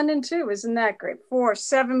 1, 1, and 2. Isn't that great? 4,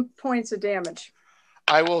 7 points of damage.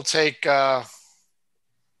 I will take half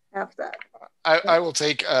that. I will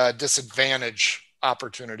take a disadvantage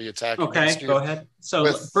opportunity attack. okay. Go ahead. So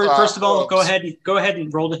with, first of all, wolves. go ahead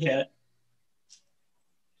and roll to hit.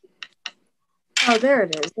 Oh, there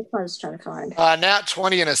it is. That's what I was trying to find. Nat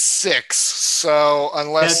 20 and a 6. So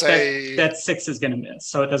unless that 6 is going to miss,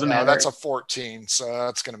 so it doesn't matter. That's a 14, so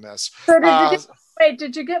that's going to miss. So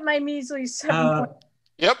did you get my measly 7 points?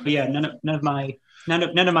 Yep. But yeah, none of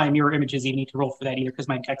my mirror images you need to roll for that either because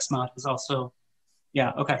my text mod is also.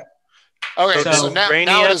 Yeah. Okay. Okay. So So now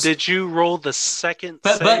Rainia, did you roll the second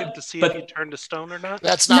save to see if you turned to stone or not?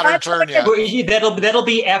 That's not her turn yet. That'll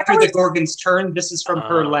be after the Gorgon's turn. This is from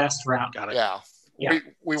her last round. Got it. Yeah. Yeah.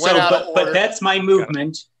 We went out of order. But that's my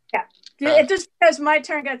movement. It just because my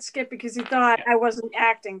turn got skipped because he thought I wasn't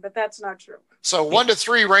acting, but that's not true. So 1 to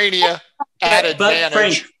 3, Rainia at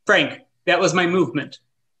advantage. But Frank, that was my movement.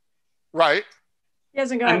 Right. He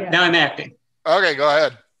hasn't gone yet. Now I'm acting. Okay, go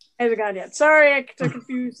ahead. He hasn't gone yet. Sorry to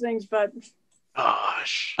confuse things, but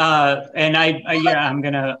Gosh. And I'm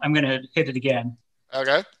gonna hit it again.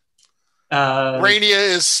 Okay. Rainia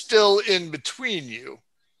is still in between you.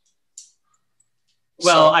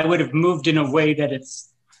 Well, I would have moved in a way that it's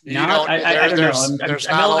not. I don't know. There's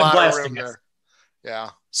not a lot of blasting room it. there. Yeah.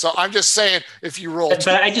 So I'm just saying, if you roll, But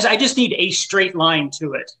I just need a straight line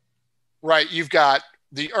to it. right, you've got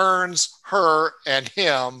the urns, her, and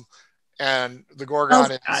him, and the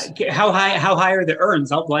Gorgon is. How high are the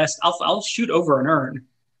urns? I'll blast. I'll shoot over an urn.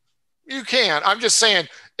 You can. I'm just saying,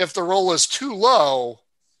 if the roll is too low,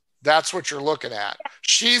 that's what you're looking at.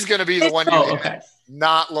 She's going to be the one you hit, okay.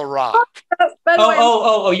 not LaRock. by the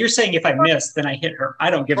way, You're saying if I miss, then I hit her. I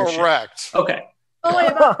don't give a shit. Correct. Okay. only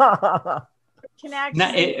about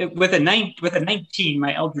With a 19,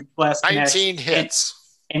 my Eldritch Blast 19 hits.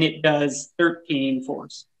 and it does 13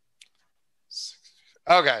 force.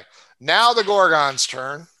 Okay. Now the Gorgon's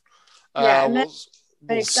turn. We'll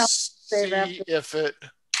see if it.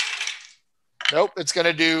 Nope, it's going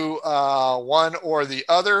to do one or the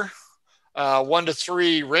other. 1 to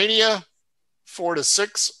 3, Rainia. 4 to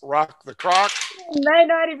 6, Rock the Croc. It may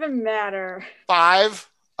not even matter. 5,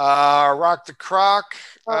 Rock the Croc.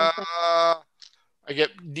 Oh, I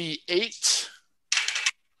get D8.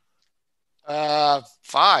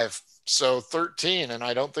 5, so 13, and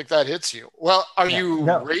I don't think that hits you. Well, are you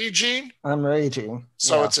raging? I'm raging.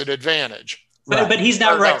 So it's an advantage. But he's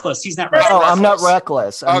not reckless. He's not Not reckless. Oh, reckless. I'm not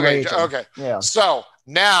reckless. I'm Okay, raging. okay. Yeah. So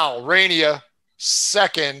now Rainia,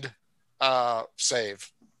 second save.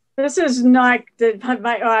 This is not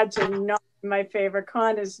my odds are not in my favor.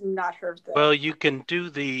 Con is not her thing. Well, you can do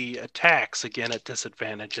the attacks again at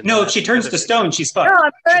disadvantage. And No, then if she turns to stone, she's fucked. No,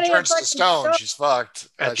 I'm She already turns to fucking stone. She's fucked.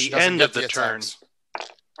 At She the doesn't end get of the turn. attacks.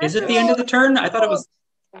 Is it the end of the turn? I thought it was.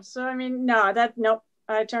 So I mean, nope.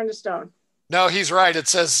 I turned to stone. No, he's right. It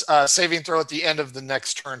says saving throw at the end of the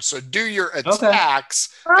next turn. So do your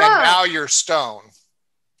attacks, and now you're stone.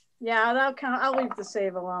 Yeah, that'll count. I'll leave the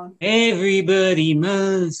save alone. Everybody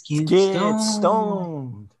must get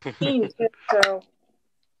Stoned. So,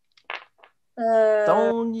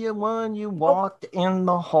 Stone you when you walked in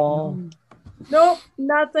the hall. nope,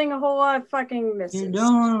 nothing. A whole lot of fucking misses. You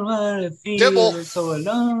don't want to feel Dibble. so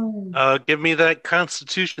alone. Give me that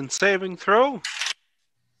Constitution saving throw.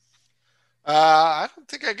 I don't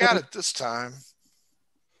think I got it this time.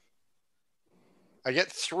 I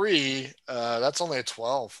get 3. That's only a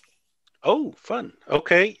 12. Oh, fun.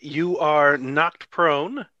 Okay, you are knocked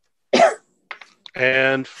prone.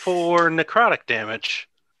 And 4 necrotic damage.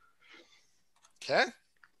 Okay.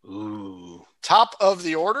 Ooh. Top of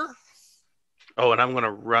the order. Oh, and I'm going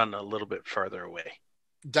to run a little bit farther away.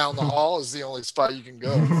 Down the hall is the only spot you can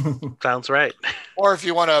go. Sounds right. Or if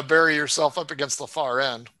you want to bury yourself up against the far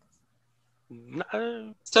end.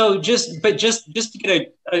 So just to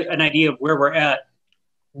get an idea of where we're at,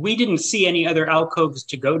 we didn't see any other alcoves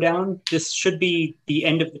to go down. This should be the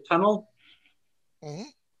end of the tunnel. Mm-hmm.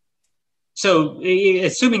 So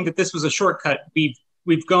assuming that this was a shortcut,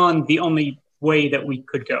 we've gone the only way that we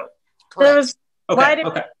could go. Correct. Why did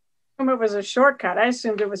I assume it was a shortcut? I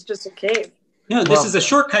assumed it was just a cave. No, this is a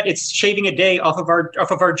shortcut. It's shaving a day off of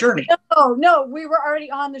our journey. No, we were already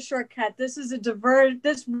on the shortcut. This is a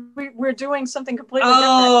we're doing something completely different.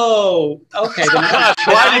 Oh, okay. Then Why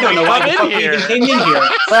I don't know why the fuck we even came in here.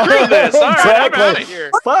 Screw this. All right, I'm Exactly. out of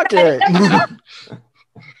here. Fuck it.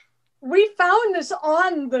 We found this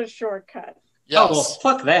on the shortcut. Yes. Oh, well,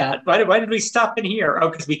 fuck that. Why did we stop in here? Oh,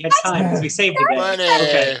 because we had time, because we saved a day.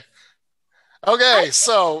 Money. Okay,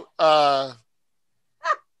 so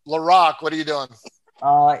LaRock, what are you doing?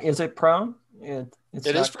 Is it prone? It's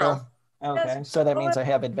It not is prone. Okay, so that means I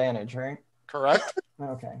have advantage, right? Correct.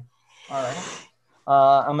 Okay. All right.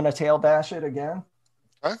 I'm going to tail bash it again.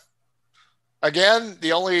 Okay. Again,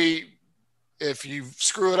 if you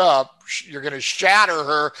screw it up, you're going to shatter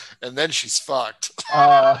her, and then she's fucked.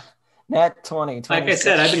 Nat 20. Like I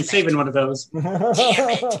said, I've been saving one of those.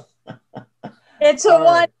 It's a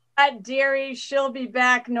one at Deary. She'll be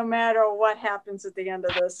back no matter what happens at the end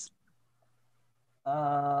of this.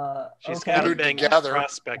 She's okay. got a bang Together.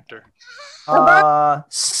 prospector.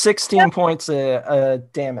 16 points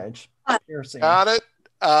of damage. Piercing. Got it.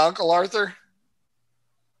 Uncle Arthur?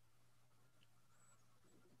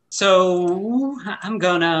 So I'm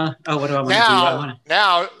gonna. Oh, what do I want to do?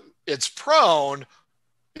 Now it's prone.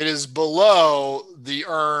 It is below the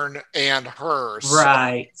urn and her.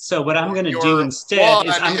 Right. So what I'm gonna do instead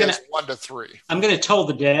is I'm gonna 1 to 3. I'm gonna toll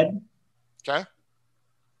the dead. Okay.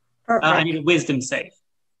 I need a wisdom save.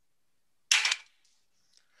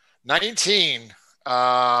 19.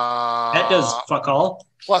 That does fuck all.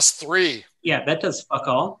 Plus 3. Yeah, that does fuck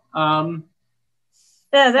all. Yeah,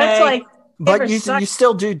 that's Hey. like. But you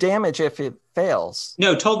still do damage if it fails.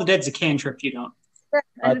 No, toll the dead's a cantrip. You don't.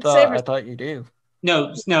 I thought you do.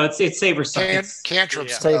 No, it's save or suck.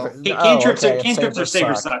 Cantrips. Save- no. Cantrips okay, are save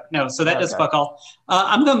or suck. No, so that does Okay. fuck all.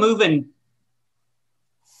 I'm gonna move in.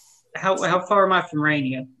 How far am I from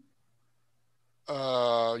Rainia?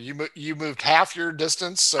 You moved half your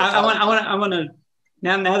distance. So I want to.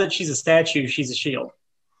 Now that she's a statue, she's a shield.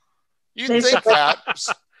 You think that?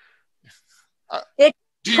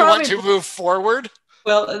 Do you want to move forward?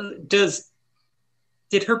 Well,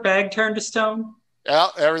 did her bag turn to stone? Yeah,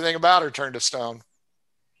 everything about her turned to stone.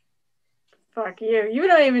 Fuck you. You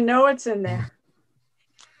don't even know what's in there.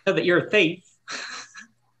 Know that you're a thief.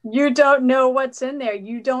 You don't know what's in there.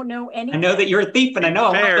 You don't know anything. I know that you're a thief, and I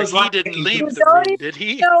know Fair, those he didn't leave You the don't room, did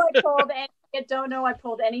he? Don't know I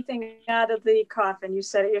pulled anything out of the coffin. You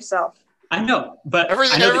said it yourself. I know, but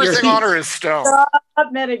Everything I know that you're a thief. on her is stone.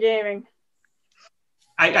 Stop metagaming.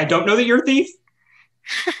 I don't know that you're a thief.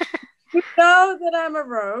 You know that I'm a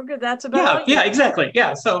rogue. That's about Yeah, exactly.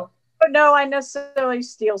 Yeah, so But no, I necessarily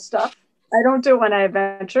steal stuff. I don't do it when I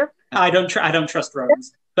adventure. I don't trust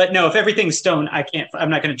rogues. But no, if everything's stone, I'm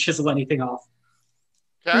not going to chisel anything off.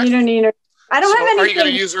 Okay. I don't have anything. Are you going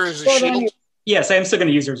to use her as a shield? Yes, I am still going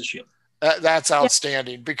to use her as a shield. That's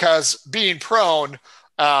outstanding because being prone,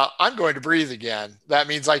 I'm going to breathe again. That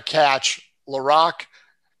means I catch LaRock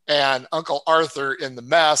and Uncle Arthur in the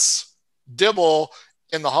mess. Dibble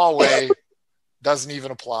in the hallway doesn't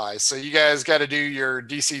even apply. So you guys got to do your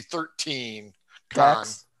DC 13 con.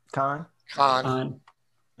 Con.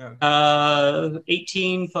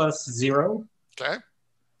 18 plus 0. Okay.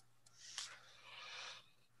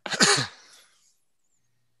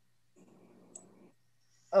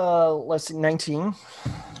 Let's see, 19.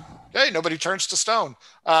 Okay, nobody turns to stone.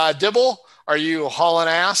 Dibble, are you hauling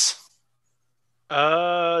ass?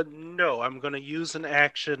 No, I'm going to use an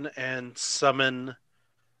action and summon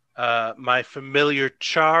my familiar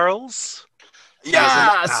Charles.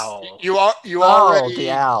 Yes! Owl. You already the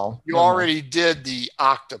owl. You already did the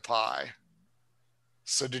octopi.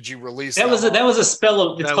 So did you release That was a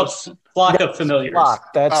spell. It's called Flock of Familiars.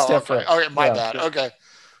 Flock. That's different. Okay, my bad. Okay.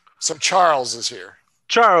 So Charles is here.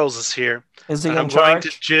 Charles is here. Is he I'm in going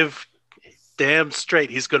charge? to damn straight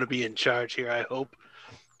he's going to be in charge here, I hope.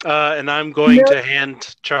 And I'm going to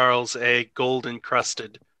hand Charles a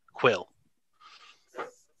gold-encrusted quill.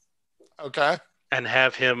 Okay. And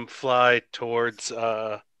have him fly towards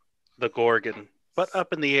the Gorgon, but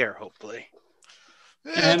up in the air, hopefully.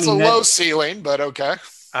 It's a low ceiling, but okay.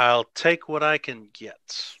 I'll take what I can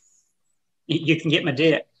get. You can get my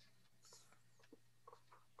dick.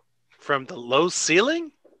 From the low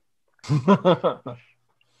ceiling? No,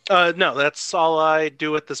 that's all I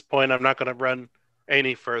do at this point. I'm not going to run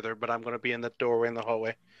any further, but I'm going to be in the doorway in the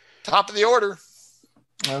hallway. Top of the order.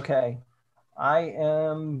 Okay. I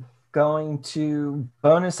am going to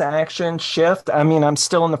bonus action shift. I mean, I'm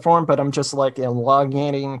still in the form, but I'm just like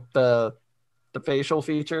elongating the facial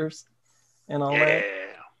features and all that.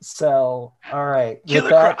 So, all right. Killer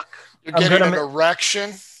with that, Croc. You're getting an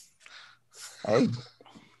erection. I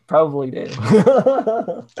probably do.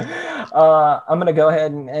 I'm going to go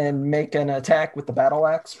ahead and make an attack with the battle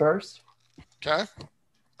axe first. Okay.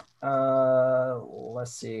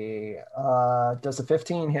 Let's see. Does a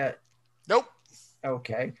 15 hit? Nope.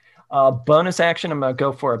 Okay. Bonus action, I'm going to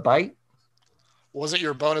go for a bite. Wasn't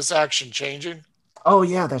your bonus action changing? Oh,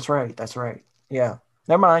 yeah, that's right. That's right. Yeah.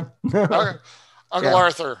 Never mind. Okay. Uncle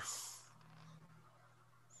Arthur.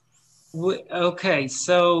 Okay,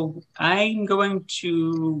 so I'm going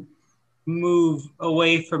to move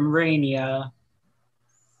away from Rainia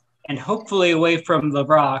and hopefully away from the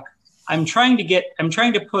rock. I'm trying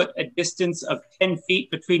to put a distance of 10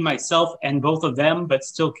 feet between myself and both of them, but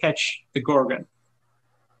still catch the Gorgon.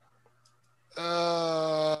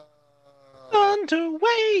 Thunder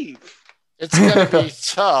wave. It's going to be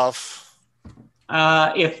tough.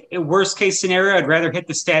 If worst case scenario, I'd rather hit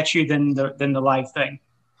the statue than the live thing.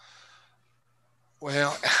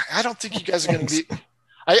 Well, I don't think you guys are going to be.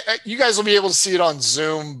 You guys will be able to see it on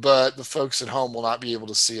Zoom, but the folks at home will not be able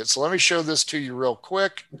to see it. So let me show this to you real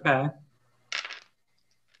quick. Okay.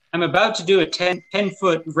 I'm about to do a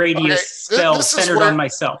 10-foot radius spell centered on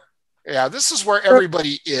myself. Yeah, this is where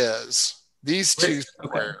everybody is. These two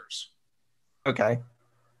squares. Okay.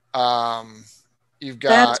 You've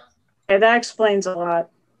got. That explains a lot.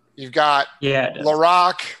 You've got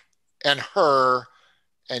Larock and her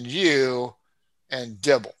and you and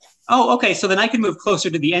Dibble. Oh, okay. So then I can move closer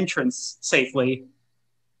to the entrance safely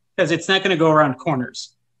because it's not going to go around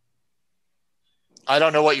corners. I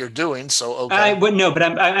don't know what you're doing, so okay. I wouldn't know, but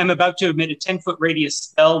I'm about to emit a 10-foot radius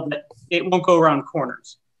spell that it won't go around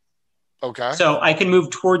corners. Okay. So I can move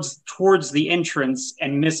towards the entrance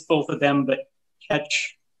and miss both of them, but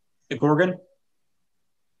catch the Gorgon.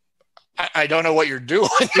 I don't know what you're doing.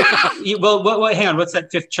 Well, hang on. What's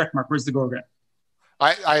that fifth check mark? Where's the Gorgon?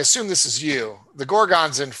 I assume this is you. The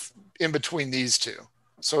Gorgon's in between these two.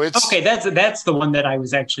 So it's okay. That's the one that I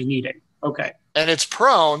was actually needing. Okay. And it's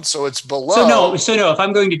prone, so it's below. So no. If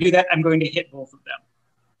I'm going to do that, I'm going to hit both of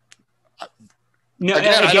them. No,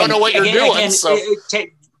 again, I don't know what you're doing.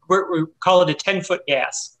 We call it a 10-foot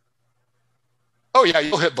gas. Oh yeah,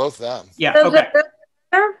 you'll hit both of them. Yeah. Okay.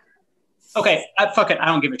 Okay. Fuck it. I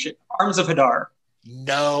don't give a shit. Arms of Hadar.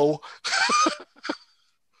 No.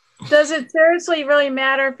 Does it seriously really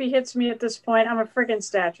matter if he hits me at this point? I'm a freaking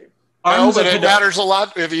statue. No, but it matters a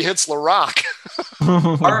lot if he hits Larock.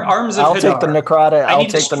 Arms of I'll Hadar. take the necrotic. I'll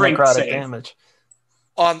take the strength necrotic save. damage.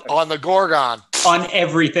 On the Gorgon. On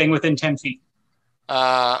everything within 10 feet.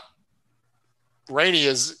 Rainy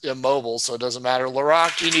is immobile, so it doesn't matter.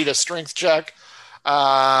 Larock, you need a strength check.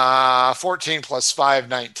 14 plus 5,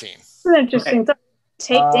 19. That's interesting. Okay.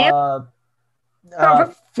 Take damage.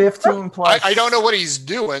 15 plus. I don't know what he's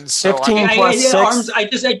doing. So 15 plus 6. Arms, I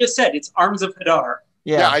just said it's Arms of Hadar.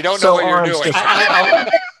 Yeah, I don't know what you're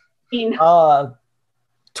doing.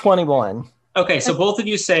 21. Okay, so both of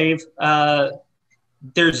you save.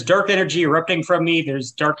 There's dark energy erupting from me.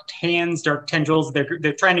 There's dark hands, dark tendrils.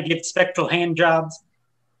 They're trying to get spectral hand jobs.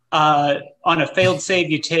 On a failed save,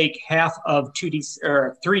 you take half of 2d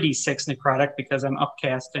or 3d6 necrotic because I'm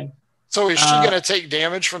upcasting. So is she going to take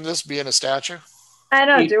damage from this being a statue? I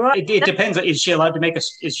don't do it. It depends. Is she allowed to make a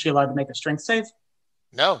strength save?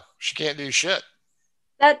 No, she can't do shit.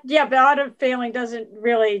 But auto failing doesn't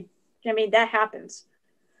really. I mean, that happens.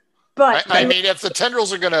 But I mean, if the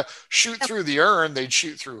tendrils are going to shoot through the urn, they'd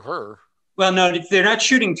shoot through her. Well, no, they're not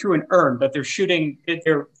shooting through an urn, but they're shooting.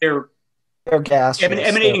 They're gas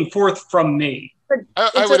emanating forth from me.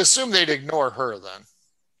 I would assume they'd ignore her then.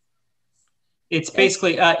 It's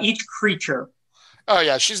basically each creature. Oh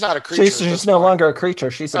yeah, she's not a creature. She's no longer a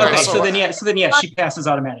creature. She's okay. So then she passes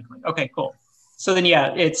automatically. Okay, cool. So then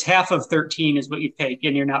it's half of 13 is what you take,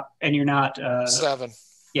 and you're not 7.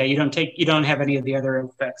 Yeah, you don't have any of the other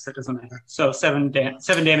effects. That doesn't matter. So 7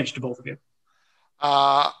 damage to both of you.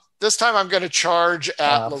 This time I'm going to charge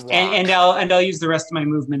at LaRock. And I'll use the rest of my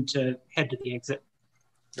movement to head to the exit.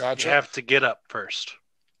 Gotcha. You have to get up first.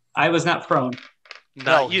 I was not prone.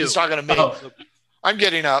 Not you. He's talking to me. Oh. I'm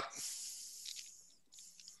getting up.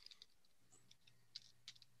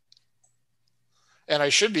 And I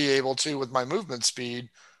should be able to, with my movement speed,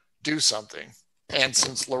 do something. And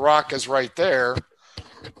since LaRock is right there,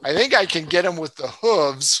 I think I can get him with the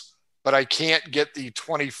hooves, but I can't get the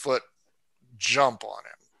 20-foot jump on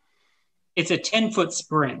him. It's a 10-foot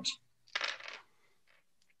sprint.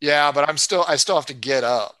 Yeah, but I still have to get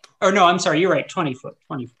up. Oh, no, I'm sorry. You're right. 20 foot.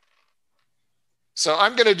 20 foot. So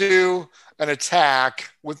I'm going to do an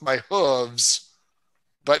attack with my hooves,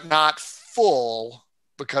 but not full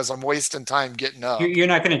because I'm wasting time getting up. You're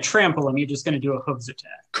not going to trample him. You're just going to do a hooves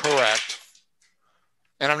attack. Correct.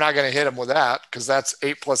 And I'm not going to hit him with that because that's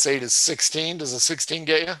 8 plus 8 is 16. Does a 16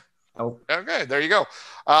 get you? Oh. Okay, there you go.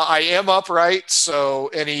 I am upright, so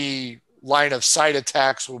any line of sight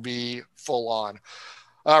attacks will be full on.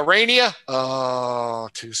 Rainia? Oh,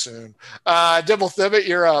 too soon. Dibble Thibbit,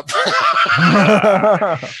 you're up.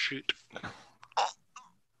 Shoot.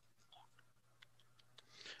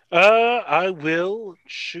 I will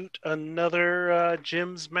shoot another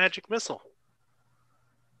Jim's magic missile.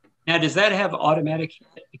 Now, does that have automatic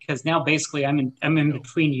hit? Because now basically I'm in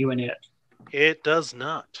between you and it. It does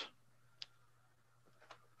not.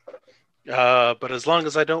 But as long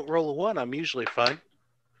as I don't roll a 1, I'm usually fine.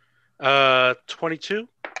 22.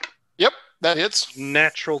 Yep, that hits.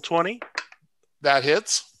 Natural 20. That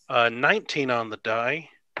hits. 19 on the die.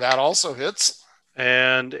 That also hits.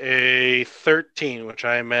 And a 13, which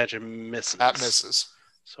I imagine misses. That misses.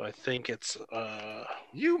 So I think it's...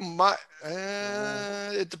 You might...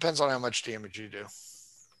 it depends on how much damage you do.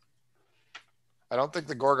 I don't think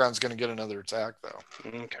the Gorgon's going to get another attack, though.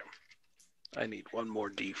 Okay. I need one more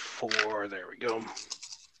D4. There we go.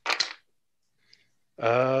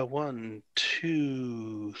 1,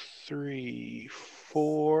 2, 3,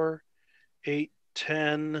 4, 8,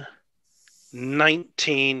 10,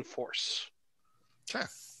 19 force. Okay.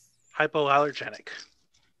 Hypoallergenic.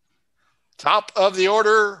 Top of the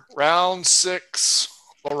order, round 6,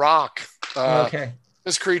 LaRock. Okay.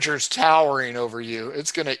 This creature's towering over you.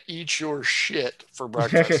 It's going to eat your shit for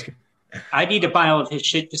breakfast. I need a pile of his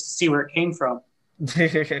shit just to see where it came from.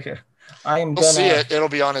 I'm You'll gonna see it. It'll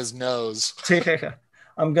be on his nose.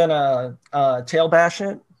 I'm gonna tail bash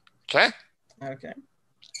it. Okay. Okay.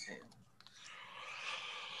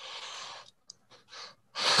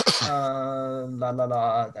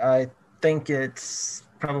 I think it's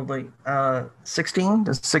probably 16.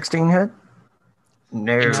 Does 16 hit?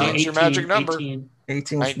 No. 18's your magic number. 18.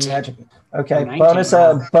 18's magic. Okay.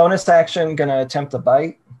 19. Bonus action. Gonna attempt a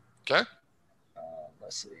bite. Okay.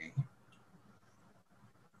 Let's see.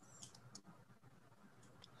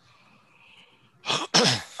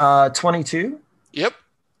 Uh, 22. Yep.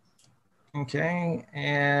 Okay,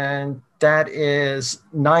 and that is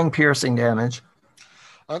 9 piercing damage.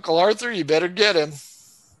 Uncle Arthur, you better get him.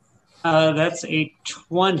 That's a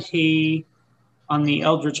 20 on the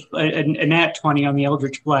Eldritch, a nat 20 on the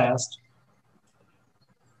Eldritch Blast.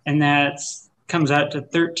 And that comes out to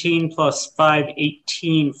 13 plus 5,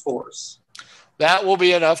 18 force. That will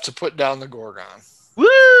be enough to put down the Gorgon.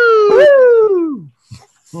 Woo!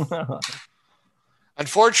 Woo!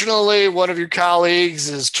 Unfortunately, one of your colleagues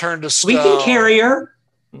is turned to stone. We can carry her.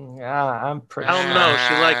 Yeah, I'm pretty. I don't know.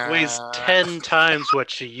 She weighs 10 times what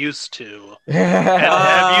she used to. And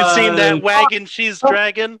have you seen that wagon she's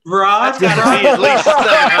dragging? Rod, That's got to be at least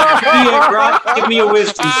 700. Rod, give me a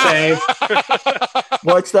wisdom save.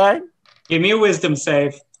 What's that? Give me a wisdom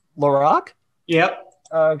save. LaRock? Yep.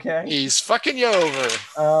 Okay. He's fucking you over.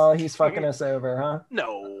 Oh, he's fucking us over, huh?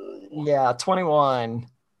 No. Yeah, 21.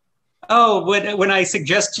 Oh, when I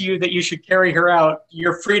suggest to you that you should carry her out,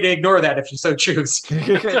 you're free to ignore that if you so choose.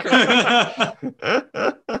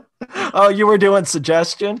 Oh, you were doing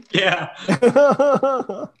suggestion? Yeah.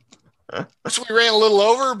 So we ran a little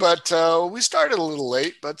over, but we started a little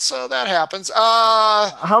late, but so that happens.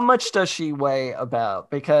 How much does she weigh about?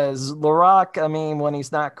 Because LaRock, I mean, when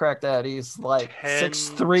he's not cracked out, he's like 10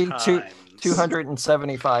 6'3", times.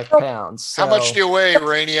 275 pounds. So. How much do you weigh,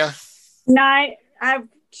 Rainia? 9.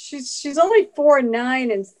 She's only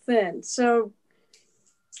 4'9" and thin. So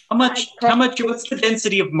How much? What's the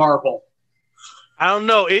density of marble? I don't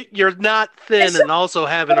know. You're not thin and also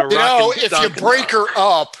having a rockin' If you break her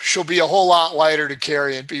up, she'll be a whole lot lighter to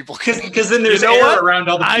carrying people. Because then there's You know air what? around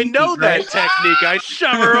all the I pieces, know that right? technique. I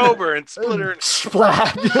shove her over and split her.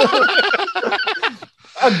 Splat.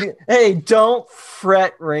 Hey, don't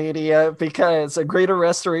fret, Radia, because a greater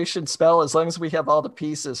restoration spell, as long as we have all the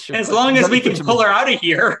pieces. As long as we can pull her out of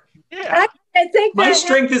here. Yeah. I think My that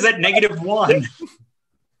strength is at -1.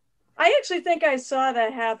 I actually think I saw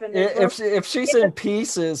that happen. If she's in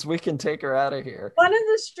pieces, we can take her out of here. One of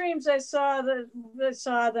the streams I saw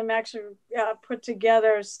them actually put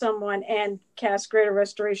together someone and cast Greater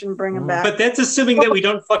Restoration and bring them back. But that's assuming that we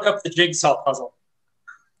don't fuck up the jigsaw puzzle.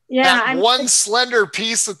 Yeah, one slender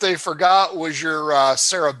piece that they forgot was your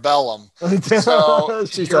cerebellum. So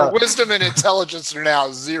your wisdom and intelligence are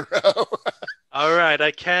now 0. All right,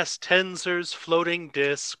 I cast Tensor's floating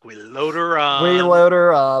disc. We load her on. We load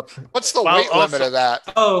her up. What's the weight limit of that?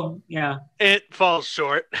 Oh, yeah. It falls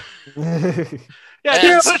short. Yeah,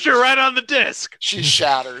 just push her right on the disc. She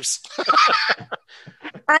shatters.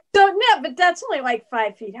 I don't know, but that's only like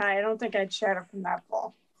 5 feet high. I don't think I'd shatter from that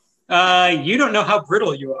fall. You don't know how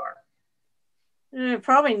brittle you are.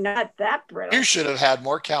 Probably not that brittle. You should have had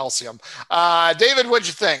more calcium. David, what'd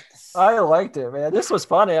you think? I liked it, man. This was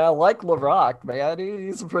funny. I like LaRock, man.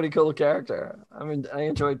 He's a pretty cool character. I mean, I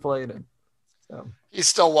enjoyed playing him. So. He's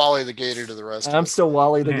still Wally the Gator to the rest of us. I'm still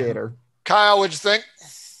Wally the Gator. Kyle, what'd you think?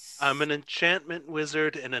 I'm an enchantment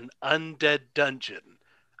wizard in an undead dungeon.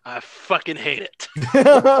 I fucking hate it.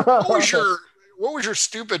 What was your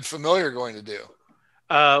stupid familiar going to do?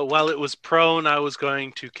 While it was prone, I was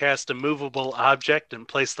going to cast a movable object and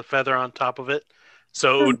place the feather on top of it,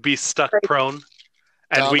 so it would be stuck prone,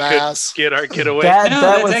 and we could get our getaway.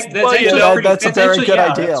 That's a very good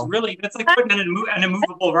idea. That's like putting an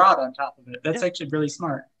immovable rod on top of it. That's actually really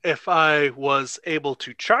smart. If I was able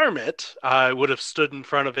to charm it, I would have stood in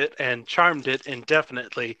front of it and charmed it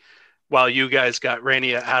indefinitely, while you guys got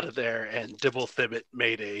Rainia out of there, and Dibble Thibbit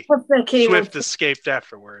made a swift escape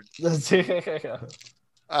afterward.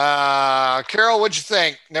 Carol, what'd you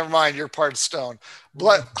think? Never mind, you're part of stone.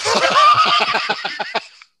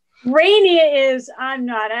 Rainia is, I'm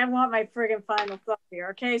not. I want my friggin' final thought here.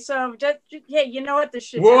 Okay, so hey, you know what? This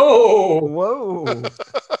shit. Whoa.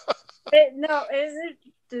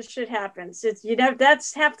 This shit happens. It's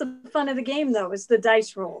that's half the fun of the game, though. Is the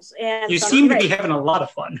dice rolls, and you seem to be having a lot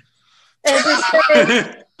of fun.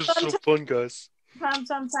 It's so fun, guys.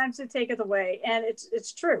 Sometimes they take it away, and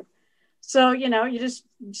it's true. So you just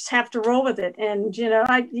have to roll with it, and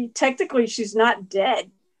technically she's not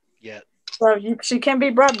dead yet. So she can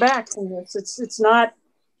be brought back from this. It's not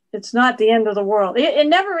the end of the world. It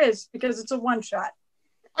never is, because it's a one shot.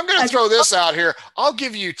 I'm going to throw this out here. I'll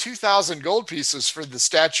give you 2,000 gold pieces for the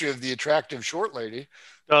statue of the attractive short lady.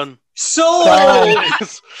 Done. Dibble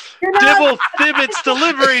Thibbit's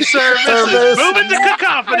delivery service. Moving to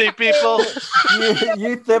cacophony, people.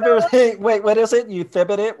 You Thibbit. Wait, what is it? You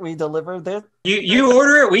Thibbit it. We deliver this. You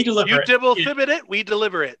order it. We deliver it. You Dibble Thibbit it. We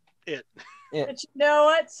deliver it. Yeah. But you know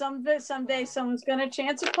what? Someday someone's going to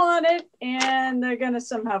chance upon it, and they're going to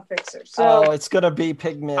somehow fix her. So it's going to be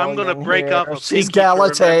Pygmalion. I'm going to break up a She's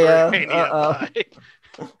Galatea.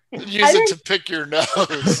 Use it to pick your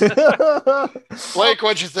nose. Blake,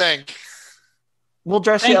 what'd you think? We'll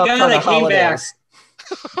dress you up for the holidays.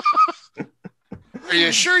 Are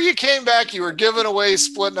you sure you came back? You were giving away,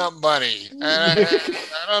 splitting up money. I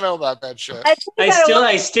don't know about that shit.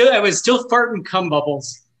 I was still farting cum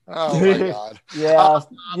bubbles. Oh my God! yeah,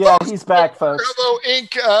 he's back, folks. Barrow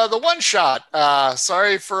Inc. The one shot.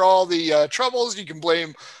 Sorry for all the troubles. You can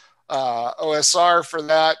blame OSR for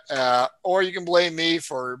that, or you can blame me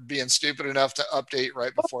for being stupid enough to update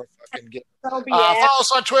right before I fucking get. Follow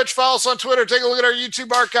us on Twitch. Follow us on Twitter. Take a look at our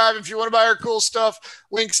YouTube archive if you want to buy our cool stuff.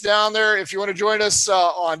 Links down there. If you want to join us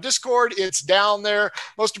on Discord, it's down there.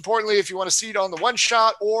 Most importantly, if you want to see it on the one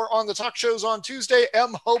shot or on the talk shows on Tuesday,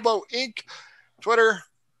 Hobo Inc. Twitter.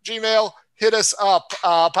 Gmail, hit us up.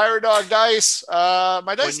 Pirate Dog Dice.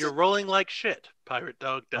 My dice. When you're rolling like shit, Pirate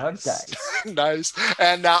Dog Dice. Nice.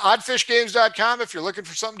 And oddfishgames.com if you're looking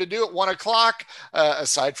for something to do at 1 o'clock,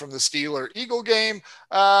 aside from the Steel or Eagle game.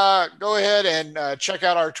 Go ahead and check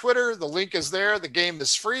out our Twitter. The link is there. The game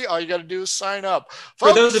is free. All you got to do is sign up.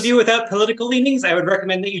 Folks, for those of you without political leanings, I would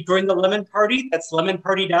recommend that you join the Lemon Party. That's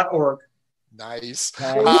lemonparty.org. Nice.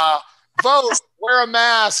 Vote. Wear a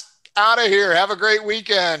mask. Out of here. Have a great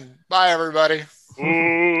weekend. Bye, everybody.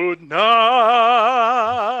 Good night.